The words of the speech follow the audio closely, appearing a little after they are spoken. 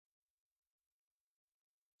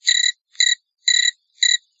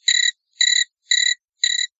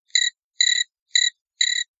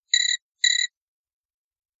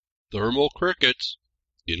Thermal crickets.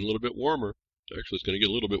 Getting a little bit warmer. Actually, it's going to get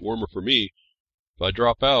a little bit warmer for me. If I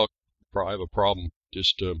drop out, I have a problem.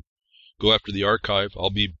 Just go after the archive.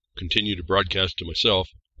 I'll continue to broadcast to myself.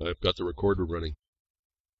 I've got the recorder running.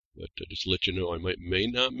 But just to let you know, I may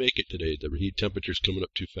not make it today. The heat temperature's coming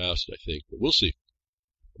up too fast, I think. But we'll see.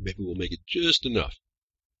 Maybe we'll make it just enough.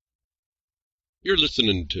 You're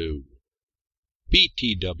listening to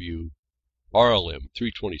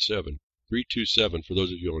BTWRLM327 for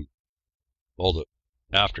those of you on all the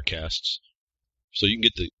aftercasts. So you can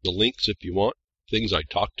get the links if you want, things I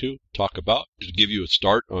talk about, to give you a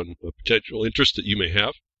start on a potential interest that you may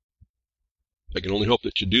have. I can only hope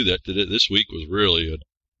that you do that. That this week was really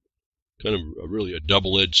a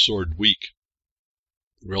double-edged sword week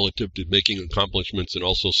relative to making accomplishments and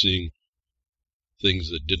also seeing things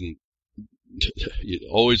that didn't.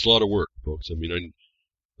 Always a lot of work, folks. I mean,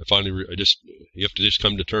 you have to just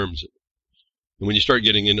come to terms. And when you start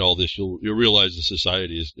getting into all this, you'll realize the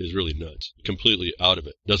society is really nuts, completely out of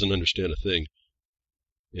it, doesn't understand a thing.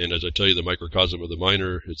 And as I tell you, the microcosm of the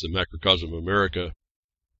miner is the macrocosm of America.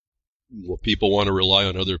 Well, people want to rely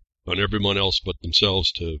on everyone else but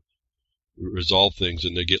themselves to resolve things,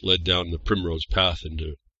 and they get led down the primrose path and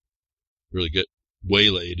to really get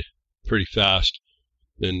waylaid pretty fast.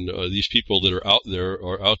 And these people that are out there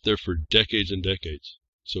for decades and decades.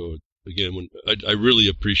 So again, I really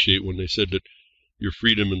appreciate when they said that your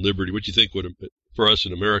freedom and liberty, what you think for us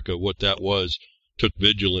in America, what that was, took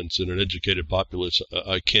vigilance and an educated populace.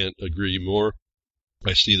 I can't agree more.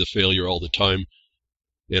 I see the failure all the time.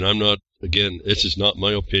 And I'm not, again, this is not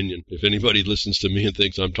my opinion. If anybody listens to me and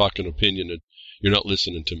thinks I'm talking opinion, you're not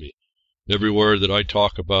listening to me. Everywhere that I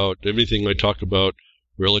talk about, everything I talk about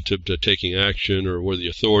relative to taking action or where the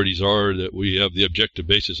authorities are, that we have the objective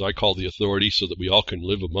basis I call the authority so that we all can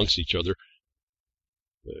live amongst each other.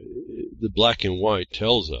 The black and white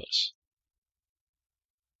tells us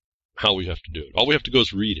how we have to do it. All we have to go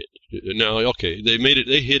is read it. Now, okay, they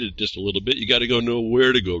hid it just a little bit. You got to go know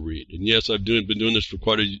where to go read. And yes, I've been doing this for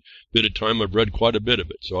quite a bit of time. I've read quite a bit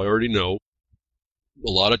of it, so I already know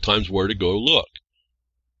a lot of times where to go look.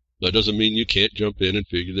 That doesn't mean you can't jump in and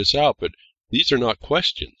figure this out, but these are not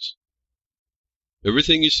questions.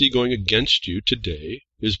 Everything you see going against you today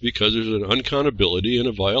is because there's an uncountability and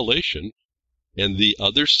a violation, and the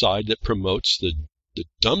other side that promotes the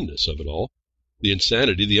dumbness of it all, the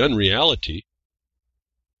insanity, the unreality,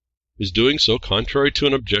 is doing so contrary to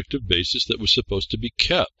an objective basis that was supposed to be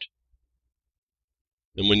kept.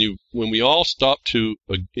 And when we all stopped to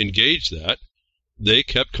engage that, they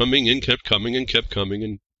kept coming, and it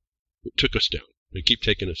took us down. They keep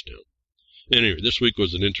taking us down. Anyway, this week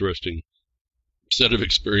was an interesting set of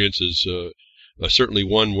experiences, certainly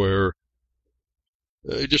one where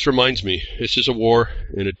it just reminds me, this is a war,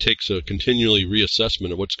 and it takes a continually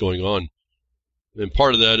reassessment of what's going on. And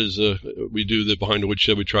part of that is we do the behind the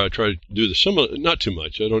woodshed. We try to do not too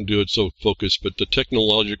much. I don't do it so focused, but the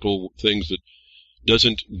technological things that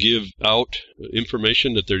doesn't give out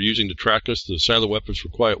information that they're using to track us, the silent weapons for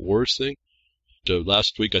quiet wars thing.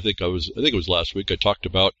 Last week, I think it was last week, I talked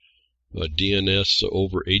about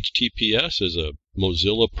dns-over-https as a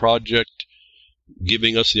Mozilla project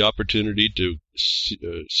giving us the opportunity to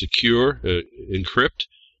secure, encrypt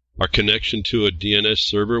our connection to a DNS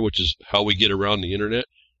server, which is how we get around the internet.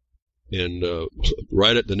 And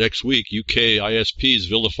right at the next week, uk-isps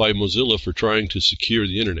vilify-mozilla for trying to secure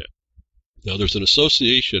the internet. Now, there's an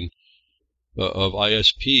association of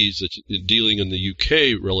ISPs that's dealing in the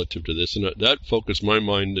UK relative to this, and that focused my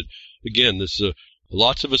mind that, again, this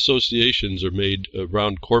lots of associations are made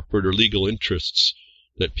around corporate or legal interests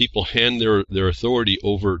that people hand their authority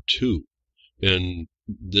over to, and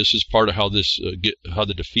this is part of how how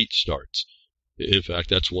the defeat starts. In fact,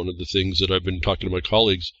 that's one of the things that I've been talking to my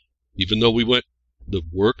colleagues. Even though the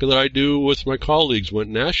work that I do with my colleagues went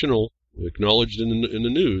national, acknowledged in the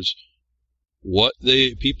news, what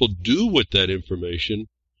people do with that information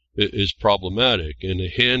is problematic, and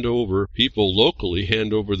people locally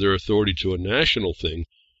hand over their authority to a national thing,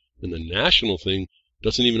 and the national thing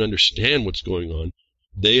doesn't even understand what's going on.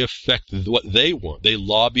 They affect what they want. They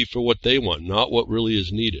lobby for what they want, not what really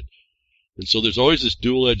is needed. And so there's always this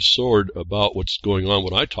dual-edged sword about what's going on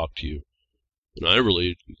when I talk to you. And I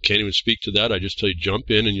really can't even speak to that. I just tell you,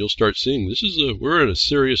 jump in and you'll start seeing we're in a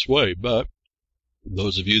serious way. But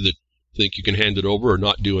those of you that think you can hand it over or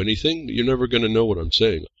not do anything, you're never going to know what I'm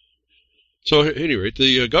saying. So at any rate,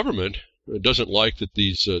 the government doesn't like that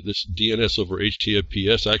this DNS over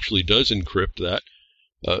HTTPS actually does encrypt that.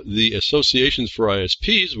 The associations for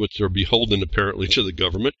ISPs, which are beholden apparently to the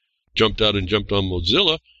government, jumped out and jumped on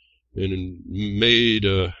Mozilla and made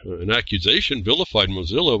an accusation, vilified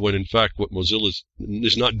Mozilla, when in fact what Mozilla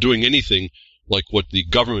is not doing anything like what the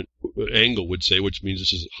government angle would say, which means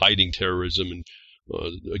this is hiding terrorism and,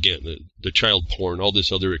 again, the child porn, all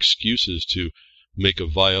this other excuses to make a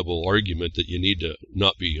viable argument that you need to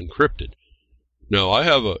not be encrypted. Now,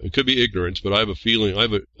 it could be ignorance, but I have a feeling, I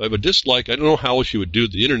have a dislike. I don't know how else you would do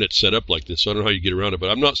the internet set up like this, so I don't know how you get around it, but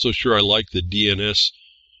I'm not so sure I like the DNS.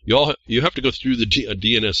 You have to go through a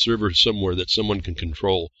DNS server somewhere that someone can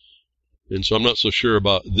control. And so I'm not so sure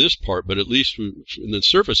about this part, but at least in the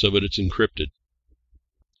surface of it, it's encrypted.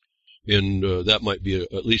 And that might be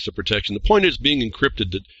at least a protection. The point is being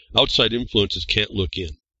encrypted that outside influences can't look in.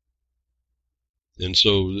 And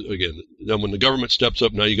so, again, now when the government steps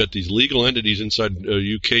up, now you got these legal entities inside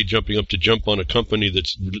UK jumping up to jump on a company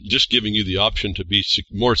that's just giving you the option to be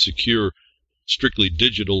more secure. Strictly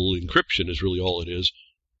digital encryption is really all it is.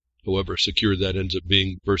 However secure that ends up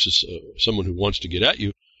being versus someone who wants to get at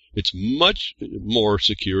you, it's much more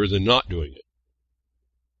secure than not doing it.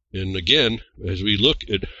 And again, as we look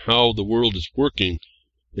at how the world is working,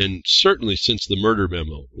 and certainly since the murder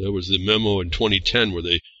memo, there was the memo in 2010 where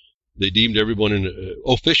they deemed everyone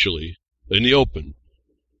officially in the open.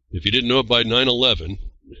 If you didn't know it by 9/11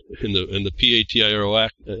 in the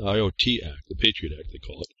IOT Act, the Patriot Act they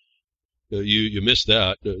call it, you missed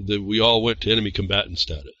that. We all went to enemy combatant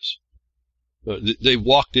status. They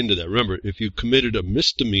walked into that. Remember, if you committed a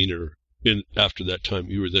misdemeanor after that time,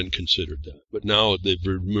 you were then considered that. But now they've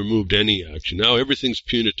removed any action. Now everything's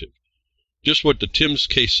punitive. Just what the Tim's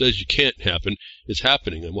case says you can't happen is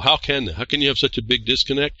happening. And well, how can that? How can you have such a big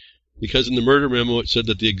disconnect? Because in the murder memo it said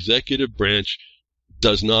that the executive branch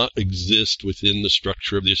does not exist within the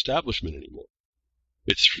structure of the establishment anymore.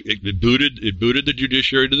 It booted the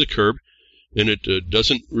judiciary to the curb. And it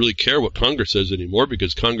doesn't really care what Congress says anymore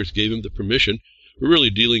because Congress gave him the permission. We're really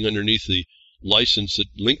dealing underneath the license that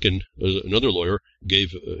Lincoln, another lawyer,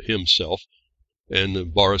 gave himself, and the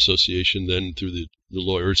Bar Association then through the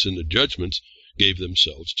lawyers and the judgments gave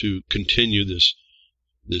themselves to continue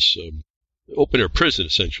this open-air prison,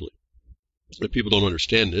 essentially. If people don't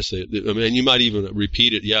understand this, and you might even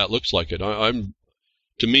repeat it, yeah, it looks like it.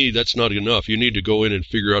 To me, that's not enough. You need to go in and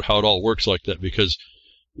figure out how it all works like that because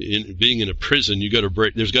being in a prison,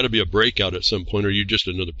 there's got to be a breakout at some point or you're just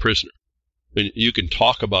another prisoner. And you can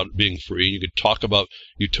talk about being free, you can talk about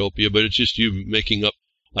utopia, but it's just you making up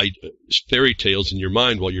fairy tales in your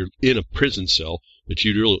mind while you're in a prison cell that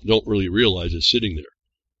you don't really realize is sitting there.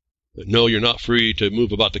 But no, you're not free to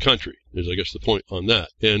move about the country, is I guess the point on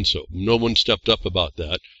that. And so no one stepped up about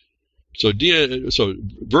that. So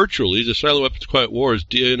virtually, the Silent Weapons Quiet War is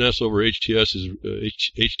DNS over HTTPS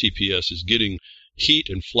is getting heat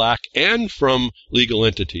and flack and from legal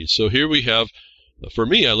entities. So here we have, for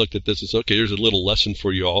me, I looked at this as, okay, here's a little lesson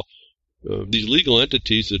for you all. These legal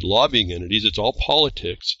entities, the lobbying entities, it's all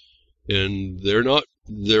politics, and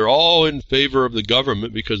they're all in favor of the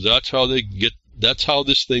government because that's how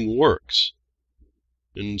this thing works.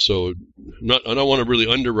 And so I don't want to really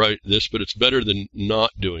underwrite this, but it's better than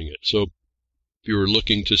not doing it. So if you were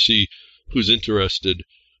looking to see who's interested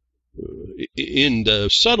in the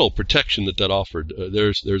subtle protection that offered,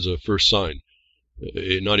 there's a first sign.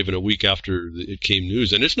 Not even a week after it came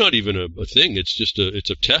news, and it's not even a thing. It's just it's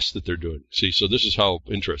a test that they're doing. See, so this is how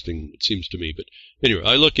interesting it seems to me. But anyway,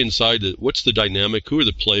 I look inside. What's the dynamic? Who are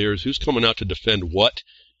the players? Who's coming out to defend what?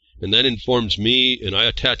 And that informs me, and I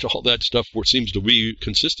attach all that stuff where it seems to be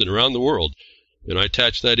consistent around the world, and I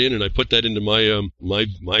attach that in, and I put that into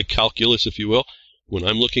my calculus, if you will, when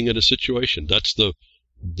I'm looking at a situation.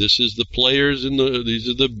 This is the players these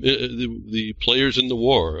are the players in the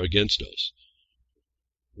war against us.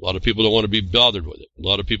 A lot of people don't want to be bothered with it. A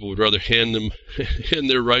lot of people would rather hand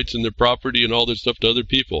their rights and their property and all this stuff to other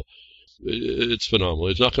people. It's phenomenal.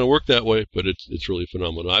 It's not going to work that way, but it's really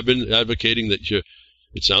phenomenal. I've been advocating that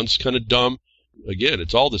it sounds kind of dumb. Again,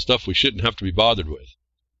 it's all the stuff we shouldn't have to be bothered with.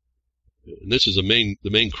 And this is the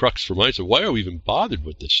main crux for myself. Why are we even bothered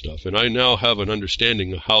with this stuff? And I now have an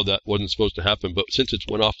understanding of how that wasn't supposed to happen. But since it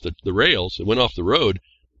went off the rails, it went off the road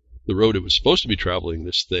it was supposed to be traveling,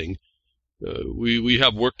 this thing, we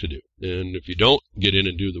have work to do. And if you don't get in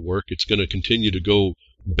and do the work, it's going to continue to go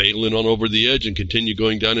bailing on over the edge and continue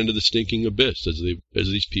going down into the stinking abyss as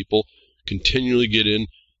these people continually get in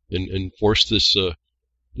and force this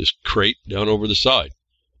crate down over the side.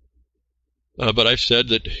 But I've said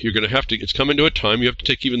that you're going to have to, it's coming to a time you have to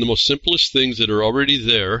take even the most simplest things that are already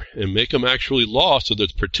there and make them actually law so that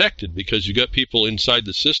it's protected, because you got people inside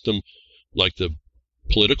the system like the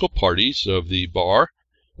political parties of the bar,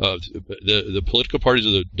 The political parties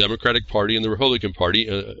are the Democratic Party and the Republican Party,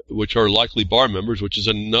 which are likely bar members, which is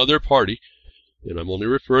another party. And I'm only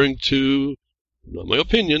referring to, not my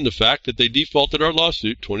opinion, the fact that they defaulted our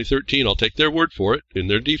lawsuit 2013. I'll take their word for it in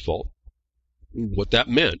their default. What that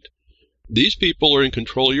meant. These people are in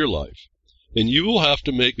control of your life. And you will have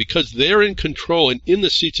to make, because they're in control and in the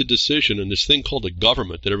seats of decision in this thing called a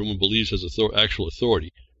government that everyone believes has actual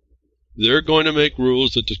authority, they're going to make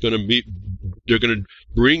rules that they're going to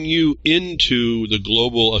bring you into the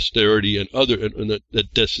global austerity and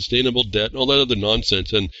that sustainable debt and all that other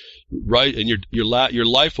nonsense. And your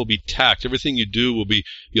life will be taxed. Everything you do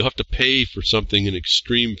you'll have to pay for something in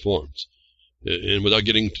extreme forms. And without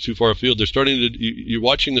getting too far afield, you're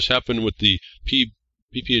watching this happen with the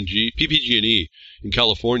PPG&E in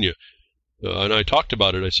California. And I talked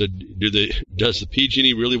about it. I said, does the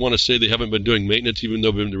PG&E really want to say they haven't been doing maintenance even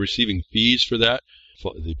though they've been receiving fees for that,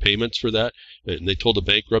 the payments for that? And they told the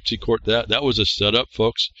bankruptcy court that was a setup,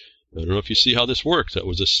 folks. I don't know if you see how this works. That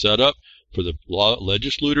was a setup for the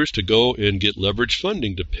legislators to go and get leverage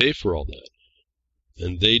funding to pay for all that.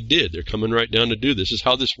 And they did. They're coming right down to do this. This is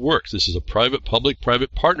how this works. This is a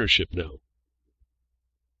public-private partnership now.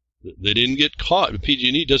 They didn't get caught.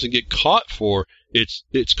 PG&E doesn't get caught for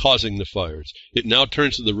it's causing the fires. It now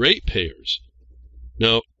turns to the ratepayers.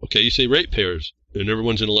 Now, okay, you say ratepayers, and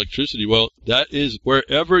everyone's in electricity. Well, that is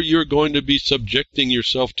wherever you're going to be subjecting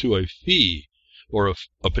yourself to a fee or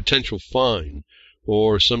a potential fine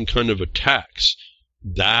or some kind of a tax.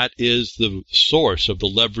 That is the source of the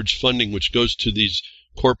leverage funding which goes to these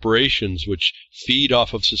corporations which feed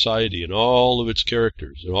off of society and all of its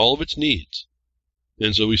characters and all of its needs.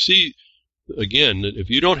 And so we see, again, that if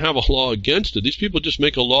you don't have a law against it, these people just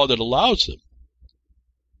make a law that allows them.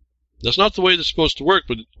 That's not the way it's supposed to work.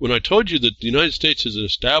 But when I told you that the United States as an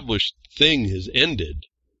established thing has ended,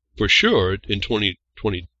 for sure, in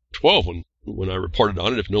 2012 when I reported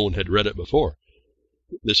on it, if no one had read it before,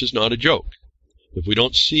 this is not a joke. If we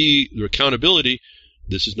don't see the accountability,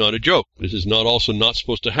 this is not a joke. This is also not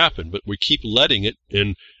supposed to happen. But we keep letting it,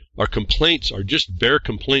 and our complaints are just bare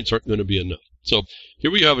complaints aren't going to be enough. So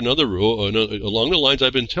here we have another rule along the lines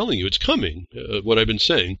I've been telling you. It's coming, what I've been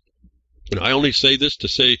saying. And I only say this to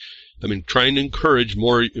say, trying to encourage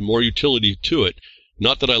more utility to it.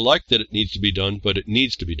 Not that I like that it needs to be done, but it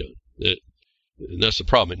needs to be done. And that's the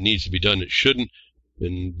problem. It needs to be done. It shouldn't.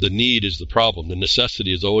 And the need is the problem. The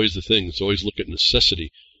necessity is always the thing. It's always look at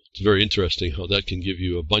necessity. It's very interesting how that can give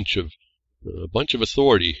you a bunch of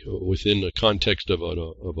authority within the context of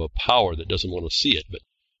a power that doesn't want to see it. But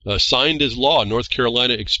signed as law, North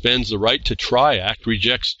Carolina expands the Right to Try Act,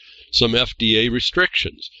 rejects some FDA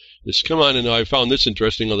restrictions. Come on, and I found this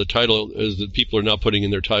interesting on the title, as the people are now putting in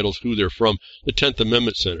their titles who they're from, the 10th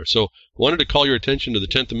Amendment Center. So I wanted to call your attention to the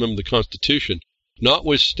 10th Amendment of the Constitution.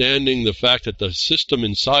 Notwithstanding the fact that the system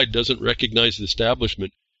inside doesn't recognize the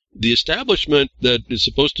establishment that is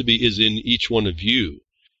supposed to be is in each one of you,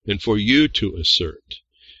 and for you to assert.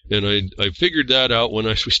 And I figured that out when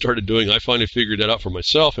we started doing. I finally figured that out for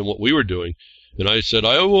myself and what we were doing. And I said,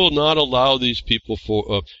 I will not allow these people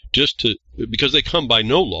because they come by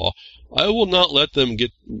no law. I will not let them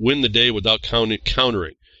win the day without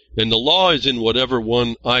countering. And the law is in whatever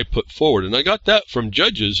one I put forward. And I got that from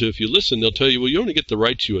judges who, if you listen, they'll tell you, well, you only get the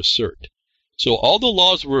rights you assert. So all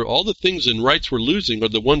the things and rights we're losing are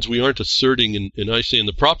the ones we aren't asserting, and I say in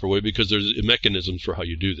the proper way, because there's mechanisms for how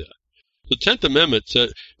you do that. The 10th Amendment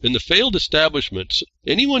said, in the failed establishments,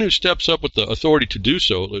 anyone who steps up with the authority to do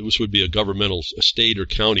so, this would be a state or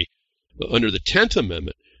county, under the 10th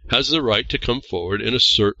Amendment, has the right to come forward and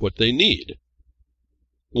assert what they need.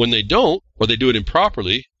 When they don't, or they do it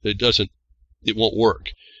improperly, it won't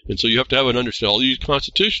work. And so you have to have all these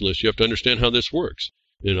constitutionalists, you have to understand how this works.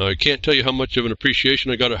 And I can't tell you how much of an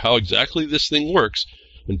appreciation I got of how exactly this thing works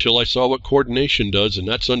until I saw what coordination does, and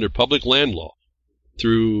that's under public land law.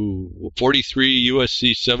 Through 43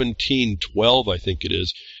 USC 1712, I think it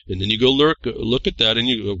is. And then you go look at that,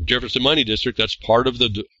 and Jefferson Mining District, that's part of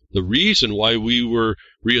the reason why we were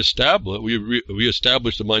reestablished. We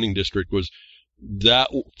reestablished the mining district was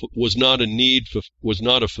not a need,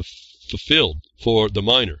 fulfilled for the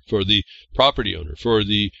miner, for the property owner, for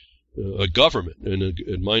the government.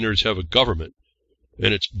 And miners have a government.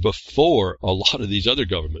 And it's before a lot of these other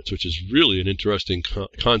governments, which is really an interesting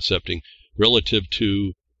concepting relative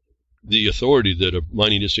to the authority that a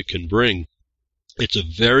mining district can bring. It's a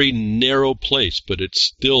very narrow place, but it's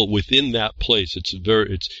still within that place.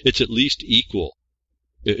 It's at least equal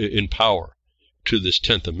in power to this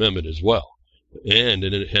 10th Amendment as well. And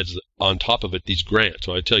it has on top of it these grants.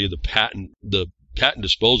 So I tell you, the patent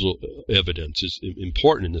disposal evidence is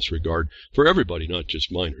important in this regard for everybody, not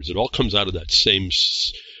just minors. It all comes out of that same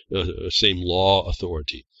law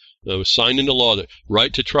authority. It was signed into law, the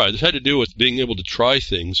right to try. This had to do with being able to try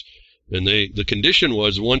things. And the condition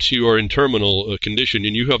was once you are in terminal condition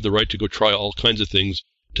and you have the right to go try all kinds of things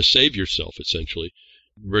to save yourself, essentially,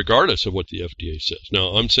 regardless of what the FDA says. Now,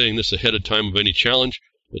 I'm saying this ahead of time of any challenge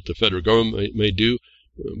that the federal government may do.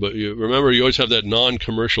 But remember, you always have that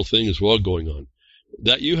non-commercial thing as well going on.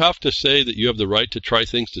 That you have to say that you have the right to try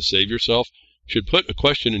things to save yourself should put a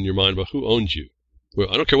question in your mind about who owns you. Well,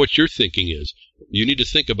 I don't care what your thinking is. You need to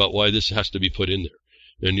think about why this has to be put in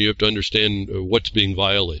there. And you have to understand what's being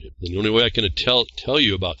violated. And the only way I can tell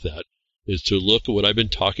you about that is to look at what I've been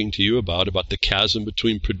talking to you about the chasm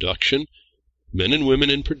between production, men and women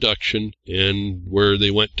in production, and where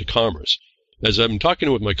they went to commerce. As I'm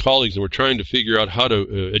talking with my colleagues and we're trying to figure out how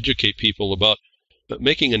to educate people about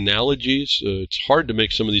making analogies, it's hard to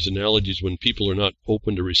make some of these analogies when people are not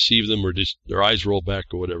open to receive them or just their eyes roll back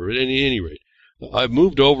or whatever. At any rate, I've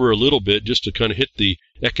moved over a little bit just to kind of hit the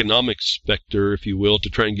economic specter, if you will, to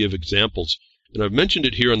try and give examples. And I've mentioned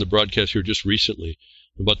it here on the broadcast here just recently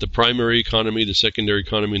about the primary economy, the secondary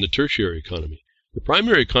economy, and the tertiary economy. The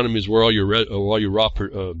primary economy is where all your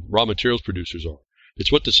raw materials producers are.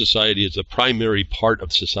 It's what the society is, the primary part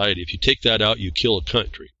of society. If you take that out, you kill a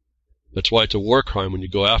country. That's why it's a war crime when you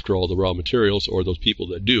go after all the raw materials or those people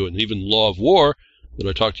that do. And even the law of war that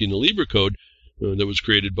I talked to you in the Lieber Code that was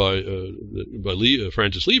created by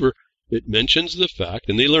Francis Lieber, it mentions the fact,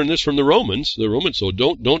 and they learned this from the Romans. The Romans, so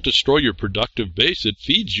don't destroy your productive base. It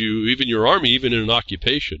feeds you, even your army, even in an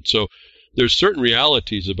occupation. So there's certain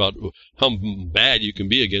realities about how bad you can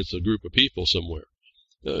be against a group of people somewhere.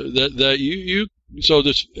 So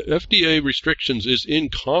this FDA restrictions is in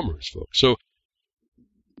commerce, folks. So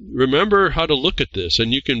remember how to look at this,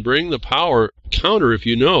 and you can bring the power counter if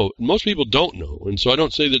you know. Most people don't know, and so I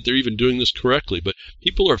don't say that they're even doing this correctly, but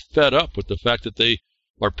people are fed up with the fact that they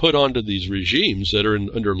are put onto these regimes that are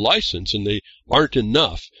under license, and they aren't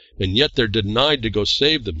enough, and yet they're denied to go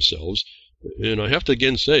save themselves. And I have to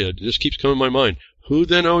again say, it just keeps coming to my mind, who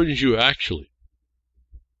then owns you actually?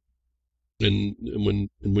 And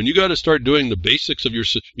when you got to start doing the basics of you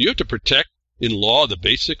have to protect in law the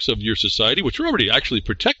basics of your society, which are already actually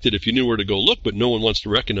protected if you knew where to go look, but no one wants to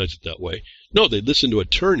recognize it that way. No, they listen to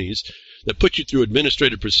attorneys that put you through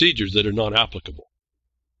administrative procedures that are not applicable.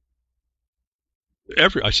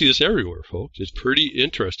 I see this everywhere, folks. It's pretty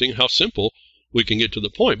interesting how simple we can get to the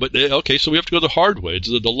point. But, okay, so we have to go the hard way. It's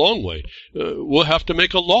the long way. We'll have to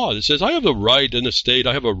make a law that says I have a right in the state,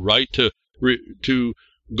 I have a right to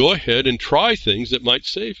go ahead and try things that might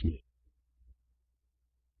save me.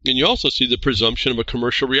 And you also see the presumption of a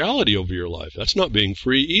commercial reality over your life. That's not being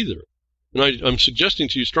free either. And I'm suggesting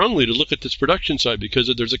to you strongly to look at this production side, because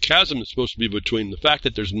there's a chasm that's supposed to be between. The fact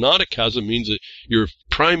that there's not a chasm means that your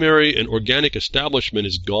primary and organic establishment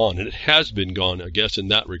is gone, and it has been gone, I guess, in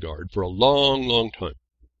that regard for a long, long time.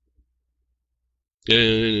 And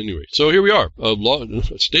anyway, so here we are. A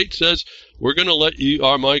state says we're going to let you,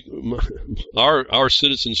 our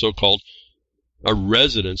citizens, so-called, our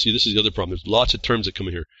residents. See, this is the other problem. There's lots of terms that come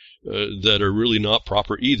in here that are really not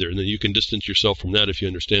proper either, and then you can distance yourself from that if you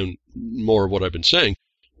understand more of what I've been saying.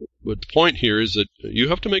 But the point here is that you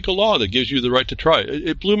have to make a law that gives you the right to try.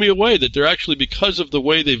 It blew me away that they're actually, because of the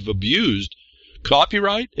way they've abused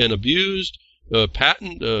copyright and abused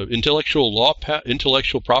patent,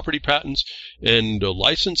 intellectual property patents, and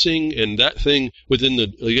licensing, and that thing within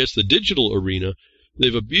the digital arena,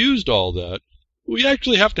 they've abused all that. We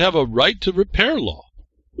actually have to have a right to repair law.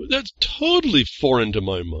 That's totally foreign to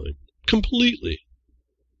my mind, completely.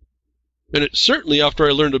 And it's certainly, after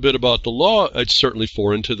I learned a bit about the law, it's certainly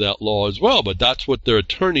foreign to that law as well. But that's what their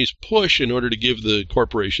attorneys push in order to give the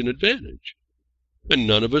corporation advantage. And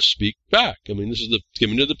none of us speak back. I mean, this is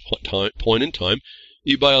getting to the point in time.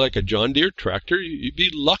 You buy like a John Deere tractor, you'd be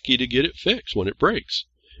lucky to get it fixed when it breaks.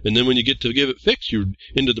 And then when you get to give it fixed, you're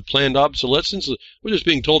into the planned obsolescence. We're just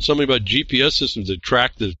being told something about GPS systems that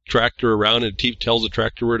track the tractor around and tells the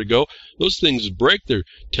tractor where to go. Those things break. They're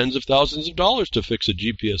tens of thousands of dollars to fix a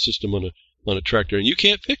GPS system on a tractor, and you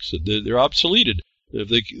can't fix it. They're obsoleted. If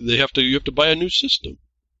you have to buy a new system.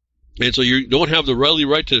 And so you don't have the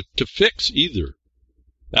right to fix either.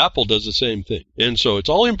 Apple does the same thing. And so it's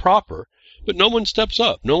all improper, but no one steps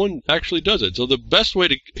up. No one actually does it. So the best way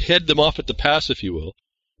to head them off at the pass, if you will,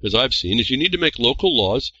 as I've seen, is you need to make local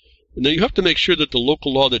laws. And then you have to make sure that the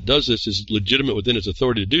local law that does this is legitimate within its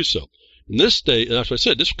authority to do so. In this state, as I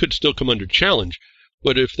said, this could still come under challenge.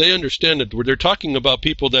 But if they understand that they're talking about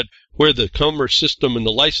people that where the commerce system and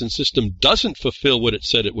the license system doesn't fulfill what it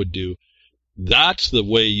said it would do, That's the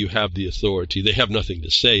way you have the authority. They have nothing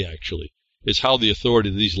to say, actually. It's how the authority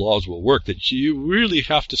of these laws will work, that you really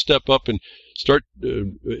have to step up and start.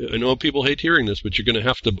 I know people hate hearing this, but you're going to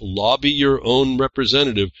have to lobby your own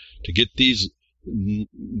representative to get these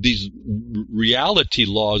reality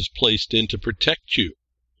laws placed in to protect you.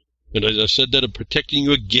 And as I said, that of protecting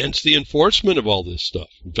you against the enforcement of all this stuff.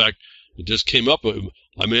 In fact, it just came up.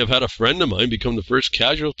 I may have had a friend of mine become the first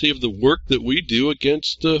casualty of the work that we do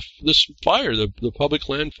against this fire, the public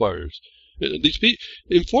land fires.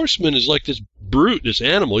 Enforcement is like this brute, this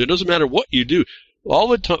animal. It doesn't matter what you do. All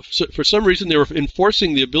the time, for some reason, they were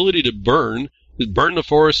enforcing the ability to burn the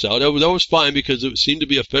forests out. That was fine because it seemed to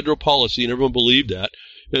be a federal policy, and everyone believed that.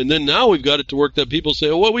 And then now we've got it to work that people say,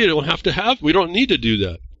 "Oh, well, we don't need to do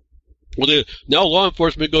that." Well, now law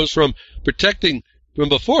enforcement goes from protecting, from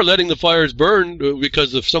before letting the fires burn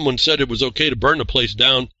because if someone said it was okay to burn the place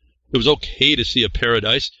down, it was okay to see a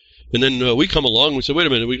paradise. And then we come along and we say, wait a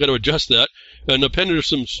minute, we got to adjust that. And the pendulum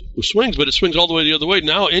swings, but it swings all the way the other way.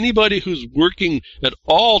 Now anybody who's working at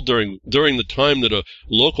all during the time that a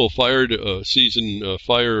local fire season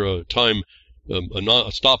fire time,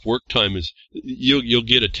 a stop work time is, you'll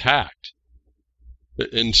get attacked.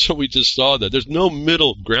 And so we just saw that there's no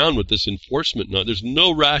middle ground with this enforcement now. There's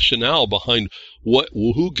no rationale behind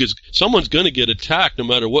someone's going to get attacked no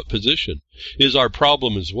matter what position is our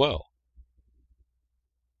problem as well.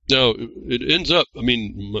 Now, it ends up,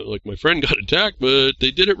 like my friend got attacked, but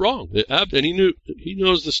they did it wrong. And he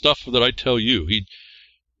knows the stuff that I tell you.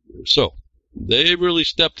 So they really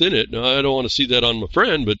stepped in it. Now, I don't want to see that on my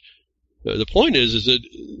friend, but the point is that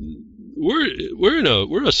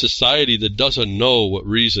we're a society that doesn't know what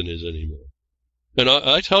reason is anymore. And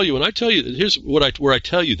I tell you, here's where I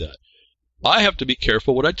tell you that. I have to be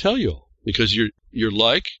careful what I tell you all, because you're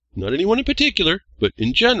like, not anyone in particular, but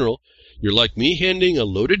in general, you're like me handing a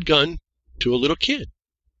loaded gun to a little kid,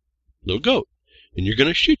 little goat, and you're going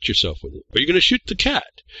to shoot yourself with it, or you're going to shoot the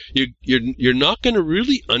cat. You're not going to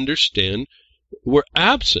really understand. We're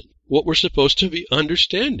absent what we're supposed to be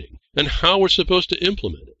understanding and how we're supposed to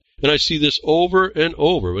implement it. And I see this over and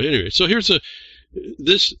over. But anyway, so here's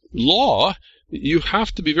this law. You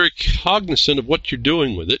have to be very cognizant of what you're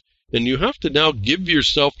doing with it, and you have to now give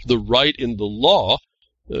yourself the right in the law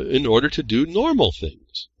in order to do normal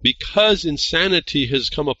things, because insanity has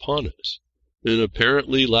come upon us. And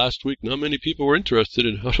apparently last week not many people were interested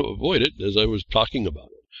in how to avoid it as I was talking about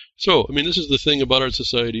it. So, this is the thing about our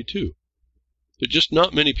society too. There's just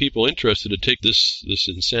not many people interested to take this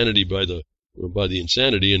insanity by the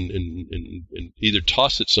insanity and either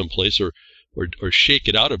toss it someplace or shake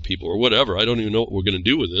it out of people or whatever. I don't even know what we're going to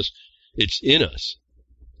do with this. It's in us.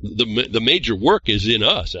 The major work is in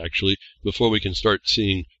us, actually, before we can start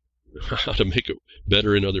seeing how to make it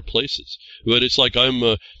better in other places. But it's like I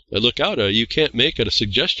look out. You can't make it a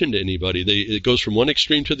suggestion to anybody. It goes from one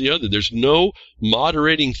extreme to the other. There's no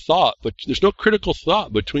moderating thought, but there's no critical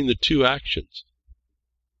thought between the two actions.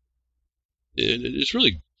 It's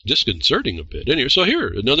really disconcerting a bit. Anyway, so here,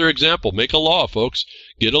 another example. Make a law, folks.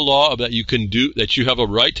 Get a law that you can do, that you have a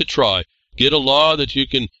right to try. Get a law that you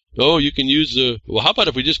can use well, how about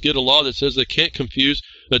if we just get a law that says they can't confuse,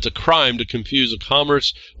 that's a crime to confuse a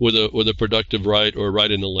commerce with a productive right or a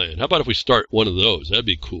right in the land. How about if we start one of those? That'd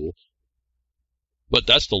be cool. But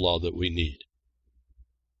that's the law that we need.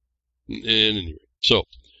 And anyway, so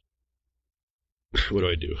what do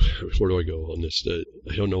I do? Where do I go on this?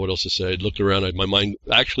 I don't know what else to say. I looked around. My mind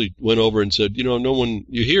actually went over and said, no one,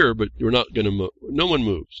 you hear, but we're not going to no one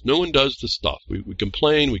moves. No one does the stuff. We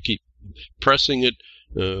complain. We keep pressing it.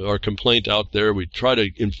 Our complaint out there. We try to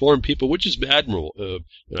inform people, which is admirable.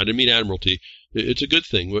 I didn't mean admiralty. It's a good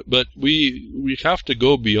thing, but we have to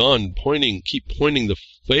go beyond keep pointing the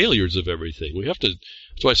failures of everything. We have to.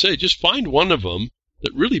 So I say, just find one of them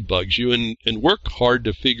that really bugs you and work hard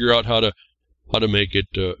to figure out how to make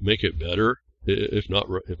it better, if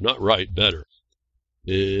not right, better.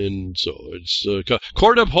 And so it's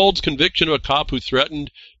court upholds conviction of a cop who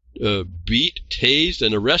threatened, beat, tased,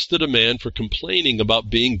 and arrested a man for complaining about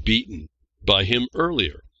being beaten by him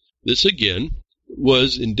earlier. This, again,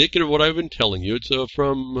 was indicative of what I've been telling you. It's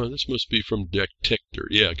this must be from Detector.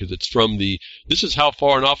 Yeah, because it's from this is how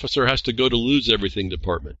far an officer has to go to lose everything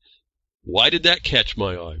department. Why did that catch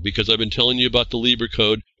my eye? Because I've been telling you about the Lieber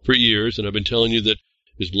Code for years, and I've been telling you that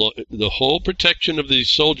the whole protection of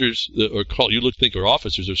these soldiers, think are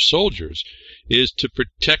officers or soldiers, is to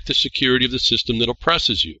protect the security of the system that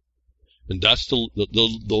oppresses you. And that's the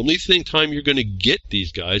only time you're going to get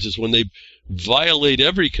these guys is when they violate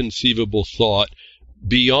every conceivable thought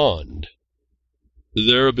beyond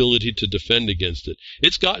their ability to defend against it.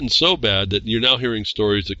 It's gotten so bad that you're now hearing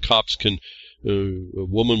stories that cops can A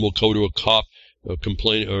woman will go to a cop,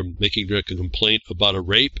 complain or making a complaint about a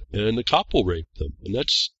rape, and the cop will rape them, and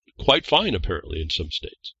that's quite fine apparently in some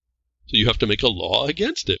states. So you have to make a law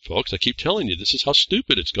against it, folks. I keep telling you, this is how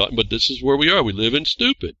stupid it's gotten, but this is where we are. We live in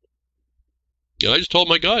stupid. And I just told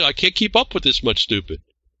my guy, I can't keep up with this much stupid.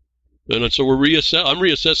 And so I'm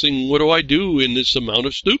reassessing, what do I do in this amount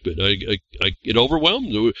of stupid? I get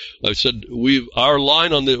overwhelmed. I said, our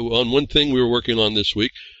line on one thing we were working on this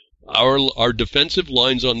week, our defensive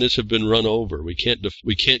lines on this have been run over. We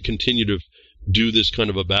can't continue to do this kind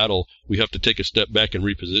of a battle. We have to take a step back and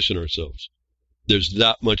reposition ourselves. There's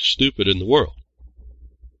that much stupid in the world.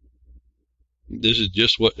 This is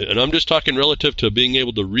just and I'm just talking relative to being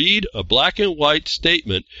able to read a black and white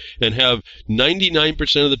statement and have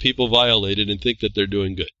 99% of the people violated and think that they're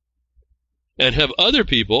doing good. And have other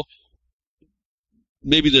people,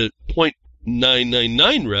 maybe the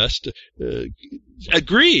 0.999 rest,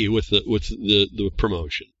 agree with the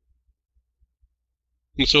promotion.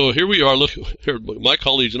 And so here we are, my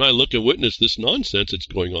colleagues and I look and witness this nonsense that's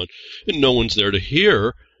going on, and no one's there to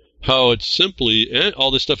hear how it's simply,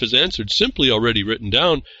 all this stuff is answered, simply already written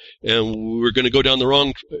down, and we're going to go down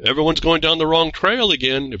everyone's going down the wrong trail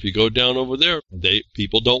again. If you go down over there,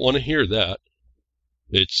 people don't want to hear that.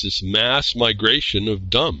 It's this mass migration of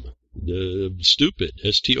dumb, stupid,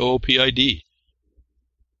 S-T-O-P-I-D.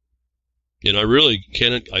 And I really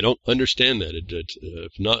I don't understand that.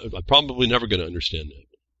 If not, I'm probably never going to understand that.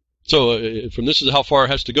 So from this is how far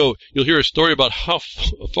it has to go. You'll hear a story about how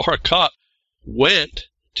far a cop went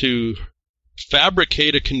to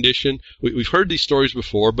fabricate a condition. We've heard these stories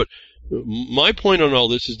before, but my point on all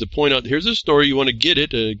this is to point out, here's a story, you want to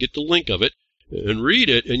get the link of it, and read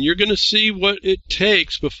it, and you're going to see what it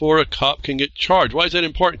takes before a cop can get charged. Why is that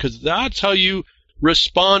important? Because that's how you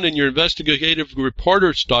respond in your investigative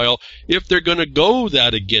reporter style. If they're going to go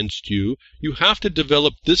that against you, you have to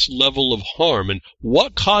develop this level of harm. And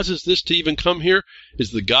what causes this to even come here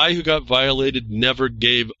is the guy who got violated never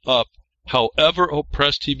gave up. However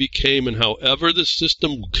oppressed he became and however the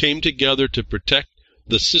system came together to protect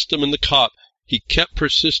the system and the cop, he kept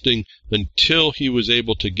persisting until he was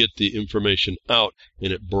able to get the information out,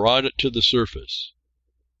 and it brought it to the surface.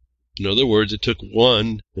 In other words, it took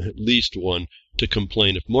at least one, to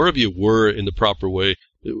complain. If more of you were in the proper way,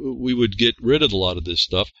 we would get rid of a lot of this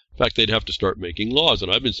stuff. In fact, they'd have to start making laws. And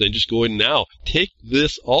I've been saying, just go in now. Take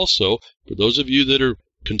this also, for those of you that are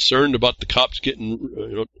concerned about the cops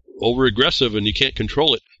getting over-aggressive and you can't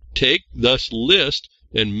control it, take this list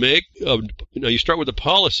and make, you start with a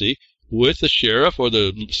policy with the sheriff or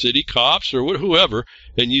the city cops or whoever,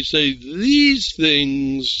 and you say, these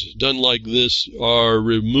things done like this are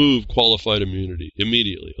remove qualified immunity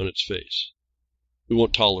immediately on its face. We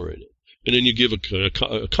won't tolerate it. And then you give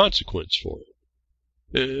a consequence for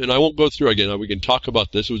it. And I won't go through again. We can talk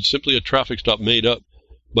about this. It was simply a traffic stop made up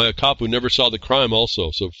by a cop who never saw the crime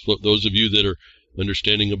also. So for those of you that are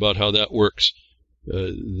understanding about how that works,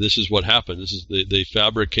 this is what happened. They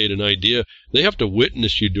fabricate an idea. They have to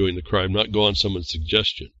witness you doing the crime, not go on someone's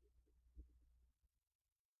suggestion.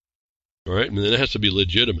 All right? And then it has to be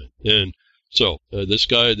legitimate. And so this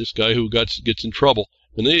guy who gets in trouble,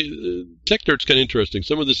 and TechDirt's kind of interesting.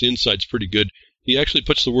 Some of this insight's pretty good. He actually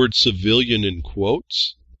puts the word civilian in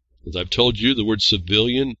quotes. As I've told you, the word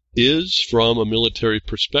civilian is from a military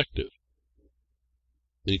perspective.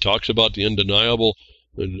 And he talks about the undeniable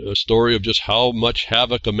story of just how much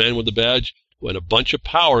havoc a man with a badge and a bunch of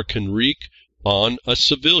power can wreak on a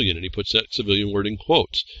civilian. And he puts that civilian word in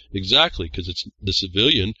quotes. Exactly, because it's the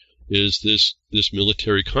civilian is this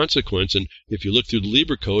military consequence. And if you look through the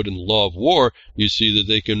Lieber Code and the law of war, you see that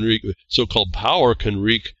they can wreak, so-called power can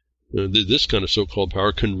wreak, this kind of so-called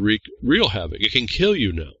power can wreak real havoc. It can kill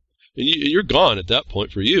you now. And you're gone at that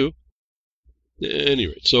point for you.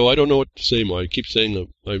 Anyway, so I don't know what to say more. I keep saying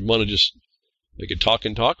I want to I can talk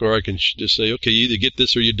and talk, or I can just say, okay, you either get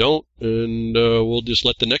this or you don't, and we'll just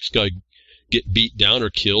let the next guy get beat down or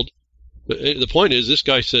killed. But the point is, this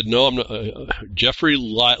guy said, no, I'm not. Jeffrey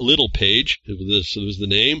Littlepage, this was the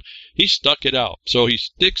name, he stuck it out. So he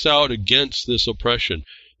sticks out against this oppression.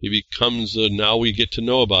 He becomes, now we get to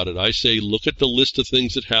know about it. I say, look at the list of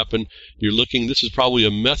things that happen. You're looking, this is probably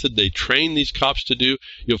a method they train these cops to do.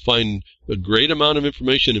 You'll find a great amount of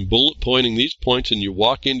information in bullet pointing these points, and you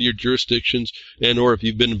walk into your jurisdictions, and or if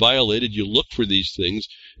you've been violated, you look for these things,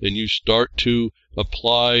 and you start to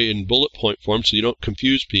apply in bullet point form so you don't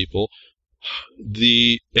confuse people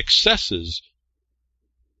the excesses.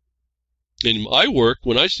 In my work,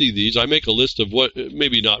 when I see these, I make a list of what,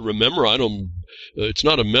 maybe not remember, it's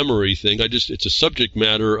not a memory thing, it's a subject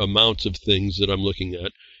matter amounts of things that I'm looking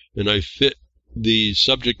at, and I fit the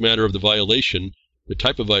subject matter of the violation, the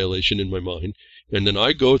type of violation in my mind, and then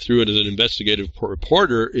I go through it as an investigative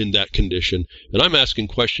reporter in that condition, and I'm asking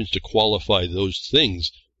questions to qualify those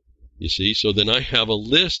things, you see. So then I have a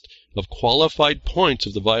list of qualified points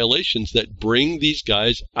of the violations that bring these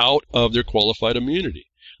guys out of their qualified immunity.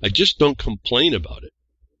 I just don't complain about it.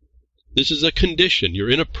 This is a condition. You're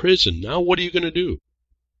in a prison. Now what are you going to do?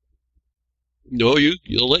 No,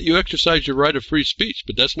 you'll let you exercise your right of free speech,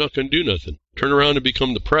 but that's not going to do nothing. Turn around and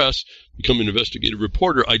become the press, become an investigative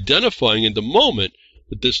reporter, identifying in the moment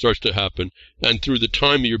that this starts to happen, and through the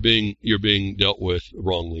time you're being dealt with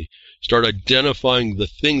wrongly, start identifying the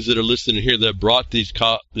things that are listed in here that brought this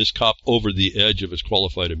cop over the edge of his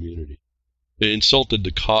qualified immunity. It insulted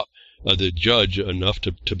the judge enough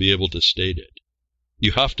to be able to state it.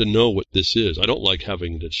 You have to know what this is. I don't like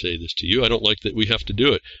having to say this to you. I don't like that we have to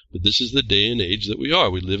do it. But this is the day and age that we are.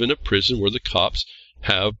 We live in a prison where the cops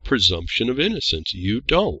have presumption of innocence. You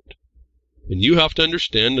don't. And you have to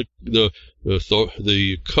understand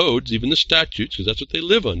the codes, even the statutes, because that's what they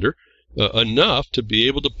live under, enough to be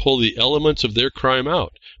able to pull the elements of their crime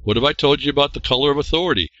out. What have I told you about the color of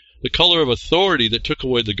authority? The color of authority that took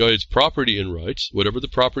away the guy's property and rights, whatever the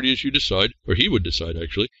property is you decide, or he would decide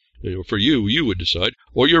actually, for you would decide,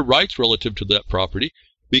 or your rights relative to that property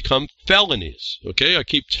become felonies. Okay, I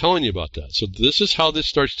keep telling you about that. So this is how this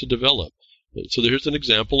starts to develop. So here's an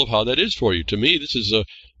example of how that is for you. To me, this is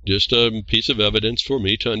just a piece of evidence for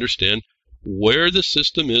me to understand where the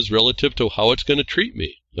system is relative to how it's going to treat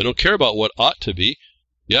me. I don't care about what ought to be.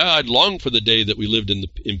 Yeah, I'd long for the day that we lived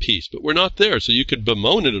in peace, but we're not there. So you can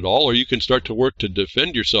bemoan it at all, or you can start to work to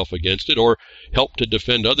defend yourself against it, or help to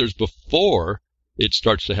defend others before it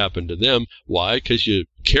starts to happen to them. Why? Because you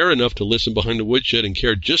care enough to listen behind the woodshed and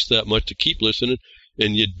care just that much to keep listening,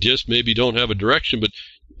 and you just maybe don't have a direction. But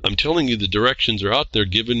I'm telling you, the directions are out there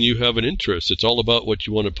given you have an interest. It's all about what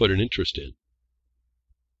you want to put an interest in.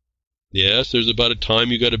 Yes, there's about a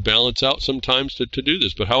time you got to balance out sometimes to do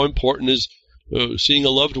this, but how important is seeing a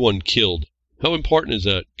loved one killed? How important is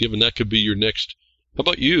that, given that could be your next? How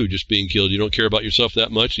about you just being killed? You don't care about yourself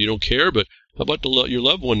that much. You don't care, but how about your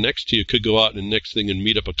loved one next to you could go out and next thing and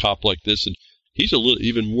meet up a cop like this, and he's a little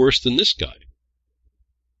even worse than this guy.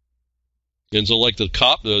 And so like the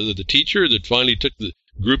cop, the teacher that finally took the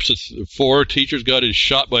groups of 4 teachers got his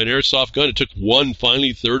shot by an airsoft gun. It took one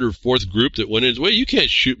finally third or fourth group that went in his way. You can't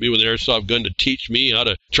shoot me with an airsoft gun to teach me how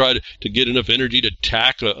to try to get enough energy to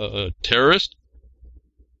attack a terrorist.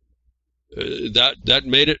 That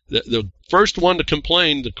made it the first one to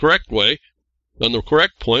complain the correct way on the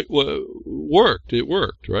correct point worked. It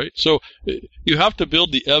worked, right? So you have to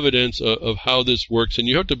build the evidence of how this works, and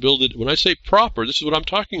you have to build it. When I say proper, this is what I'm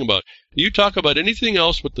talking about. You talk about anything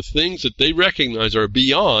else but the things that they recognize are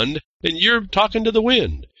beyond, and you're talking to the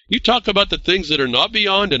wind. You talk about the things that are not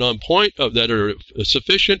beyond and on point, that are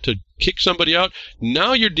sufficient to kick somebody out.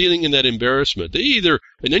 Now you're dealing in that embarrassment. And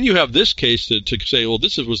then you have this case to say, well,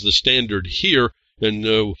 this was the standard here,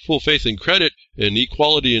 and full faith and credit and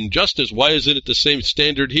equality and justice. Why isn't it the same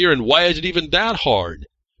standard here, and why is it even that hard?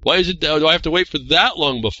 Why do I have to wait for that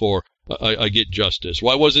long before I get justice?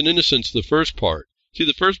 Why wasn't innocence the first part? See,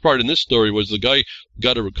 the first part in this story was the guy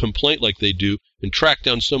got a complaint like they do and tracked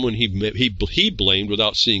down someone he blamed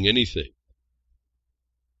without seeing anything.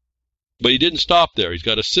 But he didn't stop there. He's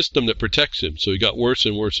got a system that protects him, so he got worse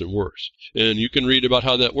and worse and worse. And you can read about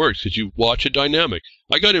how that works because you watch a dynamic.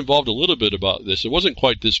 I got involved a little bit about this. It wasn't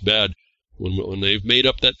quite this bad when they made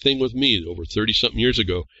up that thing with me over 30-something years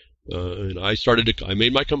ago. And I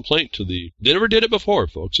made my complaint to they never did it before,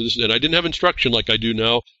 folks. And I didn't have instruction like I do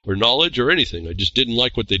now, or knowledge or anything. I just didn't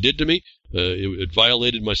like what they did to me. It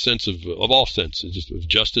violated my sense of all senses, just of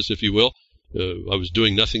justice, if you will. I was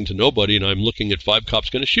doing nothing to nobody, and I'm looking at 5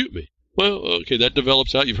 cops going to shoot me. Well, okay, that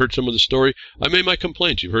develops out. You've heard some of the story. I made my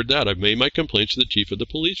complaints. You've heard that. I've made my complaints to the chief of the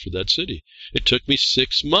police for that city. It took me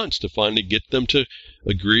 6 months to finally get them to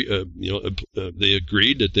agree. They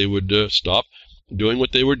agreed that they would stop doing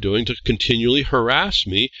what they were doing to continually harass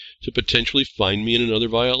me to potentially find me in another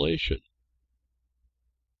violation.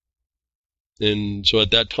 And so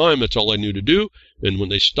at that time, that's all I knew to do. And when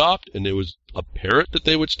they stopped, and it was apparent that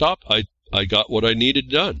they would stop, I got what I needed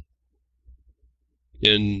done.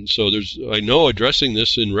 And so I know addressing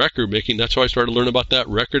this in record making, that's how I started learning about that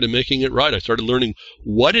record and making it right. I started learning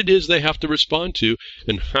what it is they have to respond to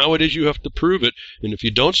and how it is you have to prove it. And if you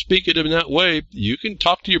don't speak it in that way, you can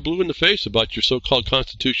talk to your blue in the face about your so-called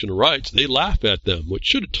constitutional rights. They laugh at them, which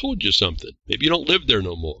should have told you something. Maybe you don't live there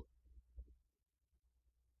no more.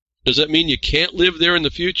 Does that mean you can't live there in the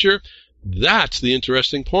future? That's the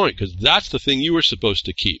interesting point, because that's the thing you were supposed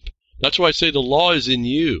to keep. That's why I say the law is in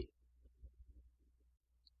you.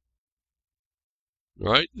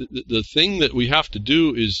 All right? The thing that we have to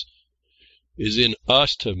do is in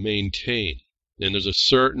us to maintain. And there's a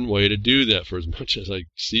certain way to do that. For as much as I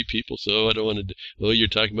see people, so I don't want to, oh, you're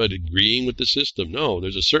talking about agreeing with the system. No,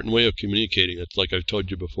 there's a certain way of communicating. It's like I've told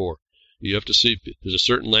you before. You have to see, there's a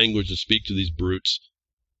certain language to speak to these brutes.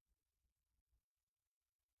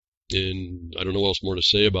 And I don't know what else more to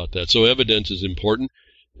say about that. So evidence is important.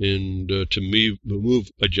 And to move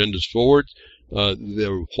agendas forward,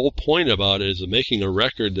 the whole point about it is making a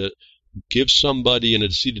record that gives somebody in a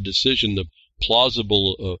seated decision the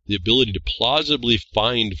ability to plausibly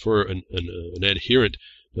find for an adherent,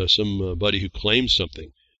 somebody who claims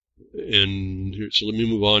something. And so let me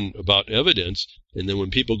move on about evidence. And then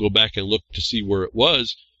when people go back and look to see where it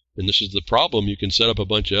was, and this is the problem, you can set up a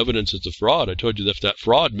bunch of evidence it's a fraud. I told you that if that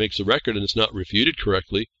fraud makes a record and it's not refuted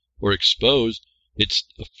correctly or exposed, it's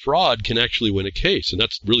a fraud can actually win a case. And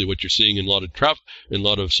that's really what you're seeing in a lot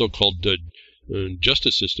of so-called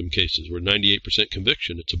justice system cases where 98%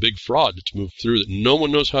 conviction. It's a big fraud that's moved through that no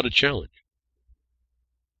one knows how to challenge.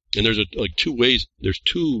 And there's two ways. There's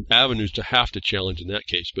two avenues to have to challenge in that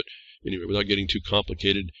case. But anyway, without getting too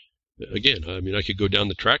complicated, again, I mean, I could go down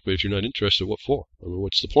the track, but if you're not interested, what for? I mean,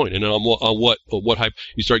 what's the point? And on what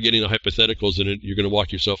you start getting the hypotheticals, and you're going to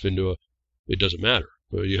walk yourself into it doesn't matter.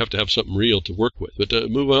 You have to have something real to work with. But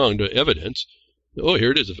move on to evidence. Oh,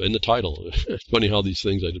 here it is in the title. It's funny how these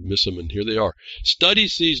things, I miss them, and here they are. Study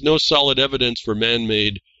sees no solid evidence for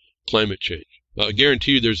man-made climate change. I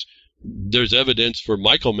guarantee you there's evidence for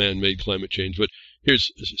man-made climate change, but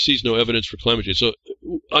sees no evidence for climate change. So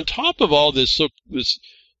on top of all this,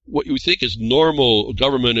 what you think is normal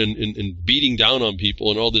government and beating down on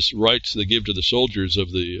people and all this rights they give to the soldiers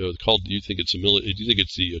of the you think it's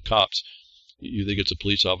the cops, you think it's a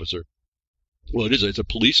police officer. Well, it's a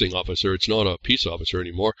policing officer. It's not a peace officer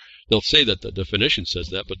anymore. They'll say that the definition says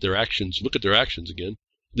that, but their actions, look at their actions again.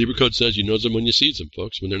 Labor Code says you know them when you see them,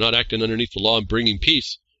 folks. When they're not acting underneath the law and bringing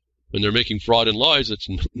peace, when they're making fraud and lies, it's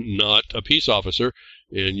not a peace officer,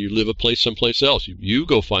 and you live someplace else. You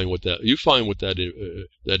go find what that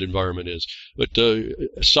environment is. But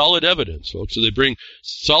solid evidence, folks. So they bring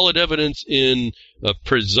solid evidence in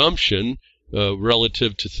presumption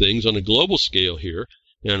relative to things on a global scale here.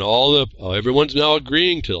 And everyone's now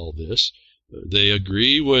agreeing to all this. They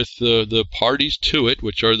agree with the parties to it,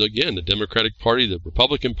 which are, again, the Democratic Party, the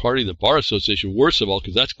Republican Party, the Bar Association, worst of all,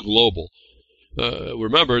 because that's global.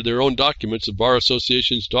 Remember, their own documents, the Bar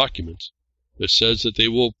Association's documents, that says that they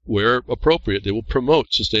will, where appropriate, they will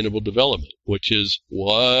promote sustainable development, which is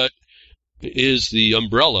what is the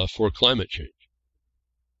umbrella for climate change.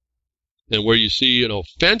 And where you see an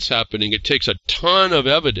offense happening, it takes a ton of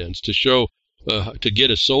evidence to show to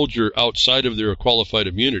get a soldier outside of their qualified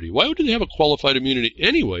immunity. Why would they have a qualified immunity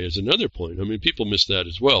anyway is another point. I mean, people miss that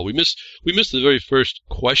as well. We miss the very first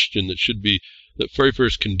question that should be, the very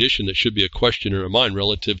first condition that should be a question in our mind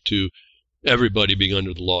relative to everybody being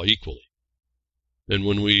under the law equally. And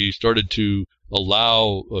when we started to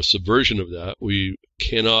allow a subversion of that,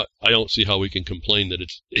 I don't see how we can complain that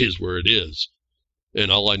it is where it is.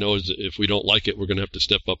 And all I know is that if we don't like it, we're going to have to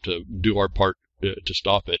step up to do our part to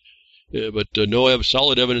stop it. But no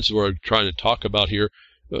solid evidence is what I'm trying to talk about here.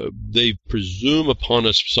 They presume upon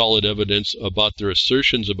us solid evidence about their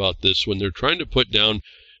assertions about this when they're trying to put down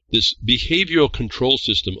this behavioral control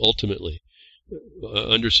system ultimately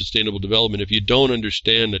under sustainable development. If you don't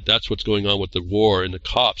understand that that's what's going on with the war and the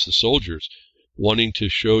cops, the soldiers, wanting to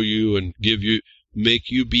show you and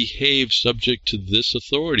make you behave subject to this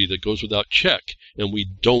authority that goes without check, and we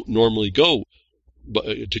don't normally go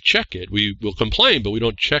to check it. We will complain, but we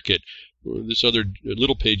don't check it. This other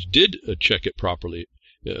little page did check it properly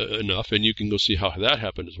enough, and you can go see how that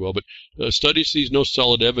happened as well. But study sees no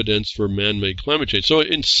solid evidence for man-made climate change. So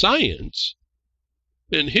in science,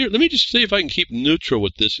 and here, let me just see if I can keep neutral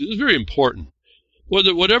with this. It's very important.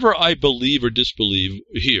 Whatever I believe or disbelieve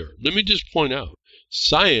here, let me just point out,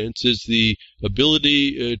 science is the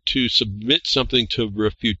ability to submit something to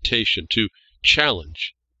refutation, to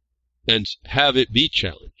challenge, and have it be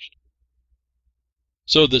challenged.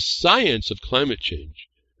 So the science of climate change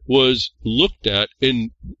was looked at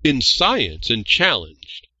in science and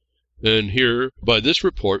challenged, and here by this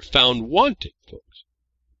report found wanting, folks.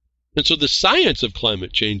 And so the science of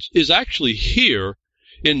climate change is actually here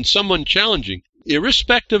in someone challenging,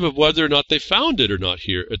 irrespective of whether or not they found it or not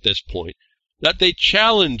here at this point, that they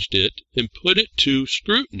challenged it and put it to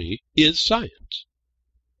scrutiny is science.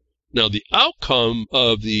 Now, the outcome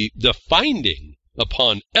of the finding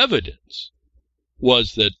upon evidence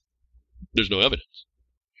was that there's no evidence.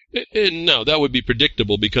 And now that would be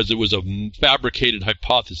predictable because it was a fabricated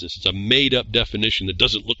hypothesis. It's a made-up definition that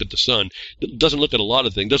doesn't look at the sun, that doesn't look at a lot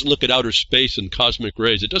of things, doesn't look at outer space and cosmic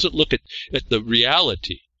rays. It doesn't look at the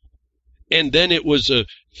reality. And then it was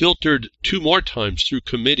filtered 2 more times through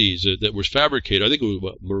committees that was fabricated. I think it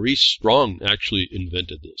was Maurice Strong actually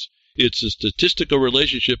invented this. It's a statistical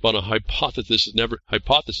relationship on a hypothesis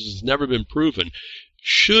has never been proven.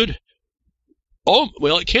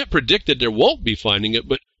 Well, it can't predict that there won't be finding it,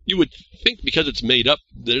 but you would think because it's made up,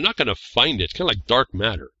 they're not going to find it. It's kind of like dark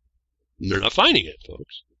matter. And they're not finding it,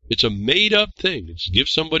 folks. It's a made-up thing. It's give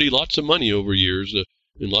somebody lots of money over years,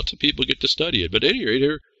 and lots of people get to study it. But at any rate,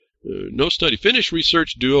 here, no study. Finnish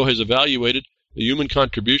research duo has evaluated the human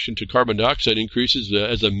contribution to carbon dioxide increases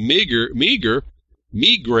as a meager,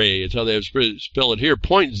 is how they have spell it here,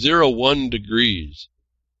 0.01 degrees.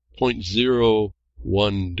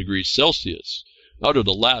 0.01 degrees Celsius. Out of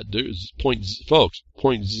the last, folks,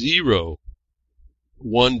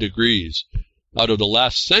 0.01 degrees. Out of the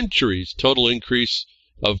last century's total increase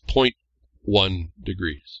of 0.1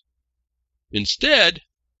 degrees. Instead,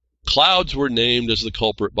 clouds were named as the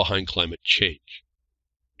culprit behind climate change.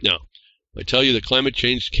 Now, I tell you that climate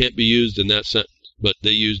change can't be used in that sentence, but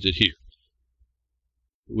they used it here.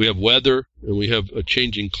 We have weather and we have a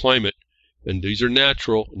changing climate, and these are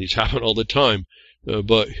natural, and these happen all the time.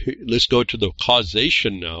 But let's go to the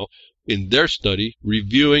causation now. In their study,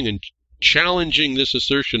 reviewing and challenging this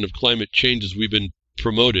assertion of climate change as we've been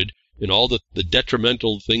promoted, and all the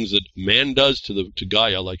detrimental things that man does to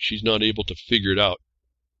Gaia, like she's not able to figure it out.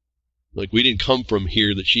 Like we didn't come from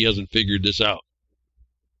here that she hasn't figured this out.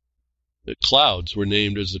 The clouds were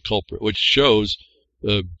named as the culprit, which shows,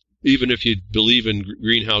 even if you believe in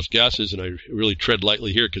greenhouse gases, and I really tread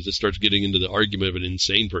lightly here because it starts getting into the argument of an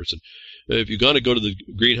insane person. If you're going to go to the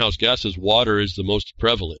greenhouse gases, water is the most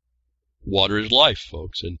prevalent. Water is life,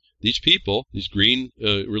 folks. And these people, these green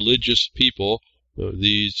religious people,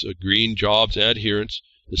 these green jobs adherents,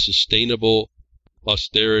 the sustainable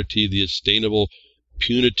austerity, the sustainable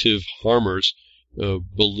punitive harmers,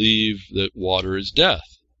 believe that water is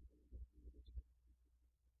death.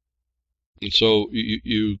 And so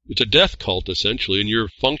it's a death cult, essentially, and your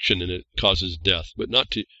function in it causes death, but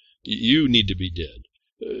you need to be dead.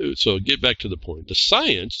 So get back to the point. The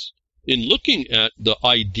science, in looking at the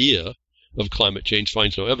idea of climate change,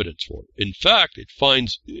 finds no evidence for it. In fact, it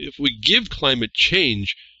finds if we give climate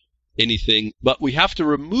change anything, but we have to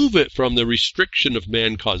remove it from the restriction of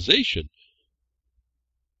man causation,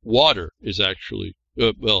 water is actually,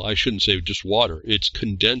 well, I shouldn't say just water. It's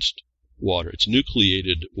condensed water. It's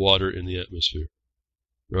nucleated water in the atmosphere,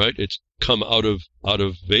 right? It's come out of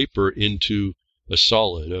vapor into a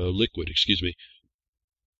solid, a liquid, excuse me,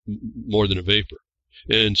 more than a vapor.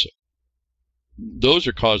 And so those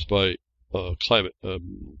are caused by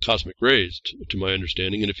cosmic rays, to my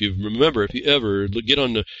understanding. And if you remember, if you ever get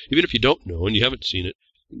on the, even if you don't know and you haven't seen it,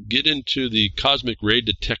 get into the cosmic ray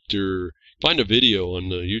detector. Find a video on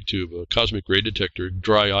YouTube, a cosmic ray detector,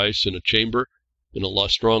 dry ice in a chamber in a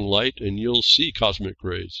strong light, and you'll see cosmic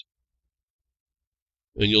rays.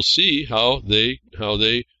 And you'll see how they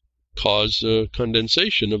cause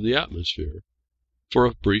condensation of the atmosphere for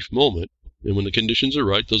a brief moment. And when the conditions are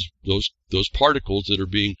right, those particles that are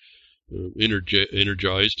being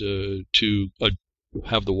energized to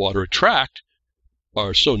have the water attract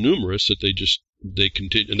are so numerous that they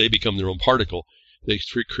continue, and they become their own particle. They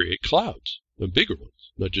create clouds, bigger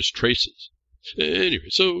ones, not just traces. Anyway,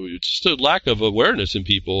 so it's just a lack of awareness in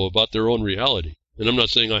people about their own reality. And I'm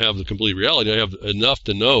not saying I have the complete reality. I have enough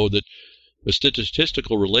to know that a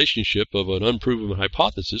statistical relationship of an unproven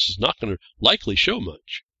hypothesis is not going to likely show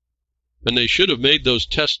much. And they should have made those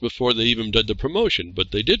tests before they even did the promotion,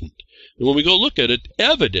 but they didn't. And when we go look at it,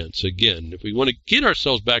 evidence, again, if we want to get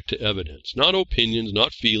ourselves back to evidence, not opinions,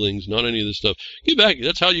 not feelings, not any of this stuff, get back.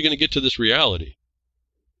 That's how you're going to get to this reality.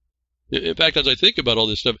 In fact, as I think about all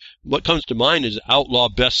this stuff, what comes to mind is outlaw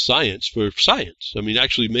best science for science. I mean,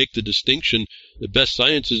 actually make the distinction that best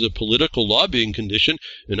science is a political lobbying condition,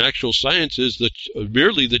 and actual science is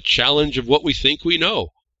merely the challenge of what we think we know.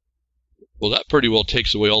 Well, that pretty well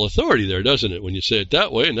takes away all authority there, doesn't it, when you say it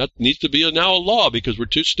that way? And that needs to be now a law because we're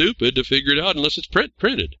too stupid to figure it out unless it's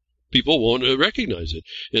printed. People won't recognize it.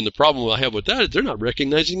 And the problem I have with that is they're not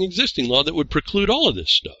recognizing existing law that would preclude all of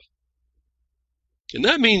this stuff. And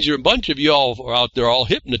that means a bunch of you all are out there all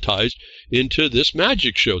hypnotized into this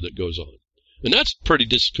magic show that goes on. And that's pretty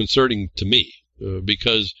disconcerting to me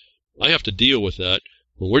because I have to deal with that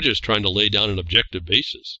when we're just trying to lay down an objective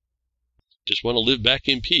basis. Just want to live back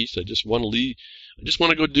in peace. I just want to leave. I just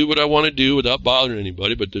want to go do what I want to do without bothering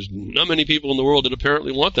anybody. But there's not many people in the world that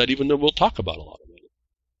apparently want that, even though we'll talk about a lot of it.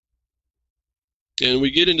 And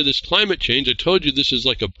we get into this climate change. I told you this is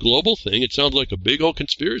like a global thing. It sounds like a big old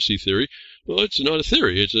conspiracy theory. Well, it's not a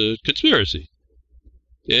theory. It's a conspiracy.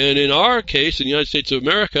 And in our case, in the United States of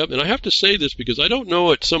America, and I have to say this because I don't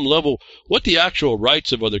know at some level what the actual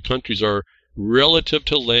rights of other countries are relative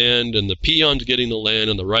to land and the peons getting the land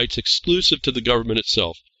and the rights exclusive to the government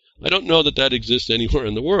itself. I don't know that that exists anywhere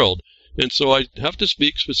in the world. And so I have to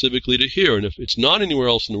speak specifically to here. And if it's not anywhere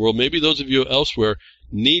else in the world, maybe those of you elsewhere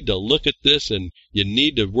need to look at this, and you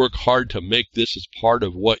need to work hard to make this as part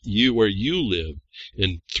of where you live,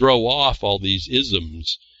 and throw off all these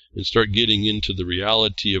isms and start getting into the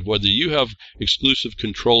reality of whether you have exclusive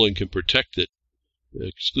control and can protect it,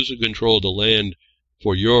 exclusive control of the land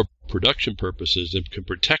for your production purposes and can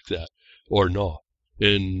protect that or not.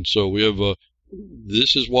 And so we have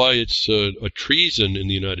this is why it's a treason in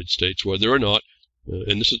the United States, whether or not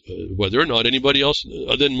and this is whether or not anybody else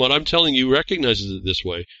other than what I'm telling you recognizes it this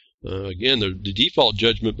way. Again, the default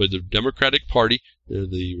judgment by the Democratic Party,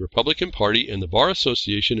 the Republican Party, and the Bar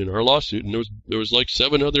Association in our lawsuit, and there was like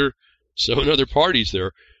seven other parties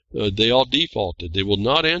there. They all defaulted. They will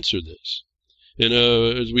not answer this. And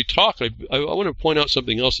as we talk, I want to point out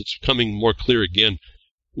something else that's coming more clear again.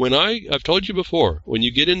 When I've told you before, when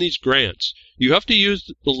you get in these grants, you have to use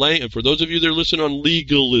the language. For those of you that are listening on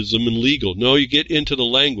legalism and legal, no, you get into the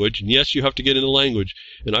language, and yes, you have to get into language.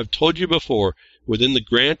 And I've told you before, within the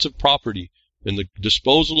grants of property and the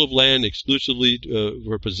disposal of land exclusively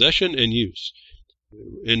for possession and use,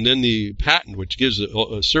 and then the patent, which gives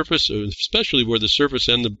a surface, especially where the surface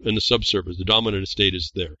and the subsurface, the dominant estate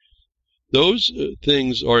is there. Those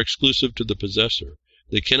things are exclusive to the possessor.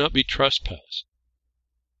 They cannot be trespassed.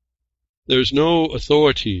 There's no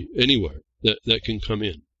authority anywhere that can come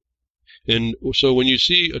in. And so when you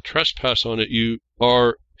see a trespass on it, you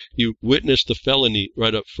witness the felony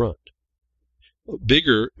right up front.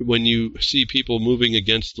 Bigger, when you see people moving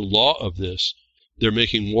against the law of this, they're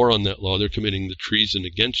making war on that law. They're committing the treason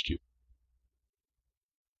against you.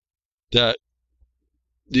 That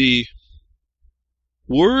the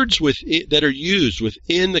words that are used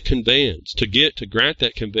within the conveyance to grant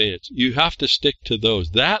that conveyance, you have to stick to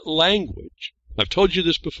those. That language, I've told you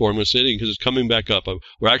this before, I'm going to say it because it's coming back up.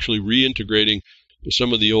 We're actually reintegrating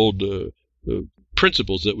some of the old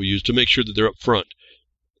principles that we use to make sure that they're up front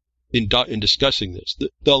in discussing this.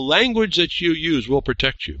 The language that you use will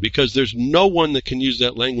protect you, because there's no one that can use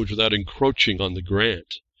that language without encroaching on the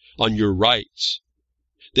grant, on your rights.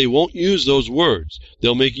 They won't use those words.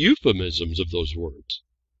 They'll make euphemisms of those words.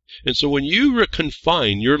 And so when you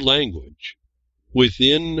confine your language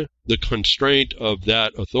within the constraint of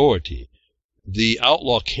that authority, the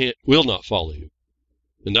outlaw will not follow you.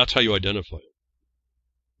 And that's how you identify it.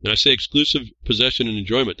 And I say exclusive possession and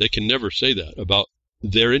enjoyment. They can never say that about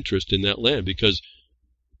their interest in that land, because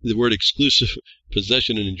the word exclusive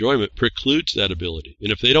possession and enjoyment precludes that ability.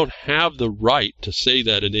 And if they don't have the right to say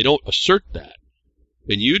that, and they don't assert that,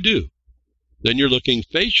 and you do, then you're looking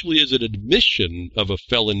facially as an admission of a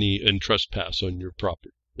felony and trespass on your property.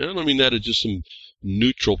 And I don't mean that as just some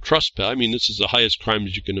neutral trespass. I mean this is the highest crime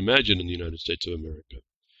that you can imagine in the United States of America.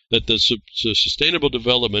 That the sustainable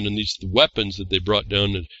development and these weapons that they brought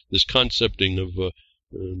down, and this concepting of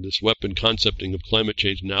concepting of climate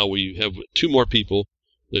change. Now we have two more people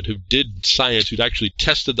who did science, who'd actually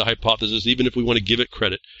tested the hypothesis, even if we want to give it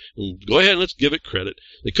credit. And go ahead and let's give it credit.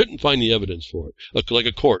 They couldn't find the evidence for it. Like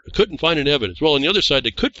a court. Couldn't find any evidence. Well, on the other side,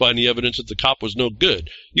 they could find the evidence that the cop was no good.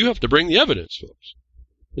 You have to bring the evidence, folks.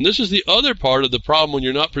 And this is the other part of the problem when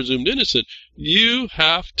you're not presumed innocent. You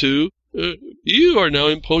have to, you are now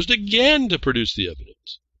imposed again to produce the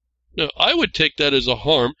evidence. Now, I would take that as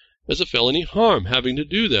a felony harm, having to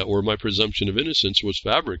do that, where my presumption of innocence was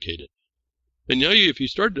fabricated. And now if you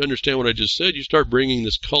start to understand what I just said, you start bringing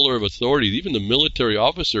this color of authority. Even the military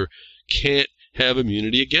officer can't have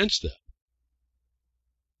immunity against that.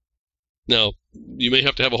 Now, you may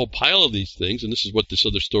have to have a whole pile of these things, and this is what this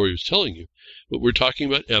other story was telling you. But we're talking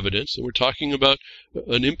about evidence, and we're talking about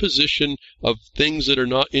an imposition of things that are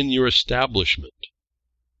not in your establishment.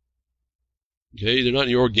 Okay, they're not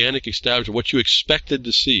in your organic establishment, what you expected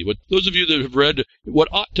to see. What those of you that have read what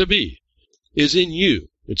ought to be is in you.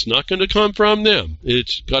 It's not going to come from them.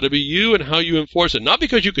 It's got to be you and how you enforce it. Not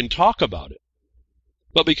because you can talk about it,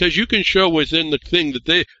 but because you can show within the thing that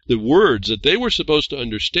the words that they were supposed to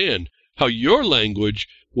understand, how your language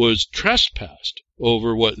was trespassed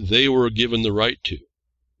over what they were given the right to.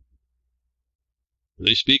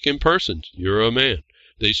 They speak in persons. You're a man.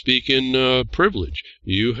 They speak in privilege.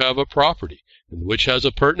 You have a property, which has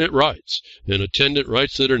appurtenant rights and attendant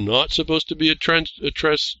rights that are not supposed to be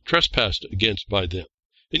trespassed against by them.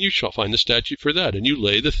 And you shall find the statute for that. And you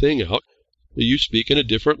lay the thing out you speak in a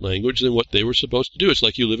different language than what they were supposed to do. It's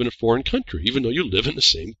like you live in a foreign country, even though you live in the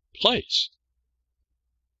same place.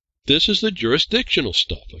 This is the jurisdictional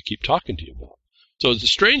stuff I keep talking to you about. So the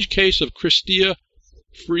strange case of Chrystia,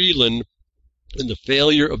 Freeland, and the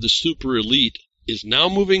failure of the super elite is now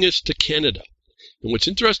moving us to Canada. And what's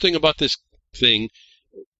interesting about this thing,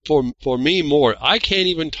 for me more, I can't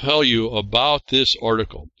even tell you about this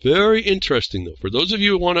article. Very interesting, though. For those of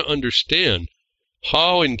you who want to understand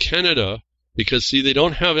how in Canada, because, see, they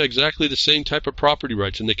don't have exactly the same type of property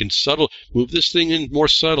rights, and they can move this thing in more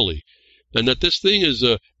subtly. And that this thing is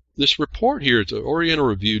this report here, it's an Oriental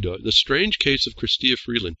Review, the strange case of Chrystia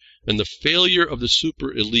Freeland and the failure of the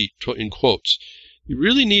super elite, in quotes. You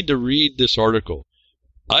really need to read this article.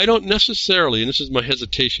 I don't necessarily, and this is my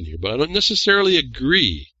hesitation here, but I don't necessarily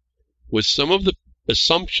agree with some of the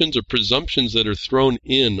assumptions or presumptions that are thrown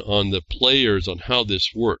in on the players on how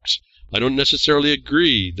this works. I don't necessarily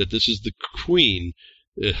agree that this is the queen,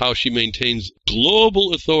 how she maintains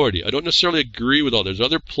global authority. I don't necessarily agree with all. There's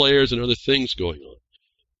other players and other things going on.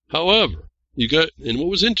 However, and what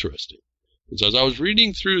was interesting is as I was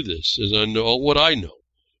reading through this, as I know what I know,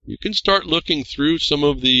 you can start looking through some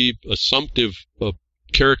of the assumptive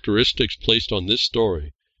characteristics placed on this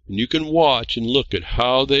story, and you can watch and look at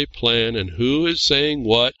how they plan and who is saying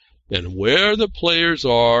what and where the players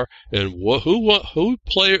are and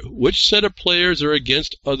which set of players are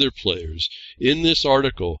against other players in this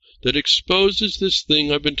article that exposes this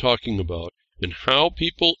thing I've been talking about and how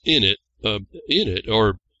people in it,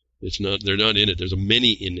 or they're not in it. There's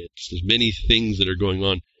many in it. There's many things that are going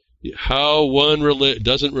on. How one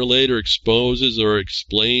doesn't relate or exposes or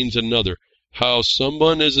explains another. How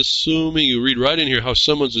someone is assuming, you read right in here, how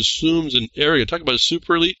someone assumes an area. Talk about a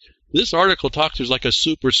super elite. This article talks there's like a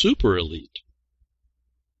super elite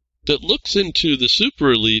that looks into the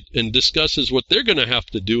super elite and discusses what they're going to have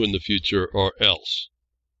to do in the future or else.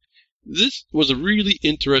 This was a really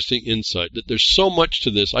interesting insight, that there's so much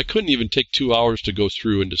to this. I couldn't even take 2 hours to go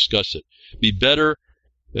through and discuss it. Be better,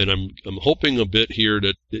 and I'm hoping a bit here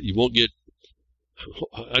that you won't get,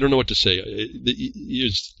 I don't know what to say.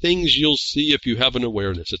 There's things you'll see if you have an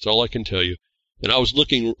awareness. That's all I can tell you. And I was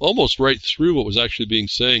looking almost right through what was actually being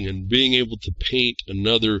saying and being able to paint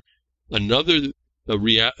another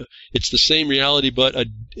it's the same reality, but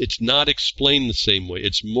it's not explained the same way.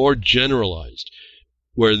 It's more generalized.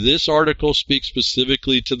 Where this article speaks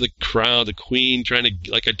specifically to the crown, the queen, trying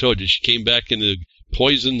to, like I told you, she came back and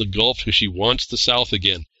poisoned the Gulf because she wants the South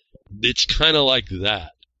again. It's kind of like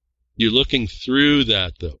that. You're looking through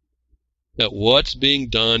that, though, at what's being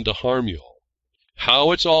done to harm you all,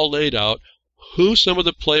 how it's all laid out, who some of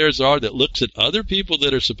the players are that looks at other people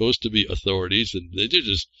that are supposed to be authorities, and they're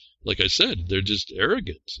just, like I said, they're just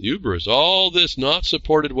arrogance, hubris, all this not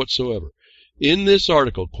supported whatsoever. In this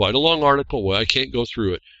article, quite a long article, where I can't go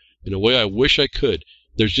through it in a way I wish I could.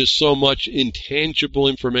 There's just so much intangible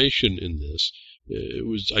information in this.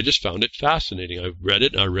 I just found it fascinating. I read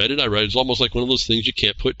it. It's almost like one of those things you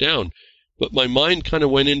can't put down. But my mind kind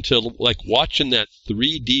of went into like watching that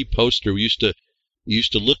 3D poster. We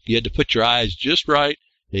used to look. You had to put your eyes just right,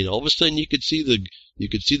 and all of a sudden you could see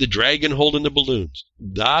the dragon holding the balloons.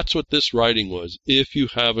 That's what this writing was. If you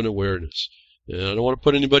have an awareness. And I don't want to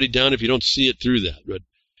put anybody down if you don't see it through that, but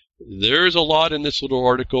there's a lot in this little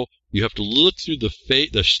article. You have to look through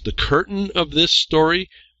the curtain of this story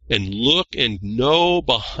and look and know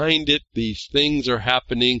behind it these things are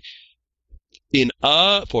happening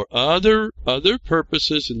for other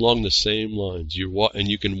purposes along the same lines. And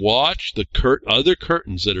you can watch the other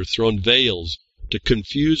curtains that are thrown, veils to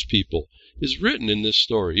confuse people, is written in this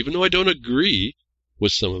story. Even though I don't agree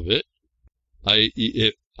with some of it, I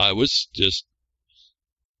was just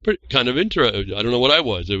kind of interested. I don't know what I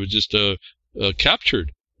was. It was just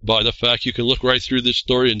captured by the fact you can look right through this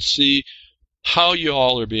story and see how you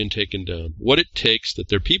all are being taken down, what it takes, that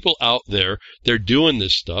there are people out there, they're doing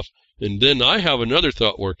this stuff. And then I have another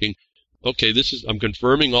thought working. Okay, I'm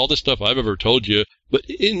confirming all the stuff I've ever told you, but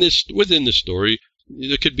within this story,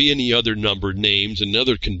 there could be any other numbered names and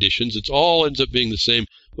other conditions. It all ends up being the same.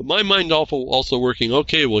 But my mind also working,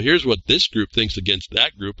 okay, well, here's what this group thinks against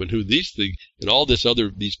that group and who these things and all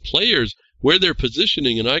these players, where they're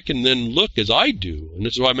positioning, and I can then look as I do. And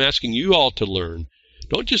this is why I'm asking you all to learn.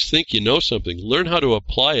 Don't just think you know something. Learn how to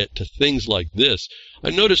apply it to things like this.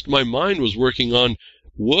 I noticed my mind was working on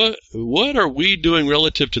what are we doing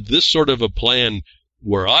relative to this sort of a plan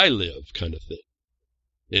where I live kind of thing.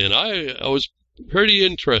 And I was pretty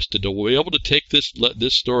interested to be able to take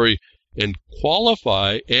this story and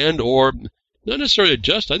qualify and or not necessarily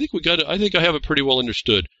adjust. I think I have it pretty well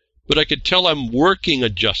understood, but I could tell I'm working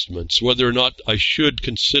adjustments, whether or not I should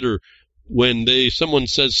consider when someone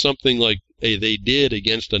says something like, hey, they did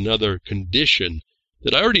against another condition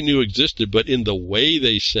that I already knew existed, but in the way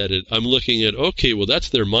they said it, I'm looking at, okay, well, that's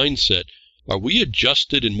their mindset. Are we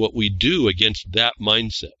adjusted in what we do against that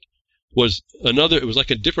mindset? It was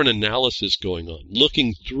like a different analysis going on,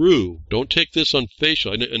 looking through. Don't take this on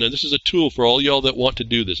facial. And this is a tool for all y'all that want to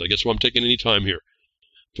do this. I guess I'm taking any time here.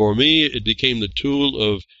 For me, it became the tool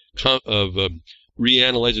of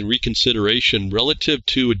reanalyzing, reconsideration relative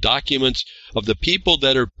to documents of the people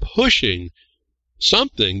that are pushing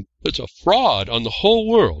something that's a fraud on the whole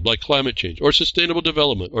world, like climate change or sustainable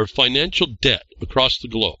development or financial debt across the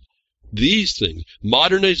globe. These things,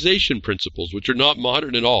 modernization principles, which are not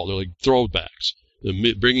modern at all, they're like throwbacks,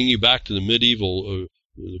 bringing you back to the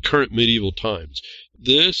current medieval times.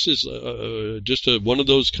 This is just one of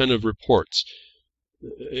those kind of reports.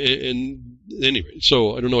 And anyway,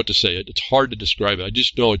 so I don't know what to say. It's hard to describe it. I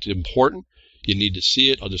just know it's important. You need to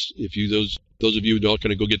see it. Those of you who are going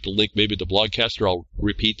to go get the link, maybe at the Blogcaster, I'll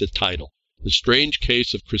repeat the title: The Strange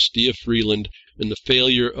Case of Chrystia Freeland and the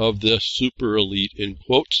Failure of the Super Elite, in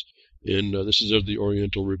quotes. And this is of the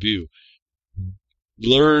Oriental Review.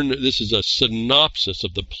 This is a synopsis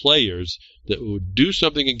of the players that would do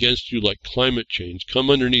something against you like climate change, come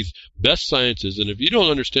underneath best sciences. And if you don't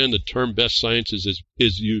understand the term best sciences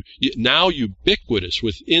is now ubiquitous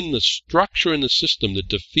within the structure and the system that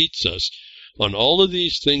defeats us on all of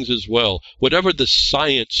these things as well. Whatever the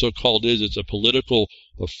science so-called is, it's a political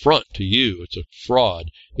affront to you. It's a fraud.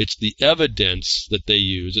 It's the evidence that they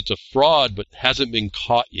use. It's a fraud but hasn't been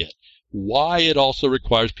caught yet. Why it also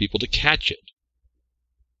requires people to catch it.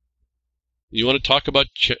 You want to talk about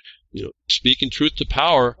speaking truth to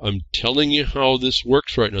power? I'm telling you how this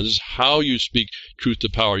works right now. This is how you speak truth to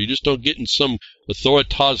power. You just don't get in some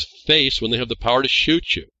authoritas' face when they have the power to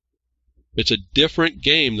shoot you. It's a different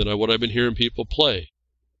game than what I've been hearing people play.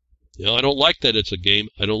 I don't like that it's a game.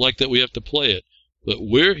 I don't like that we have to play it. But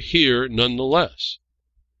we're here nonetheless.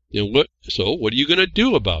 So what are you going to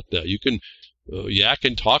do about that? You can yak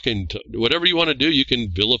and talk and whatever you want to do. You can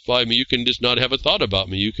vilify me. You can just not have a thought about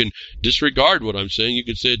me. You can disregard what I'm saying. You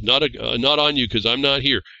can say it's not on you because I'm not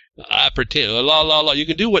here. I pretend. La la la. You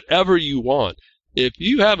can do whatever you want. If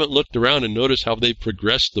you haven't looked around and noticed how they've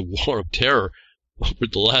progressed the war of terror over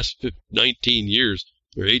the last 19 years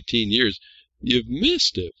or 18 years, you've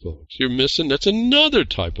missed it, folks. You're missing. That's another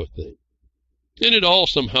type of thing. And it all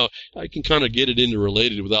somehow, I can kind of get it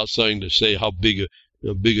interrelated without starting to say how big a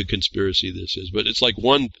conspiracy this is. But it's like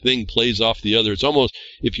one thing plays off the other. It's almost,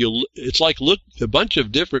 it's like look a bunch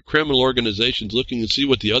of different criminal organizations looking to see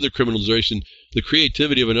what the other criminalization, the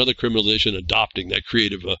creativity of another criminalization adopting that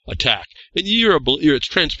creative attack. And it's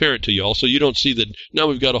transparent to you all, so you don't see that now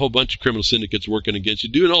we've got a whole bunch of criminal syndicates working against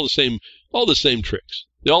you, doing all the same tricks.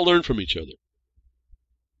 They all learn from each other.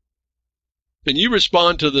 And you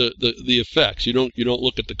respond to the effects. You don't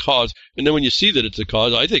look at the cause. And then when you see that it's a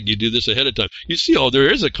cause, I think you do this ahead of time. You see,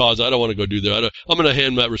 there is a cause. I don't want to go do that. I'm going to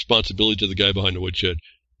hand that responsibility to the guy behind the woodshed.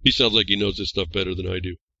 He sounds like he knows this stuff better than I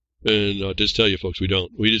do. And I'll just tell you, folks, we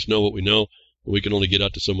don't. We just know what we know, and we can only get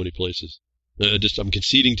out to so many places. I'm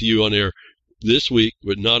conceding to you on air this week,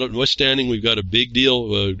 but notwithstanding, we've got a big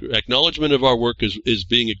deal. Acknowledgement of our work is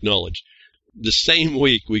being acknowledged. The same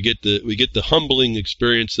week, we get the humbling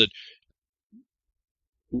experience that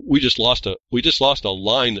we just lost a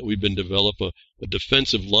line that we've been developing, a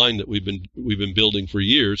defensive line that we've been building for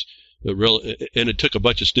years, and it took a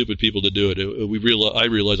bunch of stupid people to do it. I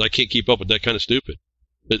realized I can't keep up with that kind of stupid.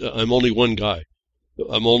 I'm only one guy.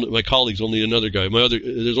 My colleague's only another guy.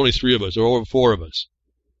 There's only 3 of us, or over 4 of us.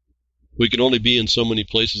 We can only be in so many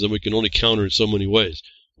places, and we can only counter in so many ways.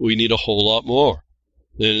 We need a whole lot more,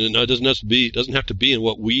 and it doesn't have to be in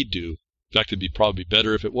what we do. In fact, it'd be probably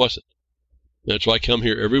better if it wasn't. That's why I come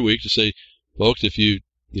here every week to say, folks, if you've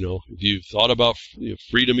thought about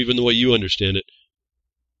freedom even the way you understand it,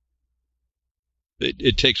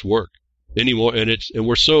 it takes work anymore. And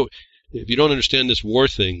we're so, if you don't understand this war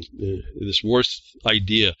thing, this war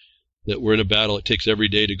idea that we're in a battle, it takes every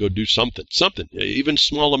day to go do something, even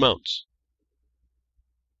small amounts.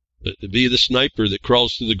 To be the sniper that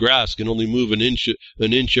crawls through the grass can only move an inch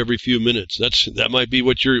every few minutes. That might be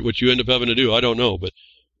what you end up having to do. I don't know, but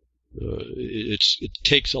it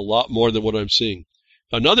takes a lot more than what I'm seeing.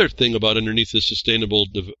 Another thing about underneath this sustainable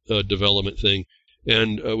development thing,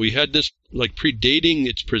 and we had this like predating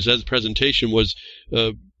its presentation, was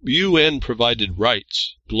UN provided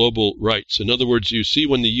rights, global rights. In other words, you see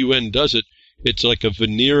when the UN does it, it's like a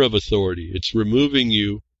veneer of authority. It's removing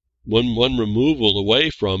you one removal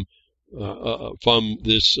away from your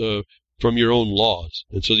own laws,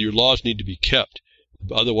 and so your laws need to be kept.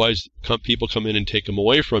 Otherwise, people come in and take them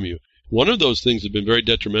away from you. One of those things that have been very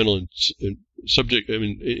detrimental in subject. I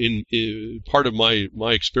mean, in part of my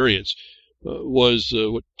experience was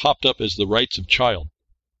what popped up as the rights of child.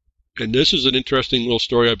 And this is an interesting little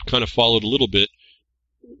story I've kind of followed a little bit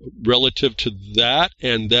relative to that,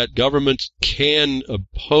 and that governments can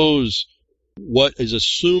oppose what is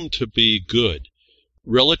assumed to be good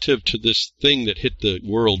relative to this thing that hit the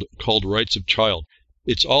world called rights of child.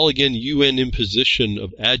 It's all, again, UN imposition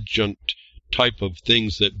of adjunct type of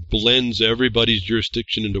things that blends everybody's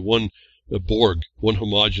jurisdiction into one Borg, one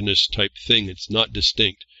homogeneous type thing. It's not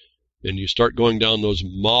distinct. And you start going down those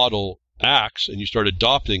model acts and you start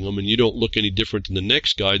adopting them, and you don't look any different than the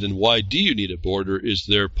next guy, then why do you need a border is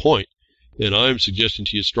their point. And I'm suggesting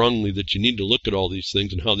to you strongly that you need to look at all these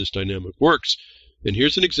things and how this dynamic works. And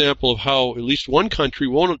here's an example of how at least one country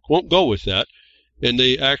won't go with that, and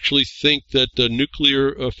they actually think that the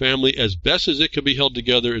nuclear family, as best as it can be held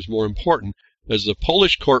together, is more important, as the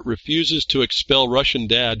Polish court refuses to expel Russian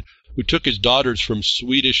dad who took his daughters from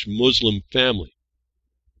Swedish Muslim family.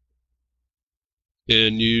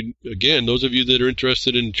 And you, again, those of you that are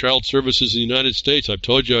interested in child services in the United States, I've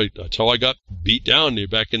told you that's how I got beat down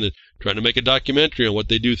back in the trying to make a documentary on what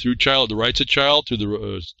they do through the rights of child, through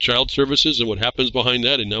the child services, and what happens behind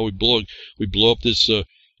that. And now we blow up this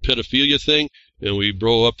pedophilia thing, and we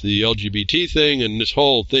blow up the LGBT thing, and this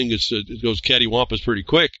whole thing it goes cattywampus pretty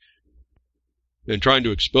quick. And trying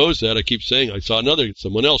to expose that, I keep saying I saw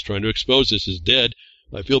someone else trying to expose this is dead.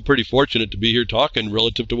 I feel pretty fortunate to be here talking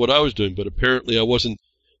relative to what I was doing, but apparently I wasn't,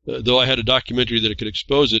 though I had a documentary that could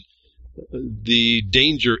expose it, the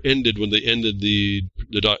danger ended when they ended the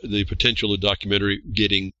potential of the documentary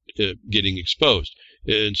getting exposed.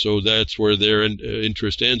 And so that's where their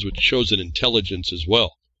interest ends, which shows an intelligence as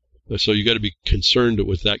well. So you got to be concerned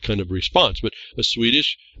with that kind of response. But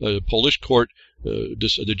a Polish court,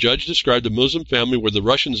 the judge described a Muslim family where the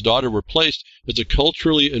Russian's daughter were placed as a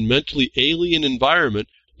culturally and mentally alien environment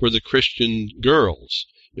for the Christian girls.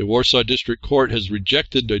 The Warsaw District Court has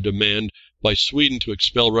rejected a demand by Sweden to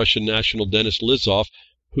expel Russian national Denis Lizov,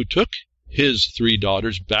 who took his 3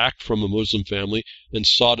 daughters back from a Muslim family and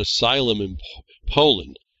sought asylum in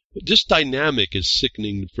Poland. This dynamic is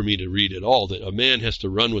sickening for me to read at all, that a man has to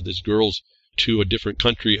run with his girls to a different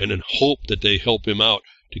country and then hope that they help him out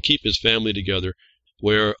to keep his family together,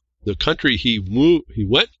 where the country he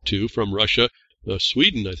went to from Russia,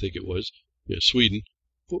 Sweden, I think it was, Sweden,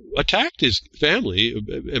 attacked his family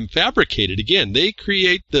and fabricated. Again, they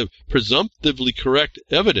create the presumptively correct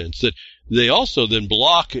evidence that they also then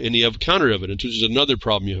block any counter evidence, which is another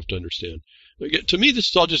problem you have to understand. Again, to me, this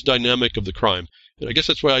is all just dynamic of the crime, and I guess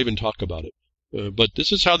that's why I even talk about it. But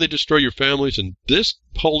this is how they destroy your families, and this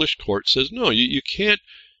Polish court says, no, you can't.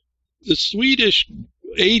 The Swedish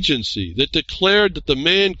agency that declared that the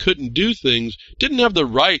man couldn't do things didn't have the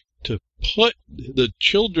right to put the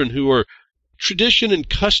children who are tradition and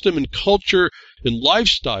custom and culture and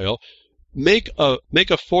lifestyle make a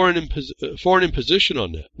foreign imposition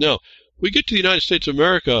on that. Now, we get to the United States of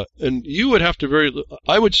America, and you would have to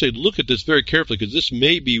I would say look at this very carefully, because this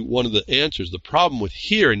may be one of the answers. The problem with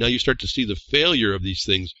here, and now you start to see the failure of these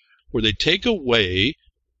things, where they take away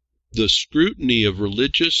the scrutiny of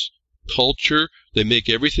religious culture, they make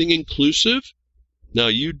everything inclusive. Now,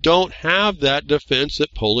 you don't have that defense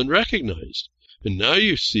that Poland recognized. And now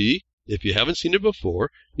you see, if you haven't seen it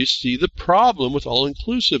before, you see the problem with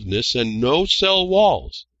all-inclusiveness and no cell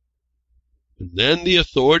walls. And then the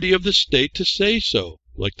authority of the state to say so,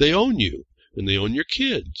 like they own you, and they own your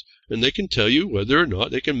kids, and they can tell you whether or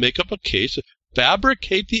not they can make up a case,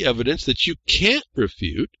 fabricate the evidence that you can't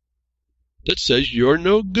refute, that says you're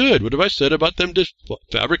no good. What have I said about them just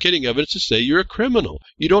fabricating evidence to say you're a criminal?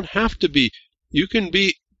 You don't have to be. You can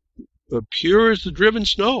be pure as the driven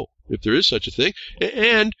snow, if there is such a thing,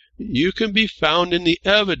 and you can be found in the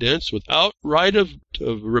evidence without right of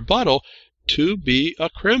rebuttal to be a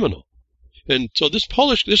criminal. And so this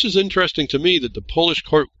is interesting to me, that the Polish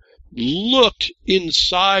court looked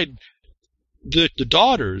inside the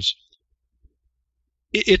daughters.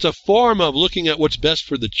 It's a form of looking at what's best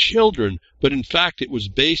for the children, but in fact it was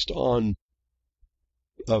based on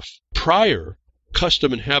a prior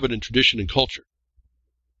custom and habit and tradition and culture,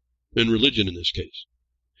 and religion in this case.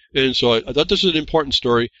 And so I thought this was an important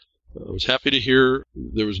story. I was happy to hear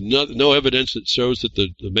there was no evidence that shows that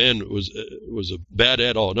the man was a bad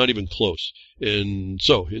at all, not even close. And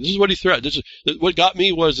so this is what he threatened. What got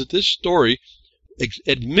me was that this story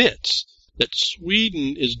admits that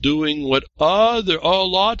Sweden is doing what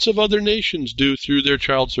lots of other nations do through their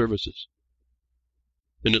child services.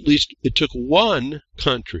 And at least it took one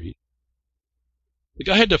country. The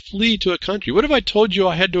guy had to flee to a country. What if I told you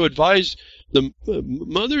I had to advise the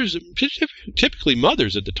mothers, typically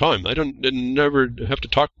mothers at the time, never have to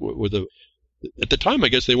talk with at the time, I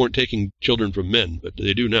guess they weren't taking children from men, but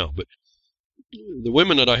they do now. But the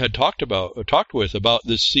women that I had talked with about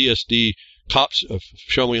this CSD cops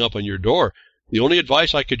showing up on your door, the only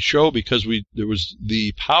advice I could show, because there was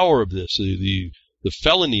the power of this, the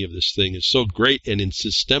felony of this thing is so great and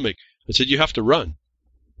systemic, I said, you have to run.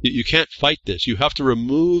 You can't fight this. You have to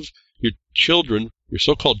remove your children, your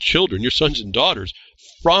so-called children, your sons and daughters,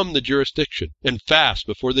 from the jurisdiction, and fast,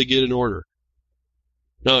 before they get in order.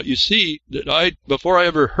 Now, you see that before I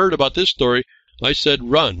ever heard about this story, I said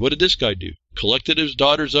run. What did this guy do? Collected his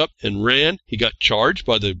daughters up and ran. He got charged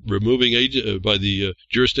by the removing agent, by the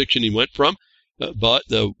jurisdiction he went from. But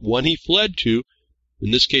the one he fled to, in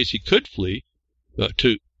this case he could flee,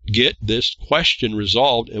 to get this question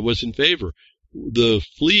resolved, and was in favor. The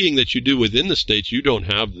fleeing that you do within the states, you don't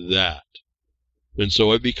have that. And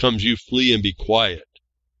so it becomes you flee and be quiet.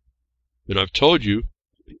 And I've told you,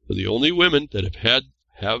 the only women that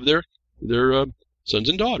have their sons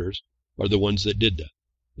and daughters are the ones that did that.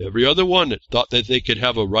 Every other one that thought that they could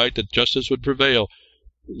have a right that justice would prevail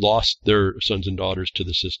lost their sons and daughters to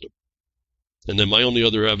the system. And then my only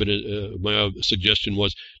other suggestion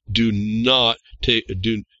was,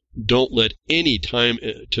 don't let any time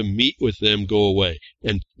to meet with them go away,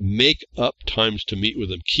 and make up times to meet with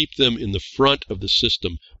them. Keep them in the front of the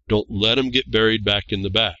system. Don't let them get buried back in the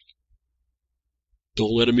back.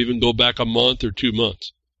 Don't let them even go back a month or 2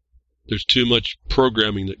 months. There's too much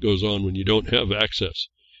programming that goes on when you don't have access.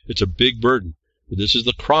 It's a big burden. This is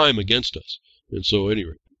the crime against us. And so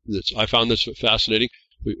anyway, I found this fascinating.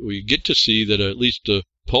 We get to see that at least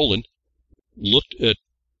Poland looked at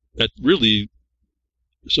really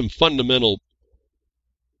some fundamental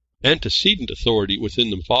antecedent authority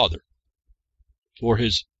within the father for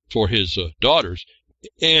his daughters,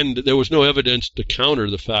 and there was no evidence to counter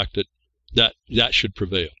the fact that should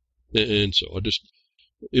prevail. And so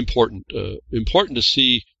important to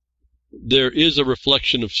see there is a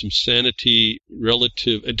reflection of some sanity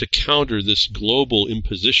relative, and to counter this global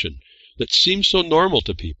imposition that seems so normal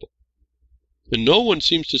to people. And no one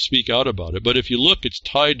seems to speak out about it. But if you look,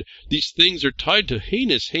 these things are tied to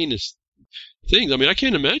heinous things. I mean, I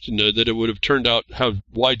can't imagine that it would have turned out how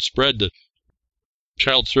widespread the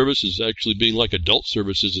child services actually being like adult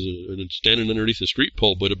services and standing underneath the street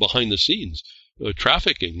pole, but behind the scenes.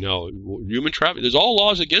 Trafficking now, human trafficking. There's all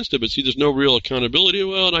laws against it, but see, there's no real accountability.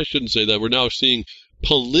 Well, and I shouldn't say that. We're now seeing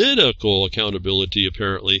political accountability,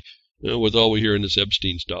 apparently, with all we hear in this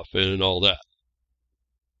Epstein stuff and all that.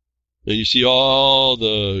 And you see all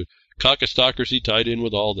the cockastocracy tied in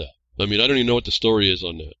with all that. I mean, I don't even know what the story is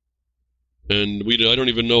on that. And I don't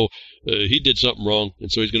even know, he did something wrong,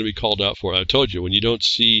 and so he's going to be called out for it. I told you, when you don't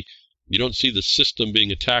see the system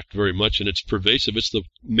being attacked very much, and it's pervasive. It's the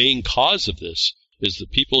main cause of this, is the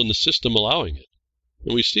people in the system allowing it.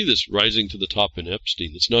 And we see this rising to the top in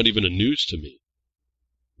Epstein. It's not even a news to me.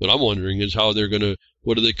 What I'm wondering is how they're going to,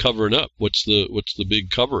 what are they covering up? What's the big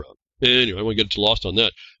cover-up? Anyway, I won't get too lost on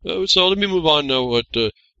that. So let me move on now. What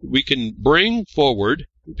we can bring forward,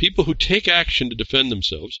 people who take action to defend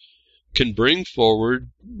themselves can bring forward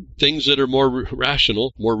things that are more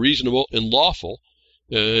rational, more reasonable, and lawful,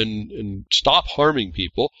 and stop harming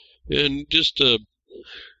people. And just, I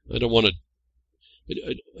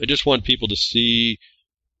just want people to see,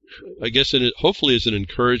 I guess, hopefully as an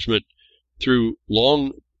encouragement through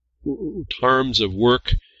long terms of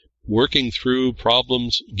working through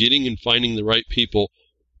problems, getting and finding the right people,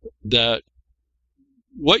 that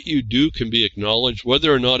what you do can be acknowledged,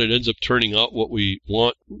 whether or not it ends up turning out what we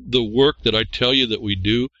want. The work that I tell you that we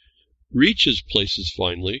do reaches places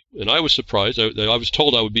finally, and I was surprised. I was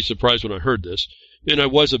told I would be surprised when I heard this, and I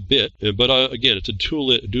was a bit. But again, it's a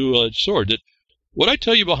dual-edged sword. That what I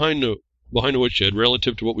tell you behind the Woodshed,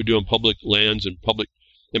 relative to what we do on public lands and public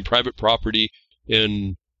and private property,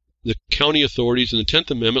 and the county authorities and the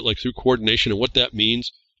 10th Amendment, like through coordination and what that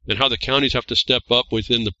means, and how the counties have to step up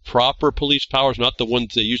within the proper police powers, not the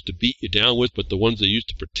ones they used to beat you down with, but the ones they used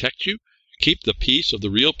to protect you, keep the peace of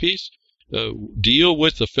the real peace, deal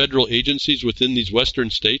with the federal agencies within these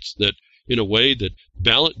western states that, in a way that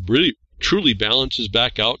really truly balances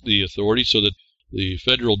back out the authority, so that the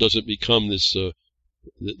federal doesn't become this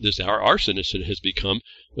arsonist it has become,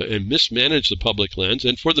 and mismanage the public lands,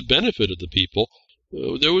 and for the benefit of the people.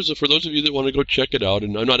 There was for those of you that want to go check it out,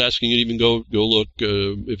 and I'm not asking you to even go look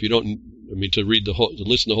if you don't. I mean, to read to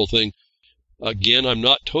listen to the whole thing. Again, I'm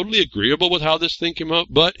not totally agreeable with how this thing came out,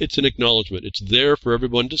 but it's an acknowledgement. It's there for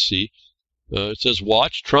everyone to see. It says,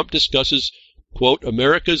 "Watch, Trump discusses, quote,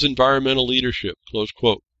 America's environmental leadership," close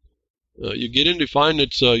quote. You get in to find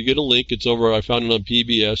you get a link. It's over. I found it on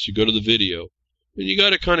PBS. You go to the video, and you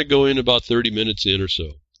got to kind of go in about 30 minutes in or so,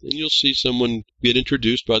 and you'll see someone get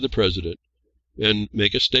introduced by the president and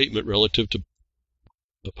make a statement relative to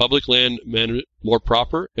the public land management more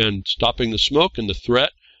proper and stopping the smoke and the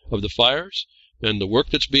threat of the fires and the work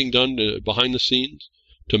that's being done behind the scenes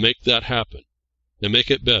to make that happen and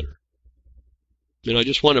make it better. And I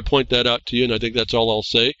just want to point that out to you, and I think that's all I'll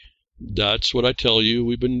say. That's what I tell you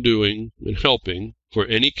we've been doing and helping for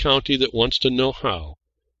any county that wants to know how.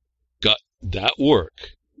 Got that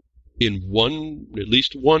work in at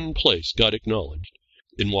least one place got acknowledged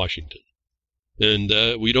in Washington.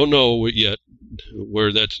 And we don't know yet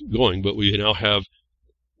where that's going, but we now have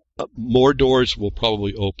more doors will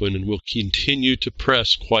probably open, and we'll continue to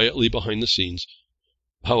press quietly behind the scenes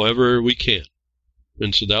however we can.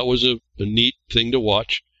 And so that was a neat thing to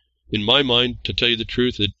watch. In my mind, to tell you the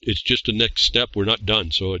truth, it's just a next step. We're not done.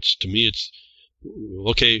 So to me, it's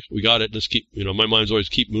okay, we got it. Let's keep, my mind's always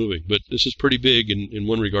keep moving. But this is pretty big. In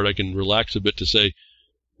one regard, I can relax a bit to say,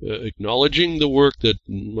 acknowledging the work that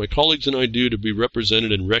my colleagues and I do to be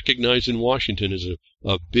represented and recognized in Washington is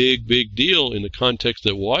a big, big deal in the context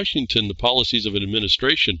that Washington, the policies of an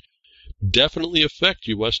administration, definitely affect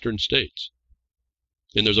you Western states.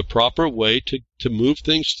 And there's a proper way to move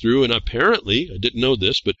things through, and apparently, I didn't know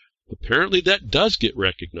this, but apparently that does get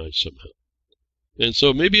recognized somehow. And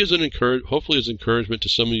so maybe hopefully as encouragement to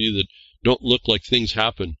some of you that don't look like things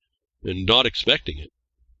happen and not expecting it.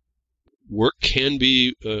 Work can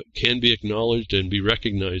be acknowledged and be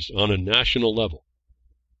recognized on a national level.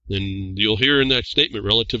 And you'll hear in that statement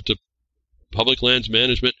relative to public lands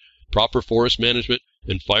management, proper forest management,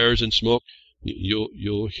 and fires and smoke,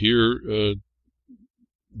 you'll hear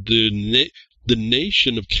the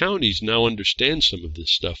nation of counties now understands some of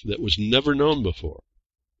this stuff that was never known before.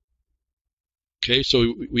 Okay,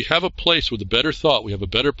 so we have a place with a better thought. We have a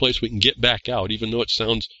better place we can get back out, even though it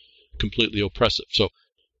sounds completely oppressive. So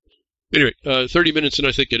anyway, 30 minutes in,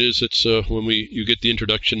 I think it is. It's when you get the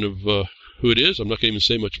introduction of who it is. I'm not going to even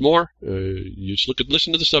say much more. You just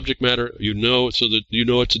listen to the subject matter. So that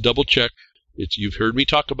it's a double check. You've heard me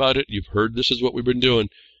talk about it. You've heard this is what we've been doing.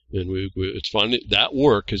 And it's finally that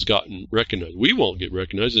work has gotten recognized. We won't get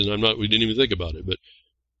recognized, and we didn't even think about it. But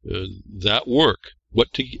that work,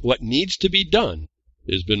 what needs to be done,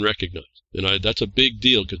 has been recognized, and that's a big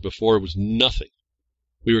deal because before it was nothing.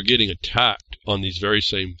 We were getting attacked on these very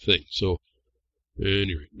same things. So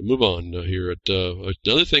anyway, to move on here.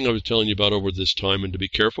 Another thing I was telling you about over this time, and to be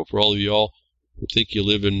careful for all of y'all who think you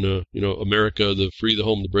live in America, the free, the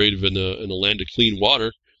home, the brave, and the land of clean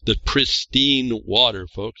water. The pristine water,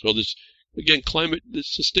 folks. All this, again,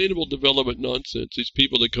 this sustainable development nonsense. These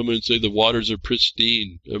people that come in and say the waters are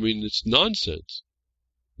pristine. I mean, it's nonsense.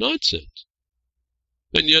 Nonsense.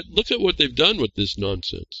 And yet, look at what they've done with this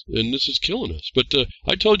nonsense. And this is killing us. But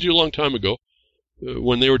I told you a long time ago,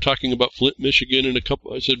 when they were talking about Flint, Michigan, and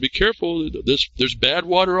I said, be careful. There's bad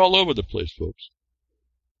water all over the place, folks.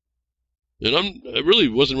 And I really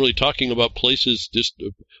wasn't really talking about places just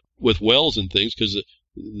with wells and things, because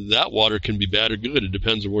that water can be bad or good. It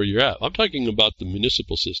depends on where you're at. I'm talking about the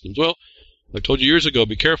municipal systems. Well, I told you years ago,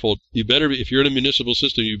 be careful. If you're in a municipal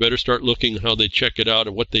system, you better start looking how they check it out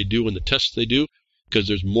and what they do and the tests they do, because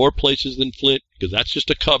there's more places than Flint, because that's just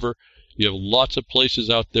a cover. You have lots of places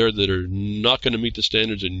out there that are not going to meet the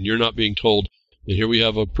standards, and you're not being told. And here we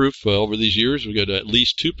have a proof over these years. We got at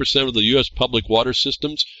least 2% of the U.S. public water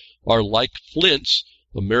systems are like Flint's.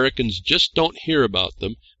 Americans just don't hear about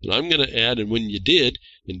them. And I'm going to add, and when you did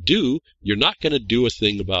and do, you're not going to do a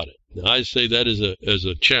thing about it. Now, I say that as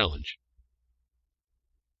a challenge.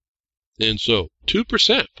 And so,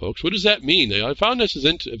 2%, folks, what does that mean? I found this is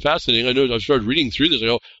fascinating. I know I started reading through this. I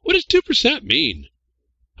go, what does 2% mean?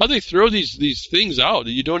 How they throw these things out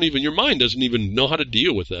that your mind doesn't even know how to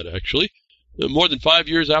deal with that, actually. More than 5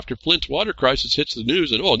 years after Flint's water crisis hits the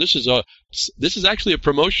news, and this is actually a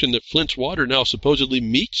promotion that Flint's water now supposedly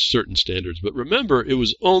meets certain standards. But remember, it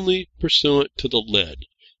was only pursuant to the lead,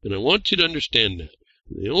 and I want you to understand that.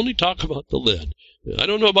 They only talk about the lead. I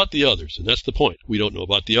don't know about the others, and that's the point. We don't know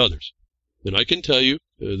about the others. And I can tell you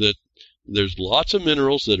that there's lots of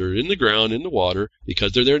minerals that are in the ground, in the water,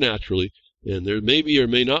 because they're there naturally, and there may or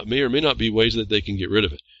may not be ways that they can get rid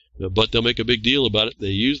of it. But they'll make a big deal about it. They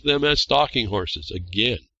use them as stalking horses.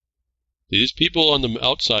 Again, these people on the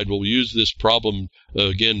outside will use this problem,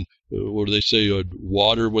 what do they say,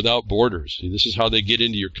 water without borders. See, this is how they get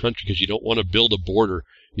into your country, because you don't want to build a border.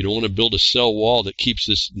 You don't want to build a cell wall that keeps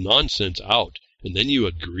this nonsense out. And then you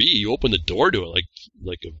agree. You open the door to it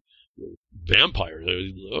like a vampire.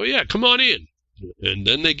 Oh, yeah, come on in. And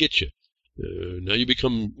then they get you. Now you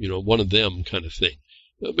become, one of them kind of thing.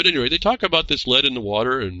 But anyway, they talk about this lead in the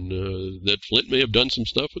water and that Flint may have done some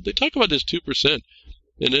stuff, but they talk about this 2%.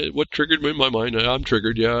 And what triggered me in my mind, I'm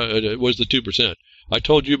triggered, it was the 2%. I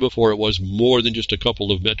told you before it was more than just a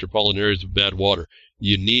couple of metropolitan areas of bad water.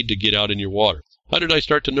 You need to get out in your water. How did I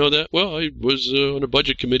start to know that? Well, I was on a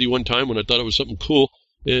budget committee one time when I thought it was something cool,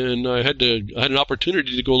 and I had an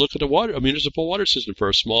opportunity to go look at a municipal water system for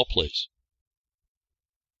a small place.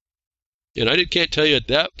 And I can't tell you at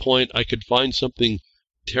that point I could find something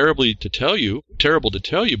terrible to tell you,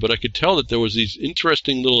 but I could tell that there was these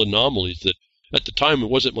interesting little anomalies that at the time it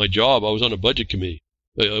wasn't my job. I was on a budget committee.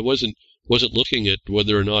 I wasn't looking at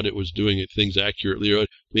whether or not it was doing things accurately, or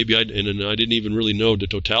maybe I didn't even really know the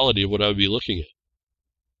totality of what I would be looking at.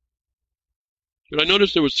 But I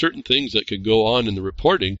noticed there was certain things that could go on in the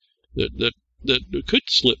reporting that could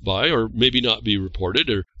slip by, or maybe not be reported,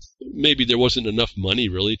 or maybe there wasn't enough money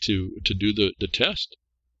really to do the test.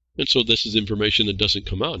 And so this is information that doesn't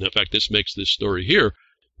come out. And in fact, this makes this story here,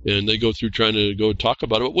 and they go through trying to go talk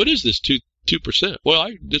about it. What is this 2%? Well,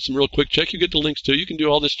 I did some real quick check. You get the links to. You can do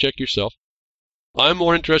all this check yourself. I'm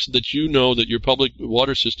more interested that you know that your public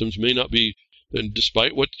water systems may not be, and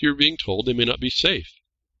despite what you're being told, they may not be safe.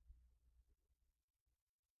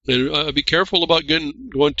 And be careful about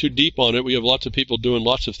going too deep on it. We have lots of people doing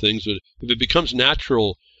lots of things, but if it becomes a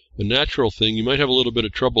natural thing, you might have a little bit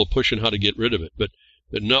of trouble pushing how to get rid of it. But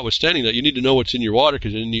notwithstanding that, you need to know what's in your water,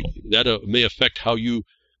 because that may affect how you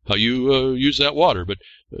use that water. But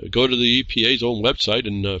go to the EPA's own website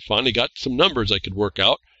and finally got some numbers I could work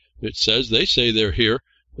out. They say they're here,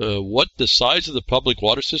 what the size of the public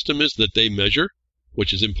water system is that they measure,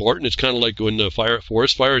 which is important. It's kind of like when the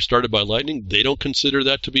forest fire is started by lightning. They don't consider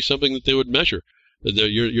that to be something that they would measure.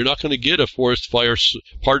 You're not going to get a forest fire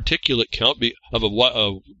particulate count of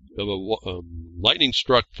a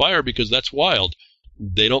lightning-struck fire, because that's wild.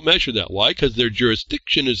 They don't measure that. Why? Because their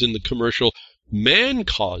jurisdiction is in the commercial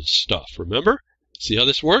man-caused stuff. Remember? See how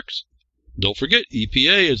this works? Don't forget,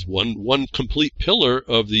 EPA is one complete pillar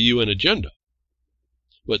of the UN agenda.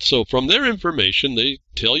 But so from their information, they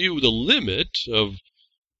tell you the limit of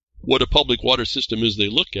what a public water system is they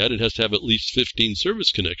look at. It has to have at least 15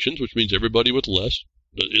 service connections, which means everybody with less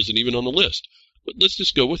isn't even on the list. But let's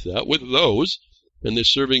just go with that, with those, and they're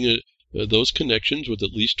serving those connections with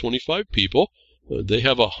at least 25 people. They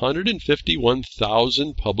have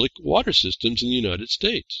 151,000 public water systems in the United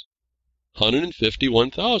States.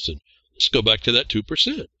 151,000. Let's go back to that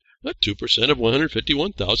 2%. That 2% of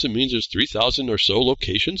 151,000 means there's 3,000 or so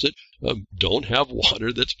locations that don't have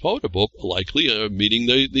water that's potable, likely meeting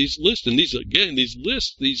these lists. And these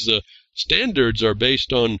lists, these standards are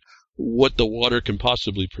based on what the water can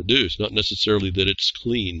possibly produce, not necessarily that it's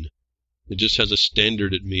clean. It just has a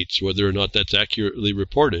standard it meets, whether or not that's accurately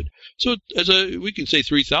reported. So we can say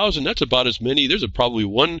 3,000, that's about as many. There's probably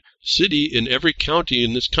one city in every county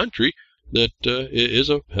in this country that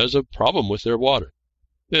has a problem with their water.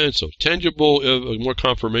 And so tangible, more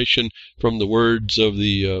confirmation from the words of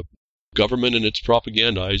the government and its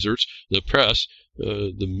propagandizers, the press,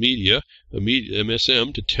 the media,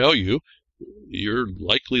 MSM, to tell you you're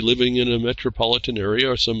likely living in a metropolitan area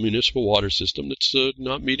or some municipal water system that's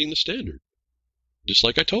not meeting the standard. Just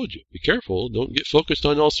like I told you, be careful. Don't get focused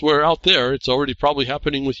on elsewhere out there. It's already probably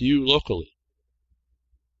happening with you locally.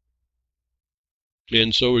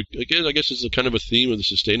 And so, again, I guess it's a kind of a theme of the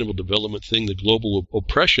sustainable development thing, the global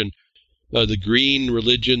oppression, the green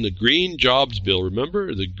religion, the green jobs bill.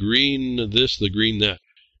 Remember? The green this, the green that.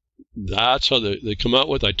 That's how they come out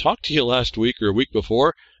with. I talked to you last week or a week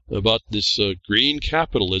before about this green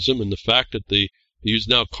capitalism and the fact that they use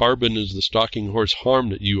now carbon as the stalking horse harm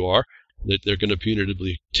that you are, that they're going to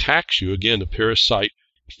punitively tax you. Again, a parasite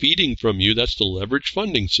feeding from you. That's the leverage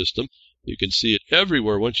funding system. You can see it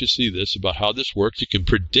everywhere once you see this, about how this works. You can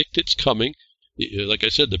predict it's coming. Like I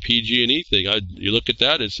said, the PG&E thing, you look at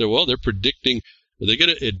that and say, well, they're predicting. Are they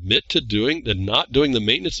going to admit to not doing the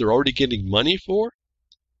maintenance they're already getting money for?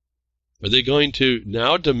 Are they going to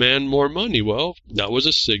now demand more money? Well, that was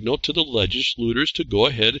a signal to the legislators to go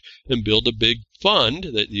ahead and build a big fund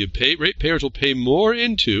that ratepayers will pay more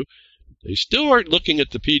into. They still aren't looking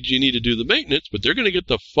at the PG&E to do the maintenance, but they're going to get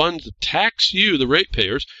the funds to tax you, the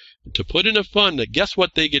ratepayers, to put in a fund that, guess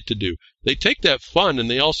what they get to do? They take that fund and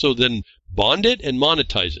they also then bond it and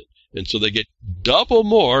monetize it. And so they get double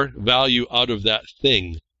more value out of that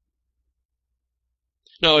thing.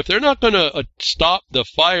 Now, if they're not going to stop the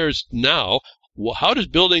fires now, how does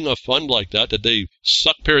building a fund like that they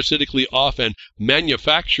suck parasitically off and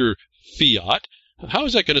manufacture fiat, how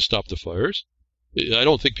is that going to stop the fires? I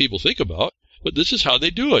don't think people think about. But this is how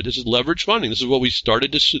they do it. This is leverage funding. This is what we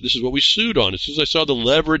started to sue. This is what we sued on. As soon as I saw the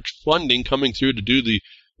leverage funding coming through to do the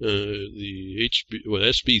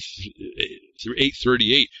SB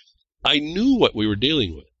 838, I knew what we were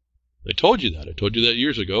dealing with. I told you that. I told you that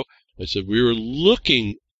years ago. I said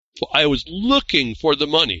I was looking for the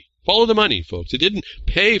money. Follow the money, folks. They didn't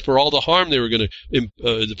pay for all the harm they were going to,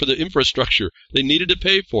 for the infrastructure. They needed to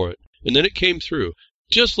pay for it. And then it came through.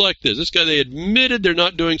 Just like this. This guy, they admitted they're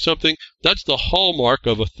not doing something. That's the hallmark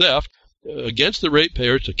of a theft against the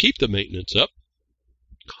ratepayers to keep the maintenance up,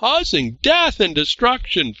 causing death and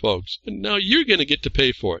destruction, folks. And now you're going to get to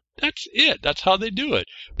pay for it. That's it. That's how they do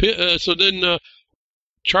it. So then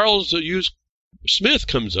Charles Smith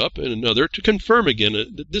comes up and another to confirm again.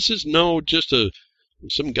 This is just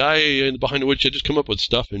some guy behind the woodshed just come up with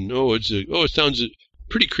stuff and it sounds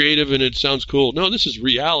pretty creative and it sounds cool. No, this is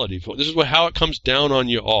reality, folks. This is how it comes down on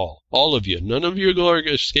you all of you. None of you are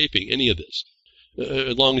escaping any of this,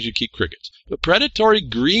 as long as you keep crickets. But predatory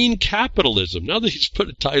green capitalism. Now that he's put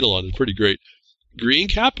a title on it, pretty great. Green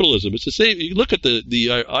capitalism. It's the same. You look at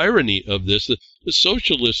the irony of this. The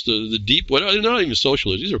socialists, the deep, they're not even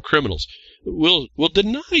socialists. These are criminals. Will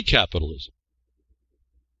deny capitalism.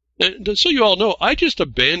 And so you all know, I just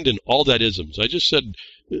abandoned all that isms. I just said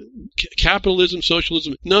capitalism,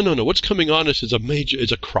 socialism. No. What's coming on us is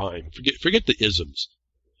a crime. Forget the isms.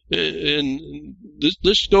 And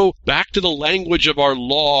let's go back to the language of our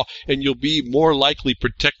law, and you'll be more likely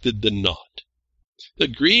protected than not. The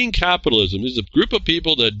green capitalism is a group of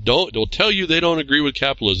people that they'll tell you they don't agree with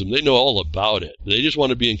capitalism. They know all about it. They just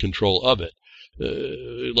want to be in control of it.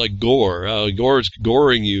 Like Gore. Gore's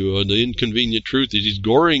goring you, and the inconvenient truth is he's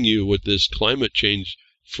goring you with this climate change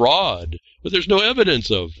fraud that there's no evidence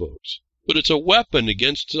of, folks. But it's a weapon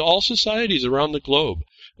against all societies around the globe.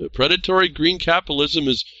 Predatory green capitalism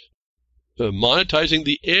is monetizing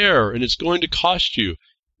the air, and it's going to cost you.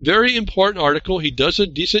 Very important article. He does a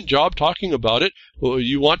decent job talking about it. Well,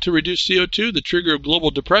 you want to reduce CO2, the trigger of global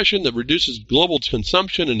depression that reduces global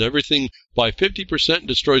consumption and everything by 50% and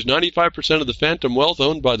destroys 95% of the phantom wealth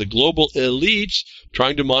owned by the global elites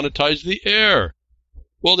trying to monetize the air.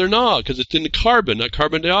 Well, they're not, because it's in the carbon, not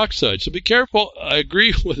carbon dioxide. So be careful. I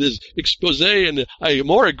agree with his expose, and I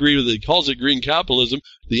more agree with it. He calls it green capitalism,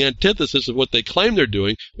 the antithesis of what they claim they're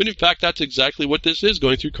doing. But in fact, that's exactly what this is,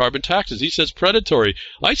 going through carbon taxes. He says predatory.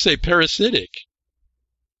 I say parasitic.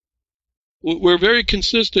 We're very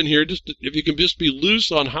consistent here. If you can just be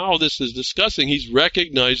loose on how this is discussing, he's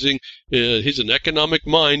recognizing he's an economic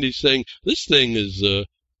mind. He's saying this thing is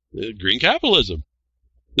green capitalism.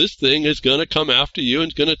 This thing is going to come after you and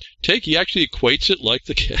it's going to take. He actually equates it like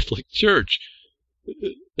the Catholic Church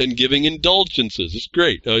and giving indulgences. It's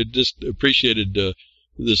great. I just appreciated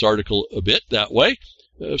this article a bit that way.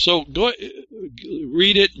 So go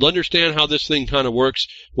read it, understand how this thing kind of works,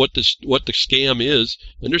 what the scam is.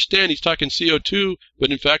 Understand he's talking CO2,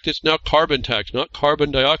 but in fact it's now carbon tax, not carbon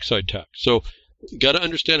dioxide tax. So you got to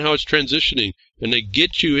understand how it's transitioning, and they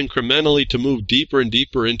get you incrementally to move deeper and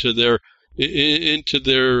deeper into their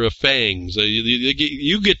fangs.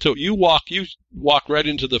 You walk right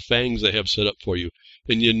into the fangs they have set up for you,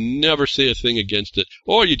 and you never say a thing against it,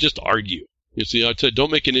 or you just argue. You see, I said,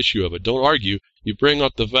 don't make an issue of it. Don't argue. You bring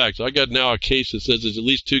out the facts. I got now a case that says there's at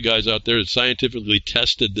least two guys out there that scientifically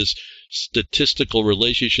tested this statistical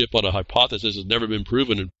relationship on a hypothesis that's never been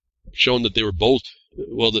proven and shown that they were both.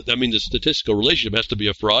 Well, I mean, the statistical relationship has to be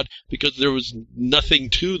a fraud because there was nothing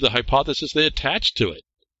to the hypothesis they attached to it.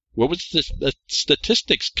 Where was the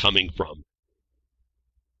statistics coming from?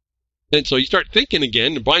 And so you start thinking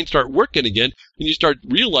again, and minds start working again, and you start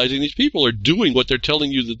realizing these people are doing what they're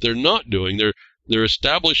telling you that they're not doing. They're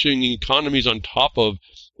establishing economies on top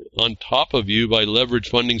of you by leverage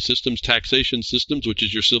funding systems, taxation systems, which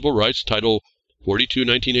is your civil rights, Title 42,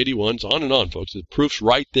 1981. It's on and on, folks. The proof's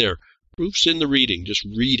right there. Proof's in the reading. Just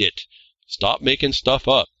read it. Stop making stuff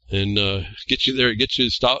up, and get you there. Get you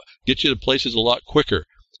to places a lot quicker.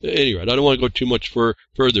 Anyway, I don't want to go too much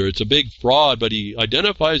further. It's a big fraud, but he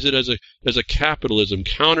identifies it as a capitalism,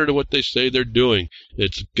 counter to what they say they're doing.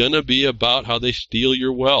 It's going to be about how they steal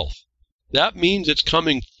your wealth. That means it's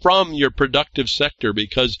coming from your productive sector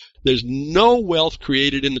because there's no wealth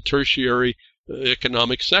created in the tertiary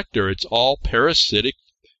economic sector. It's all parasitic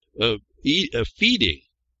feeding.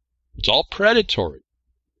 It's all predatory.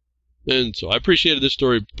 And so I appreciated this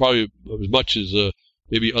story probably as much as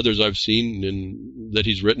maybe others I've seen and that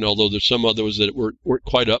he's written, although there's some others that weren't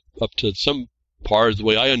quite up to some par the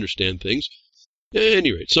way I understand things. At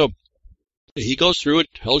any rate, so he goes through it,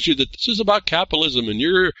 tells you that this is about capitalism, and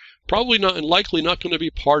you're probably not and likely not going to be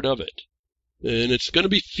part of it. And it's going to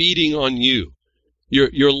be feeding on you.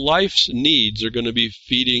 your life's needs are going to be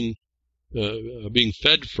being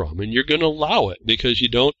fed from, and you're going to allow it because you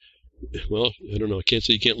don't. Well, I don't know. I can't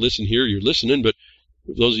say you can't listen here. You're listening, but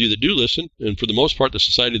for those of you that do listen, and for the most part, the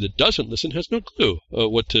society that doesn't listen has no clue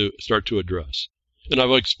what to start to address. And I've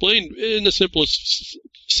explained in the simplest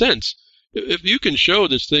sense. If you can show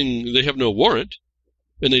this thing, they have no warrant,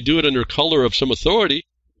 and they do it under color of some authority,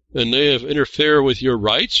 and they have interfere with your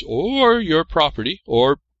rights or your property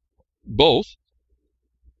or both,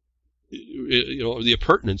 the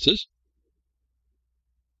appurtenances,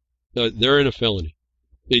 they're in a felony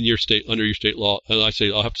in your state, under your state law. And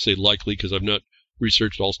I'll have to say likely because I've not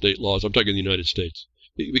researched all state laws. I'm talking the United States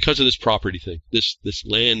because of this property thing, this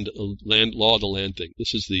land law of the land thing.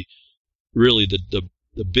 This is really the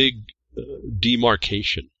big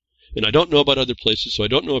demarcation. And I don't know about other places, so I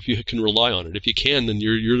don't know if you can rely on it. If you can, then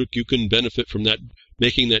you can benefit from that,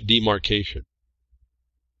 making that demarcation.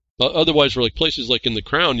 Otherwise, for like places like in the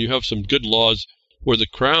Crown, you have some good laws where the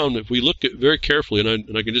Crown, if we look at very carefully,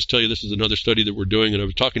 and I can just tell you this is another study that we're doing, and I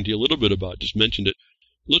was talking to you a little bit about, just mentioned it,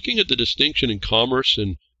 looking at the distinction in commerce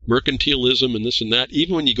and mercantilism and this and that,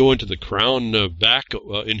 even when you go into the Crown back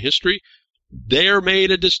in history, they're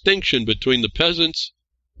made a distinction between the peasants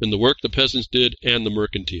and the work the peasants did and the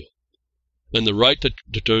mercantile. And the right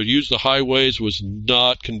to use the highways was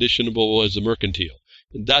not conditionable as the mercantile.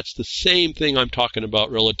 And that's the same thing I'm talking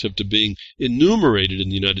about relative to being enumerated in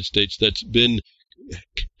the United States that's been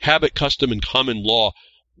habit, custom, and common law.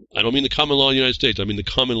 I don't mean the common law of the United States. I mean the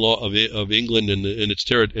common law of England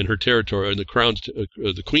and her territory, and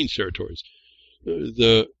the Queen's territories.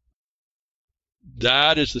 That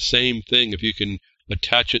is the same thing. If you can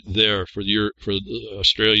attach it there for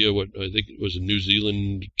Australia, what I think it was in New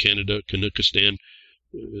Zealand, Canada, Kazakhstan,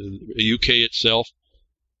 UK itself.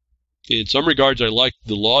 In some regards, I like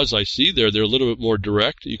the laws I see there. They're a little bit more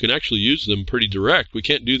direct. You can actually use them pretty direct. We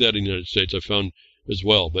can't do that in the United States, I found as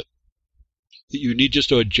well. But you need just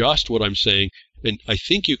to adjust what I'm saying, and I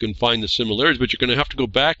think you can find the similarities, but you're going to have to go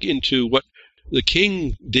back into what the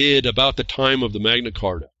king did about the time of the Magna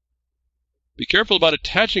Carta. Be careful about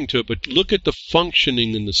attaching to it, but look at the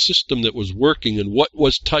functioning and the system that was working and what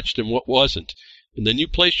was touched and what wasn't. And then you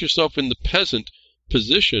place yourself in the peasant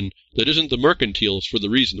position that isn't the mercantilist for the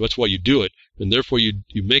reason. That's why you do it, and therefore you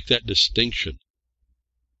make that distinction.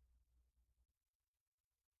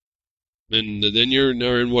 And then you're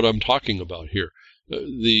in what I'm talking about here.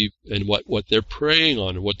 And what they're preying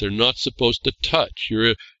on and what they're not supposed to touch.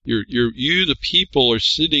 You, the people, are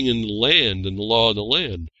sitting in the land and the law of the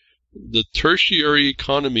land. The tertiary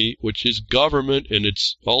economy, which is government and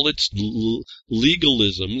all its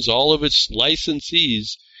legalisms, all of its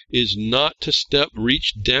licensees, is not to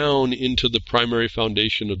reach down into the primary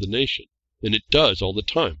foundation of the nation. And it does all the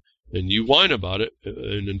time. And you whine about it,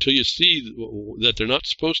 and until you see that they're not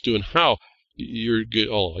supposed to and how,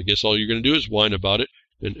 I guess all you're going to do is whine about it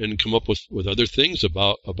and come up with other things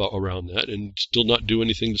about around that, and still not do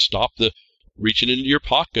anything to stop the reaching into your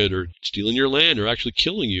pocket or stealing your land or actually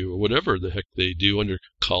killing you or whatever the heck they do under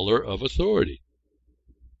color of authority.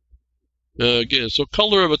 Again, so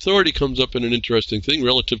color of authority comes up in an interesting thing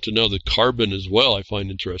relative to now the carbon as well. I find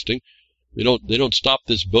interesting. They don't stop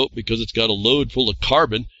this boat because it's got a load full of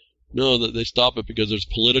carbon. No, they stop it because there's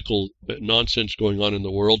political nonsense going on in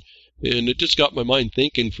the world. And it just got my mind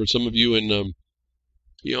thinking for some of you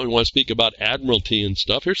you want to speak about admiralty and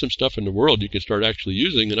stuff. Here's some stuff in the world you can start actually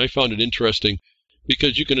using. And I found it interesting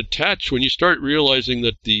because you can attach, when you start realizing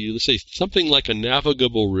that let's say something like a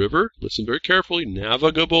navigable river, listen very carefully,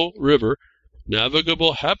 navigable river,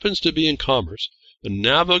 navigable happens to be in commerce. A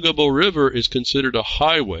navigable river is considered a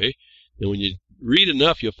highway. And when you read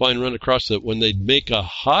enough, you'll run across that when they make a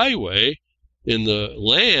highway in the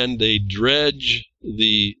land, they dredge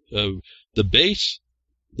the base,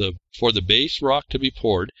 for the base rock to be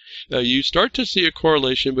poured. You start to see a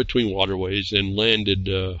correlation between waterways and landed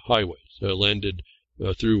highways, landed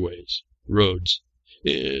throughways, roads.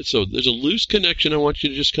 So there's a loose connection I want you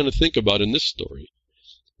to just kind of think about in this story.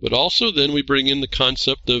 But also then we bring in the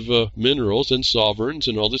concept of minerals and sovereigns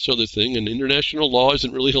and all this other thing. And international law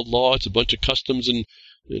isn't really a law. It's a bunch of customs and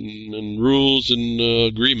rules and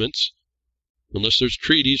agreements. Unless there's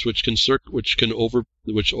treaties which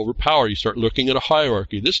overpower. You start looking at a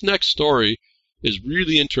hierarchy. This next story is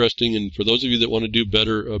really interesting, and for those of you that want to do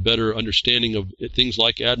a better understanding of things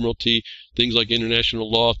like admiralty, things like international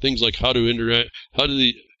law, things like how do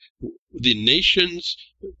the nations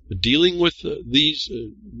dealing with these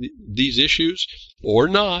issues or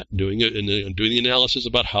not, doing it and doing the analysis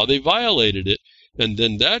about how they violated it, and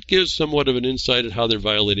then that gives somewhat of an insight at how they're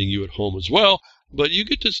violating you at home as well. But you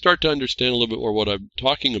get to start to understand a little bit more what I'm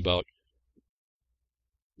talking about.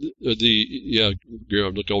 Yeah,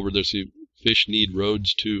 I'm looking over there. See, fish need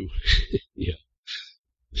roads too. Yeah.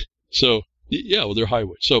 So, yeah, well, they're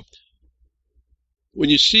highways. So, when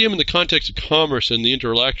you see them in the context of commerce and the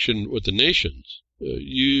interaction with the nations,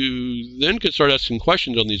 you then can start asking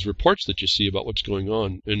questions on these reports that you see about what's going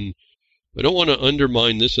on. And I don't want to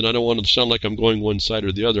undermine this, and I don't want to sound like I'm going one side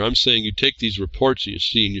or the other. I'm saying you take these reports that you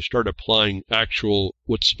see and you start applying actual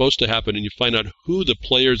what's supposed to happen, and you find out who the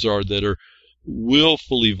players are that are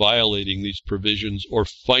willfully violating these provisions or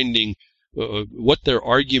finding what their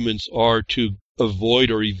arguments are to avoid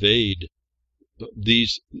or evade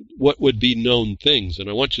these what would be known things. And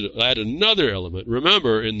I want you to add another element.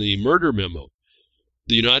 Remember, in the murder memo,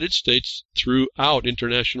 the United States threw out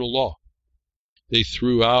international law. They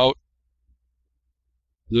threw out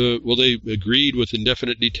they agreed with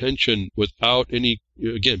indefinite detention without any,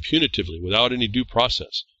 again, punitively, without any due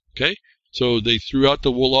process. Okay? So they threw out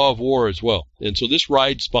the law of war as well. And so this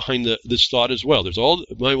rides behind this thought as well. There's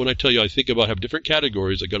when I tell you I think about, have different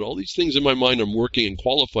categories, I got all these things in my mind I'm working and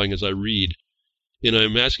qualifying as I read. And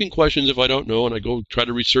I'm asking questions if I don't know, and I go try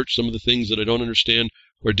to research some of the things that I don't understand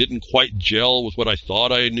or didn't quite gel with what I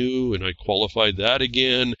thought I knew, and I qualify that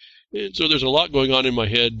again. And so there's a lot going on in my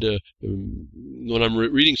head when I'm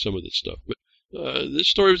reading some of this stuff. But this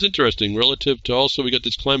story was interesting relative to also we got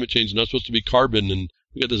this climate change, not supposed to be carbon, and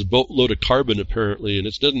we got this boatload of carbon apparently, and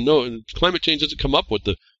it doesn't know. And climate change doesn't come up with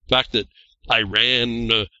the fact that Iran,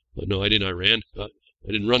 no, I didn't Iran. I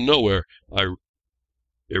didn't run nowhere.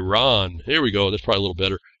 Iran, here we go. That's probably a little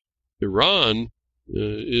better. Iran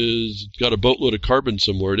is got a boatload of carbon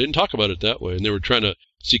somewhere. They didn't talk about it that way, and they were trying to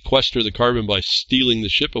sequester the carbon by stealing the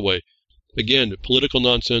ship away. Again, political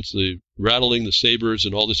nonsense, the rattling the sabers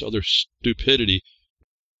and all this other stupidity,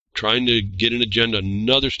 trying to get an agenda,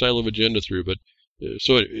 another style of agenda through. But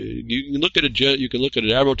so you can look at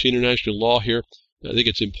Admiralty International Law here. I think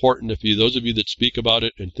it's important those of you that speak about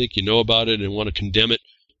it and think you know about it and want to condemn it.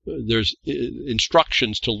 There's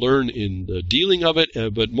instructions to learn in the dealing of it,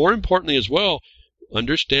 but more importantly as well,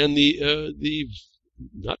 understand the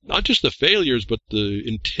not just the failures, but the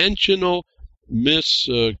intentional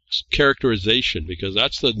mischaracterization, because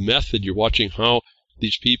that's the method you're watching how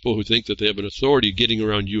these people who think that they have an authority getting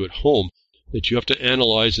around you at home, that you have to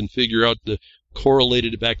analyze and figure out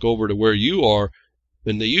correlated it back over to where you are.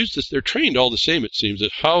 And they use this, they're trained all the same, it seems, at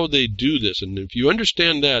how they do this. And if you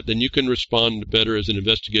understand that, then you can respond better as an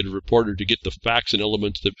investigative reporter to get the facts and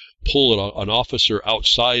elements that pull an officer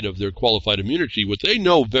outside of their qualified immunity, what they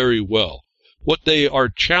know very well. What they are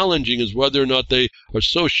challenging is whether or not they are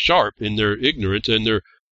so sharp in their ignorance and their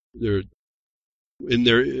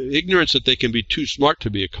ignorance that they can be too smart to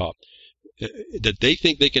be a cop, that they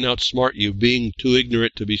think they can outsmart you, being too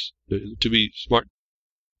ignorant to be smart.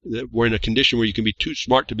 That we're in a condition where you can be too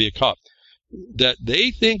smart to be a cop, that they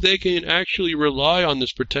think they can actually rely on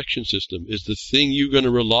this protection system is the thing you're going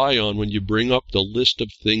to rely on when you bring up the list of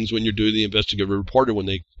things when you're doing the investigative reporter when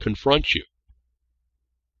they confront you.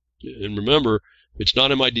 And remember, it's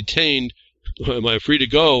not am I detained, am I free to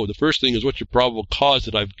go? The first thing is what's your probable cause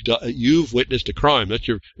that you've witnessed a crime. And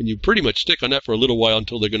you pretty much stick on that for a little while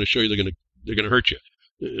until they're going to show you they're going to hurt you.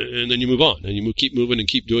 And then you move on, and you keep moving and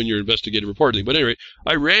keep doing your investigative reporting. But anyway,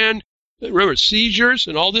 remember, seizures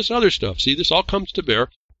and all this other stuff. See, this all comes to bear.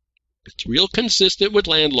 It's real consistent with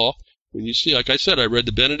land law. When you see, like I said, I read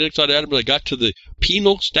the Benedicts on Admiralty. I got to the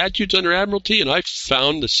penal statutes under Admiralty, and I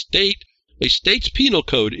found a state's penal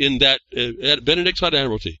code in that Benedicts on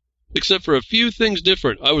Admiralty, except for a few things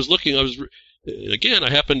different. I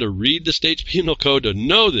happened to read the state's penal code to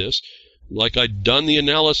know this. Like I'd done the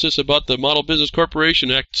analysis about the Model Business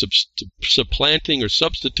Corporation Act supplanting or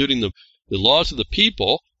substituting the laws of the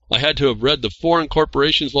people, I had to have read the Foreign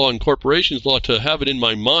Corporations Law and Corporations Law to have it in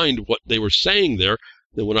my mind what they were saying there.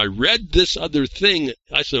 Then when I read this other thing,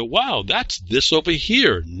 I said, wow, that's this over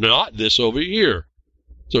here, not this over here.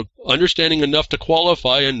 So understanding enough to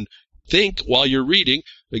qualify and think while you're reading,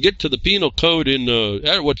 I get to the penal code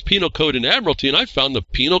what's penal code in Admiralty, and I found the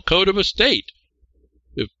penal code of a state.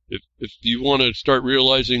 If you want to start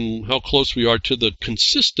realizing how close we are to the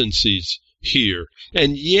consistencies here.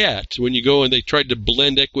 And yet, when you go and they tried to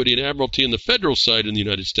blend equity and admiralty in the federal side in the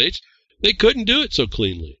United States, they couldn't do it so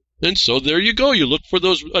cleanly. And so there you go. You look for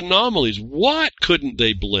those anomalies. What couldn't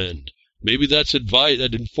they blend? Maybe that's advice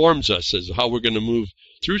that informs us as how we're going to move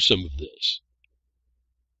through some of this.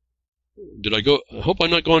 I hope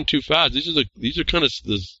I'm not going too fast. These are kind of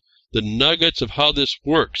the nuggets of how this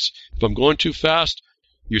works. If I'm going too fast,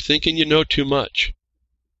 you're thinking you know too much.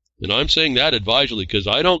 And I'm saying that advisedly because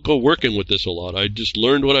I don't go working with this a lot. I just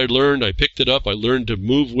learned what I learned. I picked it up. I learned to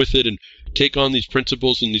move with it and take on these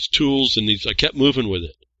principles and these tools, and I kept moving with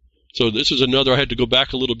it. So this is another, I had to go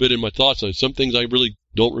back a little bit in my thoughts. Some things I really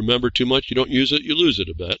don't remember too much. You don't use it, you lose it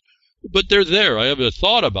a bit. But they're there. I have a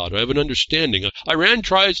thought about it. I have an understanding. Iran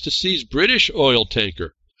tries to seize British oil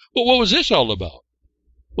tanker. Well, what was this all about?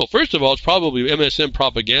 Well, first of all, it's probably MSM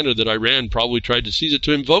propaganda that Iran probably tried to seize it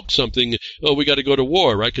to invoke something. Oh, we got to go to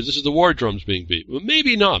war, right? Because this is the war drums being beat. Well,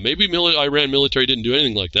 maybe not. Maybe Iran military didn't do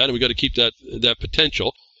anything like that, and we got to keep that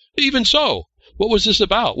potential. Even so, what was this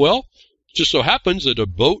about? Well, it just so happens that a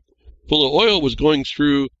boat full of oil was going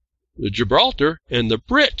through Gibraltar, and the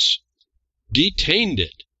Brits detained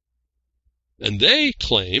it. And they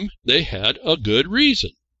claim they had a good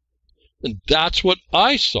reason. And that's what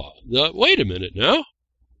I saw. Wait a minute now.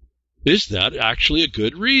 Is that actually a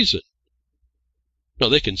good reason? Now,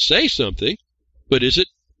 they can say something, but is it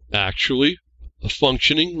actually a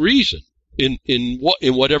functioning reason in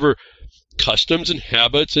whatever customs and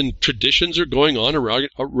habits and traditions are going on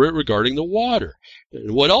regarding the water?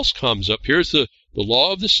 And what else comes up here is the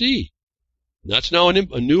law of the sea. That's now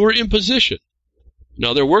a newer imposition.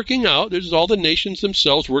 Now they're working out, there's all the nations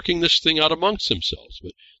themselves working this thing out amongst themselves.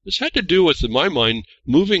 But this had to do with, in my mind,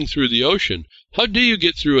 moving through the ocean. How do you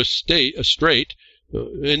get through a strait,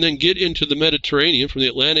 and then get into the Mediterranean from the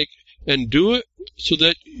Atlantic and do it so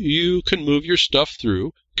that you can move your stuff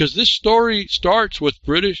through? Because this story starts with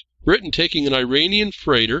Britain taking an Iranian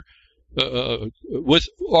freighter with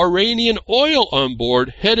Iranian oil on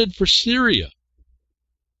board headed for Syria.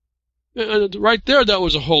 And right there, that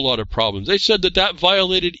was a whole lot of problems. They said that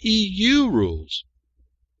violated EU rules.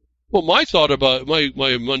 Well, my thought about my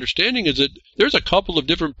understanding is that there's a couple of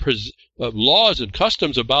different laws and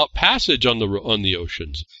customs about passage on the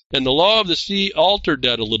oceans, and the law of the sea altered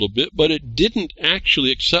that a little bit, but it didn't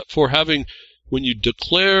actually, except for having, when you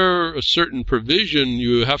declare a certain provision,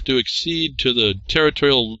 you have to accede to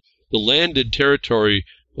the landed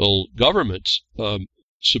territorial government's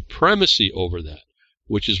supremacy over that,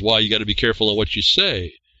 which is why you got to be careful on what you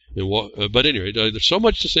say. But anyway, there's so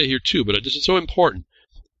much to say here too, but this is so important.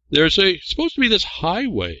 There's supposed to be this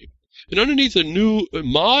highway, and underneath the new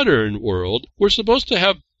modern world, we're supposed to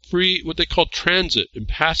have free, what they call transit and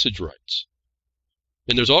passage rights.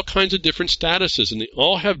 And there's all kinds of different statuses, and they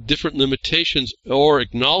all have different limitations or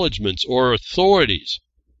acknowledgments or authorities.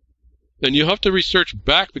 And you have to research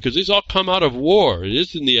back, because these all come out of war. It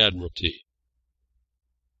is in the Admiralty,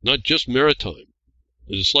 not just maritime.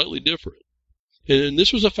 It's slightly different. And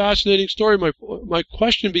this was a fascinating story. My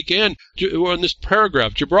question began on this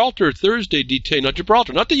paragraph. Gibraltar Thursday detained, not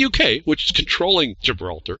Gibraltar, not the UK, which is controlling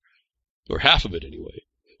Gibraltar, or half of it anyway.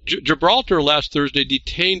 Gibraltar last Thursday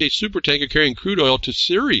detained a supertanker carrying crude oil to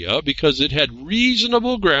Syria because it had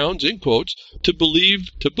reasonable grounds, in quotes, to believe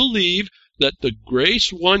that the Grace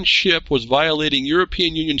 1 ship was violating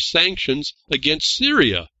European Union sanctions against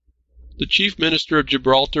Syria. The Chief Minister of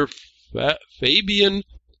Gibraltar, Fabian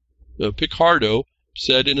Picardo,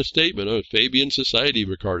 said in a statement, Fabian Society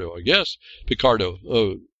Ricardo, I guess. Picard.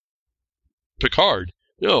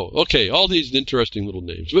 No, okay, all these interesting little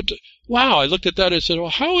names. But, wow, I looked at that and said, well,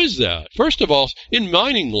 how is that? First of all, in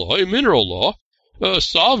mining law, in mineral law,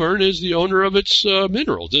 sovereign is the owner of its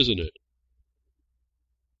minerals, isn't it?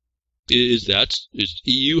 Does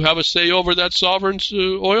EU have a say over that sovereign's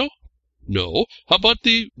oil? No. How about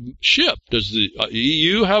the ship? Does the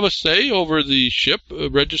EU have a say over the ship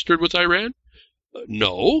registered with Iran?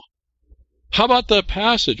 No. How about the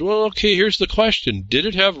passage? Well, okay, here's the question. Did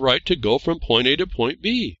it have right to go from point A to point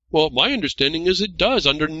B? Well, my understanding is it does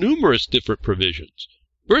under numerous different provisions.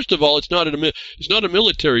 First of all, it's not a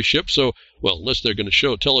military ship, so, well, unless they're going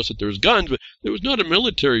to tell us that there's guns, but it was not a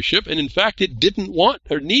military ship, and in fact, it didn't want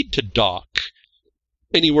or need to dock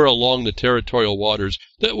anywhere along the territorial waters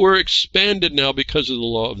that were expanded now because of the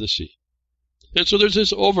law of the sea. And so there's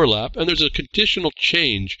this overlap, and there's a conditional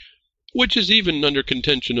change, which is even under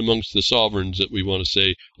contention amongst the sovereigns that we want to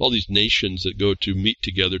say, all these nations that go to meet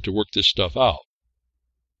together to work this stuff out.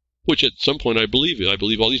 Which at some point I believe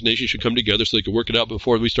all these nations should come together so they can work it out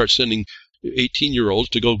before we start sending 18-year-olds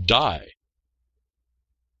to go die.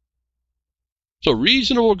 So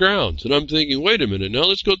reasonable grounds. And I'm thinking, wait a minute, now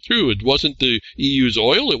let's go through. It wasn't the EU's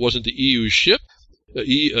oil. It wasn't the EU's ship.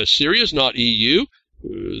 Syria's not EU.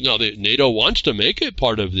 Now, NATO wants to make it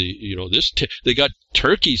part of the, they got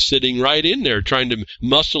Turkey sitting right in there trying to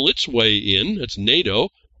muscle its way in. That's NATO.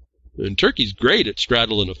 And Turkey's great at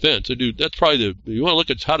straddling a fence. That's probably you want to look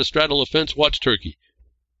at how to straddle a fence, watch Turkey.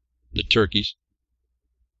 The turkeys.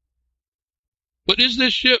 But is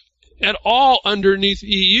this ship at all underneath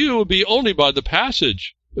EU? Would be only by the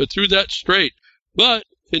passage through that strait. But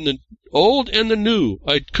in the old and the new,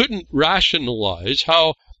 I couldn't rationalize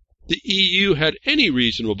how the EU had any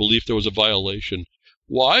reasonable belief there was a violation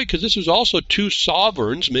Why? Because this was also two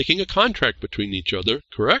sovereigns making a contract between each other,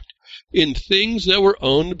 correct? In things that were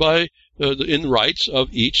owned by, in rights of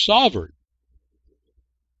each sovereign.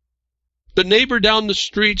 The neighbor down the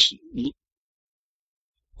street's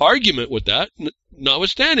argument with that,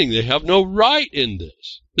 notwithstanding, they have no right in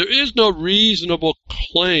this. There is no reasonable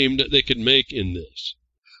claim that they could make in this.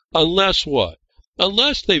 Unless what?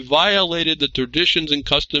 Unless they violated the traditions and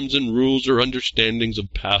customs and rules or understandings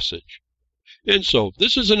of passage. And so,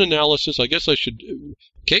 this is an analysis. I guess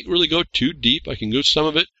can't really go too deep. I can go some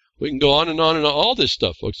of it. We can go on and on and on. All this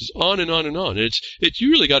stuff, folks, is on and on and on. And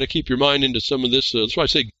you really got to keep your mind into some of this. That's why I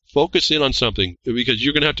say focus in on something, because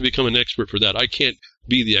you're going to have to become an expert for that. I can't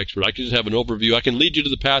be the expert. I can just have an overview. I can lead you to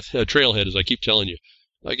the trailhead, as I keep telling you.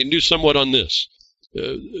 I can do somewhat on this.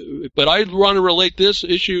 But I want to relate this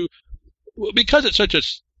issue because it's such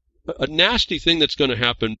a nasty thing that's going to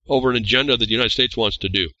happen over an agenda that the United States wants to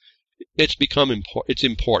do. It's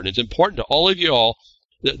important. It's important to all of you all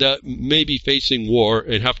that may be facing war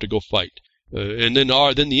and have to go fight. And then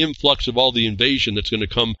the influx of all the invasion that's going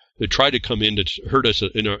to try to come in to hurt us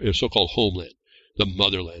in our so-called homeland, the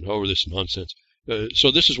motherland, however this nonsense. So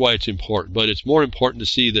this is why it's important. But it's more important to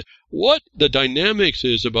see that what the dynamics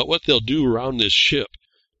is about what they'll do around this ship.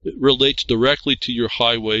 It relates directly to your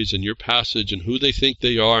highways and your passage and who they think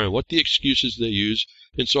they are and what the excuses they use.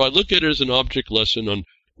 And so I look at it as an object lesson on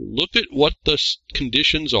look at what the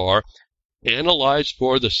conditions are, analyze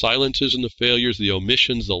for the silences and the failures, the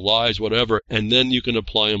omissions, the lies, whatever, and then you can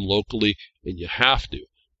apply them locally, and you have to.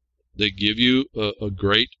 They give you a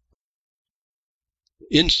great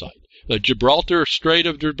insight. Gibraltar, Strait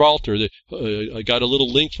of Gibraltar, I got a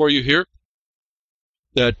little link for you here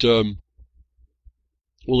that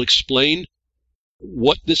will explain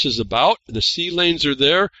what this is about. The sea lanes are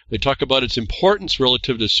there. They talk about its importance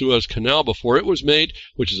relative to Suez Canal before it was made,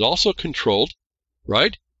 which is also controlled,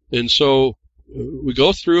 right? And so we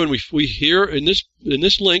go through and we hear in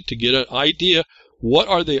this link to get an idea what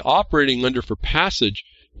are they operating under for passage,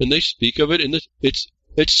 and they speak of it. And it's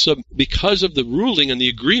because of the ruling and the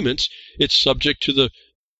agreements, it's subject to the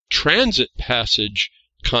transit passage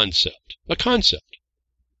concept, a concept.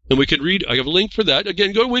 And we could read, I have a link for that.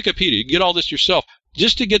 Again, go to Wikipedia. You can get all this yourself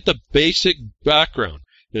just to get the basic background.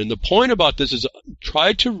 And the point about this is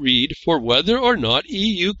try to read for whether or not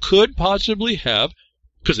EU could possibly have,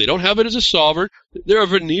 because they don't have it as a sovereign, they're a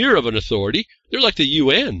veneer of an authority. They're like the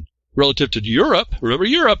UN relative to Europe. Remember,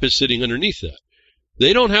 Europe is sitting underneath that.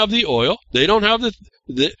 They don't have the oil. They don't have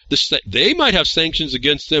they might have sanctions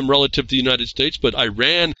against them relative to the United States, but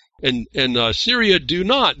Iran and Syria do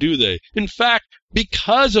not, do they? In fact,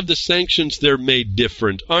 because of the sanctions, they're made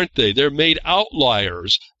different, aren't they? They're made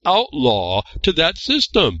outliers, outlaw to that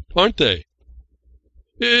system, aren't they?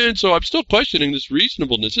 And so I'm still questioning this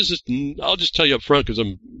reasonableness. I'll just tell you up front, because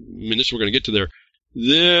we're going to get to there.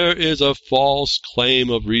 There is a false claim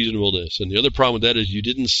of reasonableness. And the other problem with that is you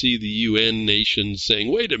didn't see the UN nations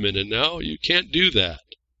saying, wait a minute now, you can't do that.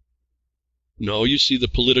 No, you see the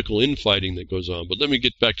political infighting that goes on. But let me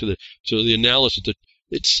get back to the analysis.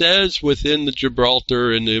 It says within the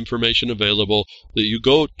Gibraltar and the information available that you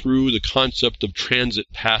go through the concept of transit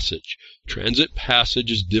passage. Transit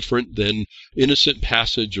passage is different than innocent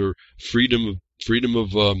passage or freedom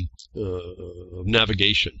of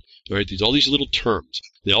navigation. All right, all these little terms,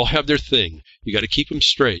 they all have their thing. You got to keep them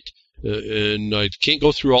straight, and I can't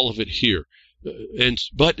go through all of it here.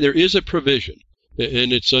 But there is a provision,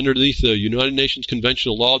 and it's underneath the United Nations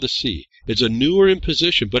Conventional Law of the Sea. It's a newer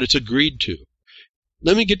imposition, but it's agreed to.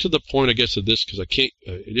 Let me get to the point, I guess, of this, because I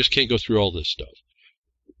just can't go through all this stuff.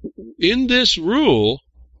 In this rule,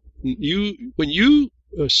 when you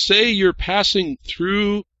say you're passing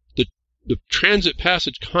through the transit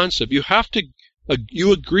passage concept, you have to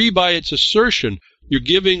you agree by its assertion you're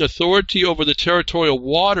giving authority over the territorial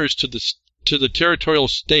waters to the territorial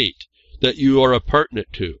state that you are appurtenant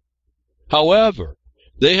to. However,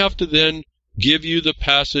 they have to then give you the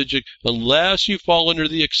passage unless you fall under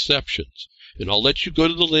the exceptions. And I'll let you go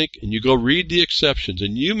to the link and you go read the exceptions,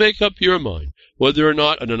 and you make up your mind whether or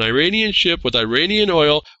not an Iranian ship with Iranian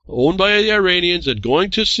oil owned by the Iranians and going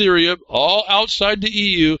to Syria, all outside the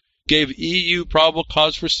EU, gave EU probable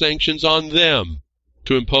cause for sanctions on them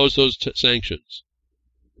to impose those sanctions.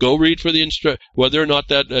 Go read for whether or not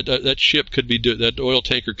that ship could be that oil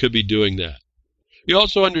tanker could be doing that. You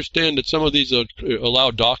also understand that some of these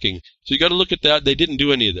allow docking, so you got to look at that. They didn't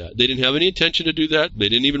do any of that. They didn't have any intention to do that. They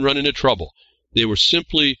didn't even run into trouble. They were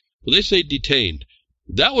simply, well, they say detained.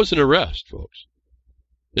 That was an arrest, folks.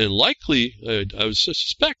 And likely, I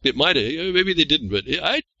suspect it might have, maybe they didn't, but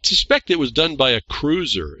I suspect it was done by a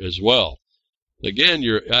cruiser as well. Again,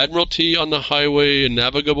 your admiralty on the highway and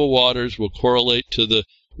navigable waters will correlate to the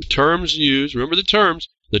terms used. Remember the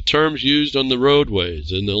terms used on the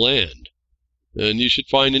roadways and the land. And you should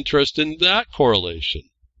find interest in that correlation.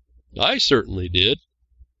 I certainly did.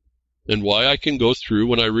 And why I can go through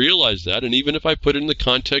when I realize that, and even if I put it in the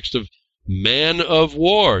context of man of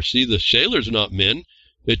war. See, the sailor's not men.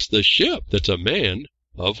 It's the ship that's a man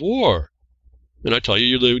of war. And I tell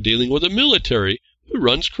you, you're dealing with a military who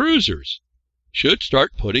runs cruisers. Should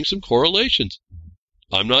start putting some correlations.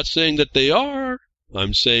 I'm not saying that they are.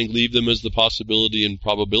 I'm saying leave them as the possibility and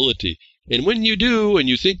probability. And when you do, and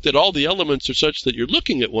you think that all the elements are such that you're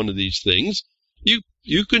looking at one of these things,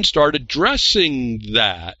 you can start addressing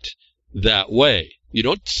that way. You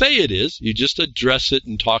don't say it is. You just address it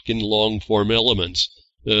and talk in long-form elements.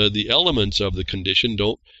 The elements of the condition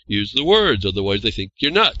don't use the words. Otherwise, they think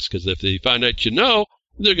you're nuts. Because if they find out you know,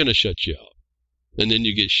 they're going to shut you out. And then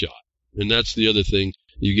you get shot. And that's the other thing.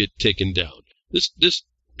 You get taken down. This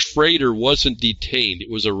trader wasn't detained.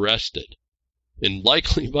 It was arrested. And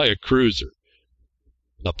likely by a cruiser.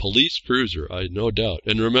 A police cruiser, I no doubt.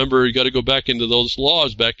 And remember, you got to go back into those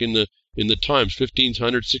laws back in the times,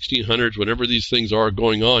 1500s, 1600s, whenever these things are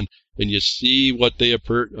going on, and you see what they're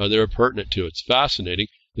pertinent to. It's fascinating,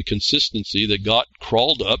 the consistency that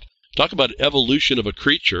crawled up. Talk about evolution of a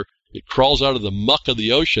creature. It crawls out of the muck of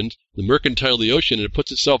the ocean, the mercantile of the ocean, and it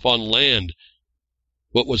puts itself on land.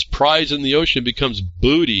 What was prize in the ocean becomes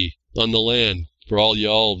booty on the land for all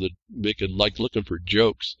y'all that make it like looking for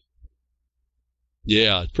jokes.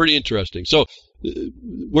 Yeah, pretty interesting. So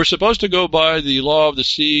we're supposed to go by the law of the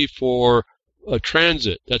sea for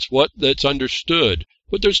transit. That's understood.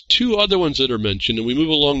 But there's two other ones that are mentioned, and we move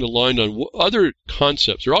along the line on other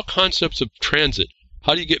concepts. They're all concepts of transit.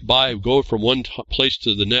 How do you get by, go from one place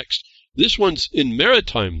to the next? This one's in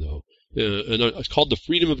maritime, though, and it's called the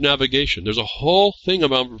freedom of navigation. There's a whole thing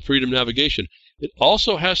about freedom of navigation. It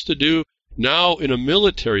also has to do now in a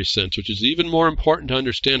military sense, which is even more important to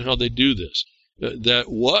understand how they do this. That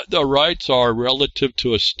what the rights are relative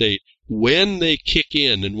to a state, when they kick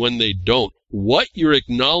in and when they don't, what you're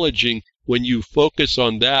acknowledging when you focus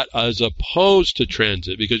on that as opposed to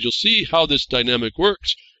transit, because you'll see how this dynamic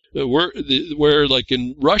works, where like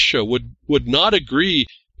in Russia would not agree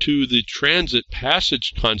to the transit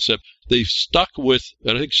passage concept. They stuck with,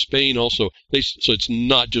 and I think Spain also, so it's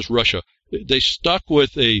not just Russia, they stuck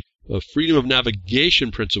with a freedom of navigation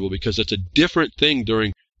principle because it's a different thing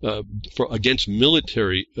against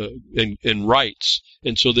military and rights.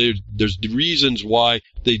 And so there's reasons why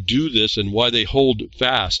they do this and why they hold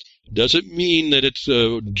fast. Doesn't mean that it's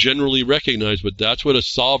generally recognized, but that's what a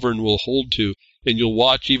sovereign will hold to. And you'll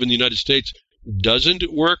watch even the United States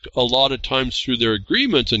doesn't work a lot of times through their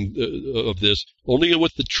agreements of this, only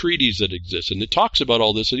with the treaties that exist. And it talks about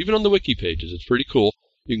all this, and even on the wiki pages. It's pretty cool.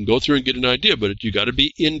 You can go through and get an idea, but you got to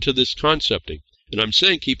be into this concepting. And I'm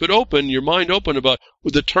saying keep it open, your mind open about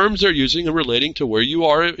the terms they're using and relating to where you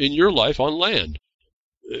are in your life on land.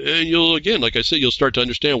 And you'll, again, like I said, you'll start to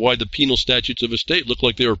understand why the penal statutes of a state look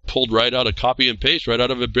like they were pulled right out of copy and paste, right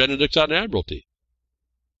out of a Benedict's on Admiralty.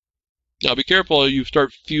 Now be careful, you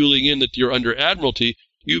start fueling in that you're under Admiralty,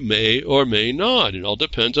 you may or may not. It all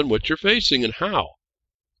depends on what you're facing and how.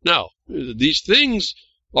 Now, these things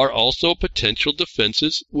are also potential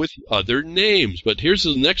defenses with other names. But here's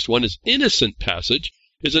the next one, is innocent passage,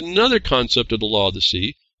 is another concept of the law of the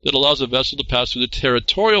sea that allows a vessel to pass through the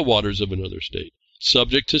territorial waters of another state,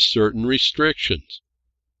 subject to certain restrictions.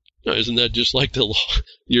 Now, isn't that just like the law,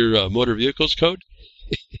 your motor vehicles code?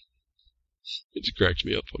 It just cracks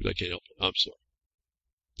me up, folks. I can't help it. I'm sorry.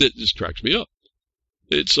 It just cracks me up.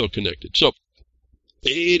 It's so connected. So,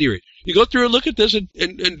 at any rate, you go through and look at this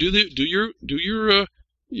and do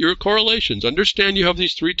your correlations. Understand you have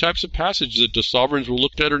these three types of passages that the sovereigns will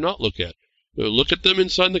look at or not look at. Look at them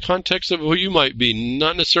inside the context of who you might be,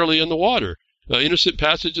 not necessarily in the water. Innocent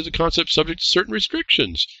passage is a concept subject to certain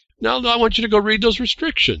restrictions. Now I want you to go read those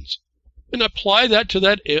restrictions and apply that to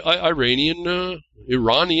that Iranian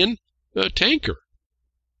tanker.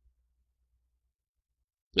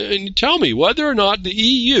 And tell me whether or not the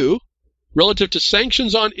EU, relative to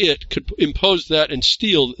sanctions on it, could impose that and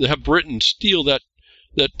have Britain steal that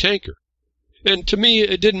tanker. And to me,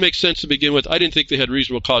 it didn't make sense to begin with. I didn't think they had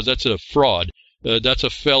reasonable cause. That's a fraud. That's a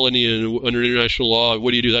felony under international law.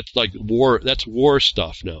 What do you do? That's like war. That's war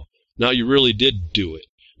stuff now. Now you really did do it.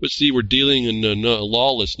 But see, we're dealing in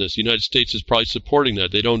lawlessness. The United States is probably supporting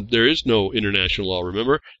that. There is no international law,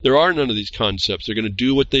 remember? There are none of these concepts. They're going to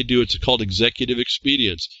do what they do. It's called executive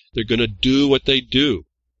expedience. They're going to do what they do.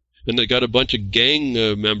 And they got a bunch of gang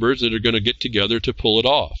members that are going to get together to pull it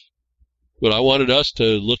off. But I wanted us to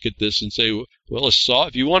look at this and say, Well,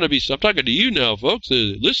 if you want to be, I'm talking to you now, folks,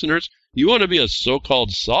 listeners, you want to be a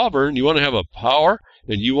so-called sovereign, you want to have a power,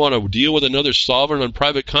 and you want to deal with another sovereign on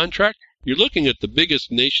private contract, you're looking at the biggest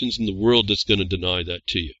nations in the world that's going to deny that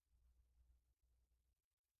to you.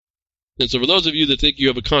 And so for those of you that think you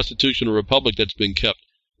have a constitutional republic that's been kept,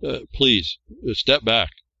 please step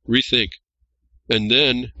back, rethink. And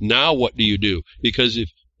then now what do you do? Because if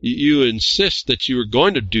you insist that you are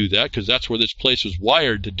going to do that, because that's where this place was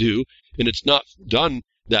wired to do, and it's not done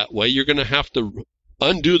that way, you're going to have to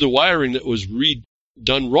undo the wiring that was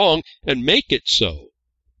done wrong and make it so.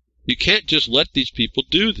 You can't just let these people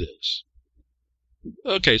do this.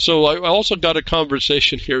 Okay, so I also got a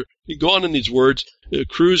conversation here. You go on in these words. A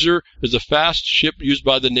cruiser is a fast ship used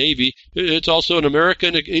by the Navy. It's also an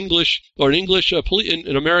American English, or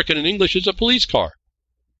an American in English is a police car.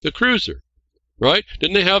 The cruiser, right?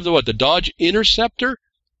 Didn't they have the Dodge Interceptor?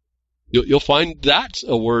 You'll find that's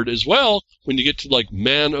a word as well when you get to like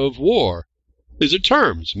man of war. These are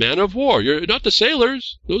terms, man of war. You're not the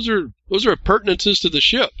sailors. Those are appurtenances to the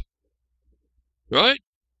ship, right?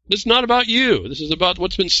 This is not about you. This is about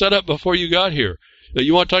what's been set up before you got here. Now,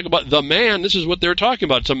 you want to talk about the man, this is what they're talking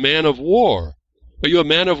about. It's a man of war. Are you a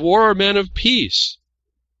man of war or a man of peace?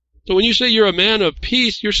 So when you say you're a man of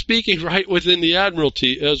peace, you're speaking right within the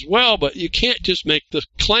Admiralty as well, but you can't just make the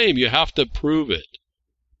claim. You have to prove it.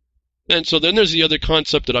 And so then there's the other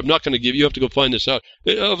concept that I'm not going to give you. You have to go find this out,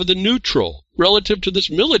 of the neutral relative to this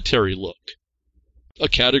military look. A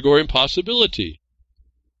category and possibility.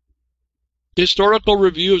 Historical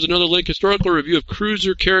review is another link. Historical review of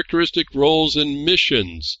cruiser characteristic roles and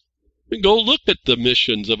missions. And go look at the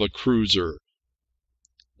missions of a cruiser.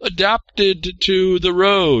 Adapted to the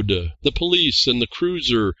road, the police and the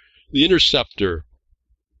cruiser, the interceptor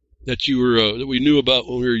that we knew about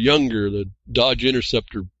when we were younger, the Dodge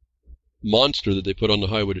Interceptor monster that they put on the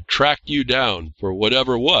highway to track you down for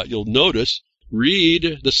whatever what. You'll notice,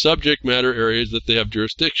 read the subject matter areas that they have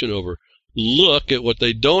jurisdiction over. Look at what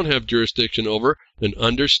they don't have jurisdiction over and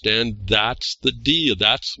understand that's the deal.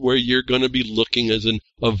 That's where you're going to be looking as an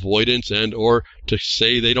avoidance and or to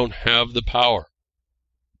say they don't have the power.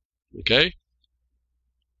 Okay?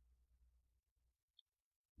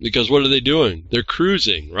 Because what are they doing? They're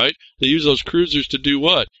cruising, right? They use those cruisers to do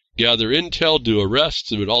what? Gather intel, do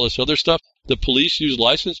arrests, and all this other stuff. The police use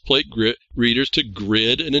license plate readers to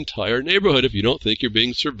grid an entire neighborhood. If you don't think you're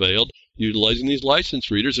being surveilled, utilizing these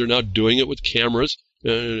license readers, they're now doing it with cameras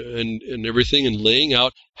and everything, and laying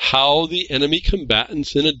out how the enemy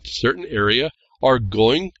combatants in a certain area are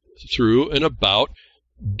going through and about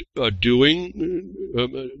doing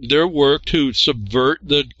their work to subvert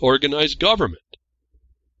the organized government.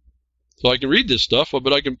 So I can read this stuff, but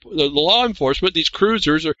the law enforcement, these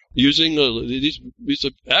cruisers are using these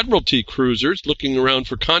Admiralty cruisers looking around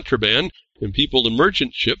for contraband and people in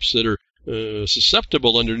merchant ships that are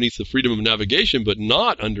susceptible underneath the freedom of navigation, but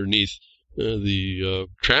not underneath the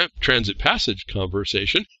transit passage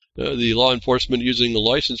conversation. The law enforcement using the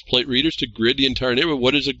license plate readers to grid the entire neighborhood.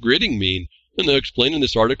 What does a gridding mean? And they explain in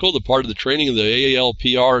this article, the part of the training of the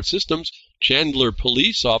AALPR systems, Chandler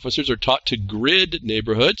police officers are taught to grid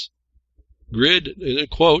neighborhoods. Grid, in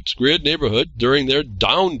quotes, grid neighborhood during their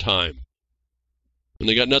downtime. When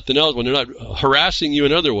they got nothing else, when they're not harassing you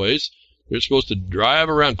in other ways, they're supposed to drive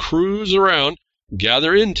around, cruise around,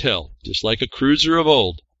 gather intel, just like a cruiser of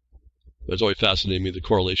old. That's always fascinating me, the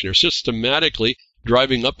correlation here. Systematically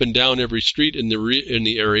driving up and down every street in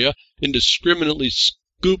the area, indiscriminately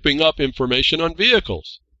scooping up information on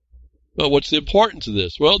vehicles. Well, what's the importance of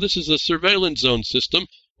this? Well, this is a surveillance zone system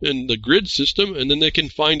and the grid system, and then they can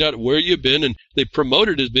find out where you've been, and they promote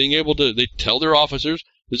it as being able to, they tell their officers,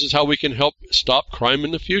 this is how we can help stop crime in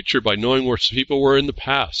the future by knowing where people were in the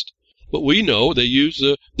past. But we know they use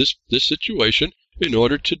this situation in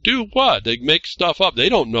order to do what? They make stuff up. They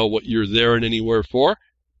don't know what you're there and anywhere for.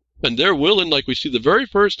 And they're willing, like we see the very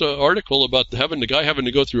first article about the guy having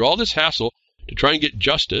to go through all this hassle to try and get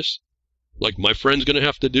justice, like my friend's going to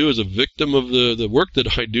have to do as a victim of the work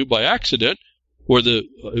that I do by accident, where the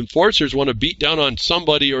enforcers want to beat down on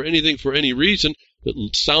somebody or anything for any reason that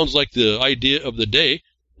sounds like the idea of the day.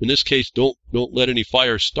 In this case, don't let any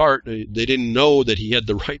fire start. They didn't know that he had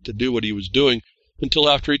the right to do what he was doing until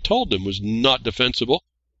after he told them it was not defensible.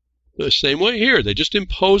 The same way here. They just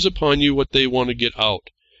impose upon you what they want to get out.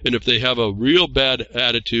 And if they have a real bad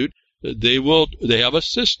attitude, they have a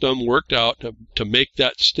system worked out to make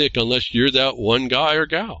that stick unless you're that one guy or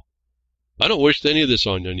gal. I don't wish any of this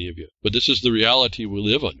on any of you, but this is the reality we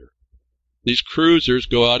live under. These cruisers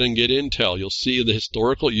go out and get intel. You'll see the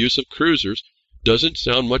historical use of cruisers doesn't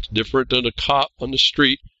sound much different than a cop on the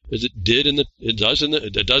street as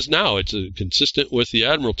it does now. It's consistent with the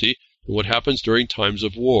Admiralty and what happens during times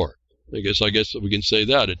of war. I guess we can say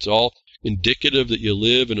that. It's all indicative that you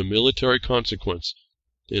live in a military consequence.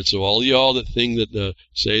 And so all y'all that think that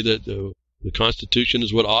say that the Constitution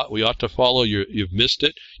is what we ought to follow, you've missed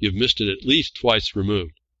it. You've missed it at least twice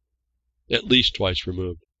removed. At least twice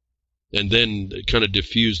removed. And then it kind of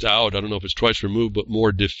diffused out. I don't know if it's twice removed, but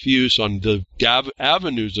more diffuse on the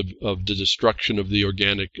avenues of the destruction of the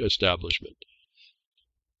organic establishment.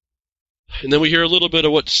 And then we hear a little bit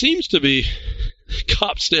of what seems to be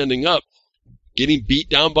cops standing up, getting beat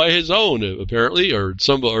down by his own, apparently, or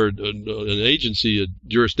an agency, a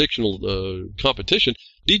jurisdictional competition.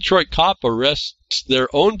 Detroit cop arrests their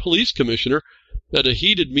own police commissioner at a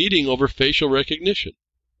heated meeting over facial recognition.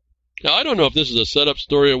 Now, I don't know if this is a setup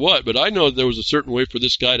story or what, but I know there was a certain way for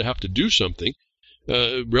this guy to have to do something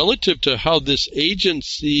relative to how this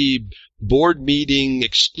agency board meeting,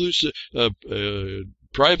 exclusive,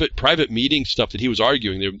 private meeting stuff that he was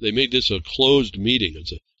arguing. They made this a closed meeting.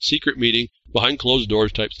 It's a secret meeting behind closed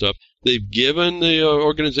doors type stuff. They've given the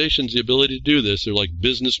organizations the ability to do this. They're like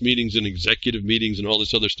business meetings and executive meetings and all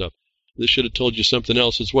this other stuff. This should have told you something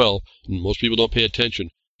else as well, and most people don't pay attention.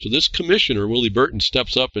 So this commissioner, Willie Burton,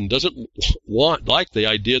 steps up and doesn't like the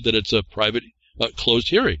idea that it's a private, closed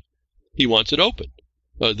hearing. He wants it open.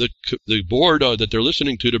 The board that they're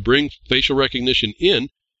listening to bring facial recognition in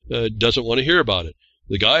doesn't want to hear about it.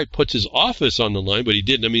 The guy puts his office on the line, but he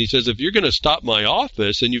didn't. I mean, he says, if you're going to stop my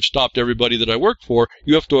office and you've stopped everybody that I work for,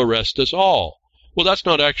 you have to arrest us all. Well, that's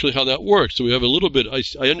not actually how that works. So we have a little bit,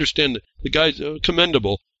 I understand that the guy's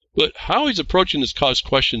commendable, but how he's approaching this caused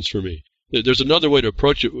questions for me. There's another way to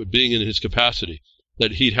approach it with being in his capacity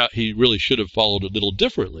that he really should have followed a little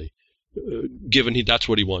differently, given that's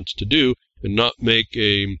what he wants to do, and not make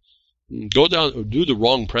do the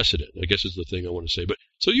wrong precedent, I guess is the thing I want to say. But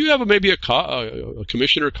so you have maybe a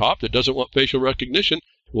commissioner cop that doesn't want facial recognition.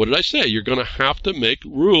 What did I say? You're going to have to make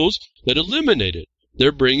rules that eliminate it.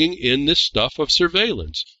 They're bringing in this stuff of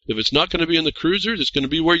surveillance. If it's not going to be in the cruisers, it's going to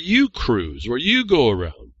be where you cruise, where you go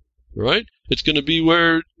around, right? It's going to be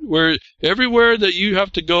where everywhere that you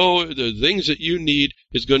have to go, the things that you need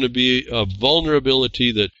is going to be a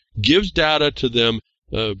vulnerability that gives data to them,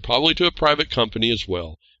 probably to a private company as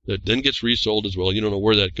well, that then gets resold as well. You don't know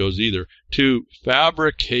where that goes either, to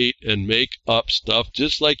fabricate and make up stuff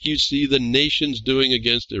just like you see the nations doing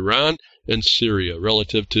against Iran and Syria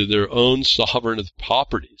relative to their own sovereign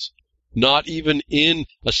properties. Not even in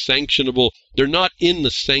a sanctionable, they're not in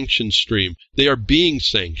the sanction stream. They are being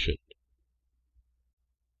sanctioned.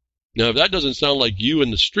 Now, if that doesn't sound like you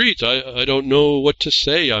in the streets, I don't know what to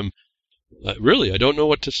say. I don't know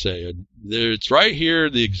what to say. It's right here,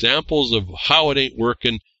 the examples of how it ain't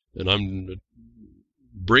working, and I'm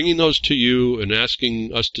bringing those to you and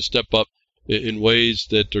asking us to step up in ways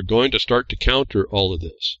that are going to start to counter all of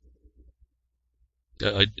this.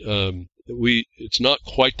 It's not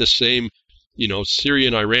quite the same. Syria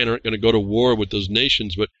and Iran aren't going to go to war with those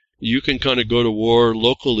nations, but you can kind of go to war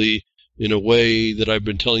locally in a way that I've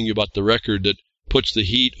been telling you about the record that puts the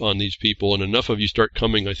heat on these people, and enough of you start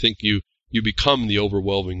coming, I think you become the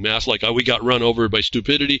overwhelming mass. Like we got run over by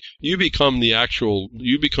stupidity, you become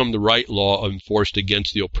the right law enforced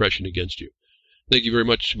against the oppression against you. Thank you very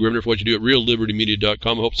much, Grimner, for what you do at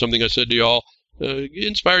reallibertymedia.com. I hope something I said to y'all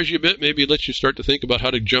inspires you a bit, maybe lets you start to think about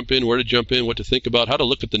how to jump in, where to jump in, what to think about, how to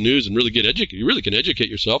look at the news and really get educated. You really can educate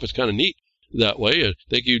yourself. It's kind of neat that way.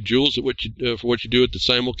 Thank you, Jules, for what you do at the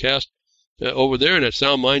simulcast over there and at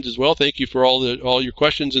Sound Minds as well. Thank you for all your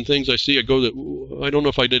questions and things I see. I don't know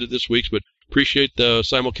if I did it this week, but appreciate the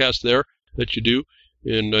simulcast there that you do.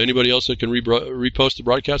 And anybody else that can repost the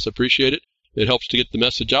broadcast, I appreciate it. It helps to get the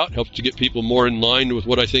message out, helps to get people more in line with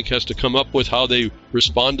what I think has to come up with how they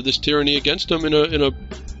respond to this tyranny against them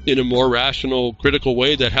in a more rational, critical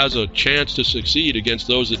way that has a chance to succeed against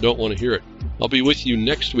those that don't want to hear it. I'll be with you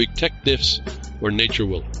next week, tech diffs or nature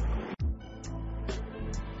will.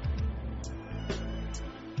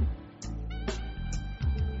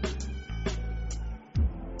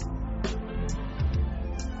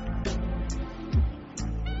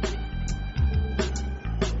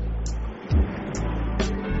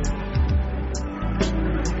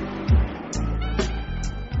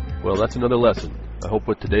 Well, that's another lesson. I hope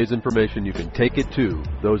with today's information you can take it to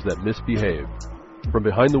those that misbehave. From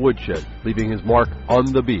behind the woodshed, leaving his mark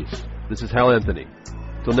on the beast, this is Hal Anthony.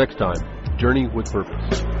 Till next time, journey with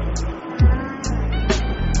purpose.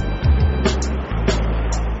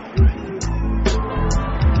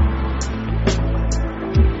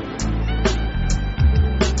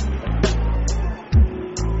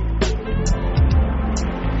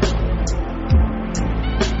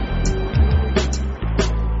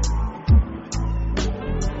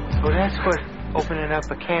 that's what opening up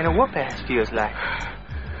a can of whoop-ass feels like.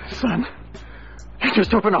 Son, you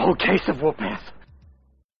just opened a whole case of whoop-ass.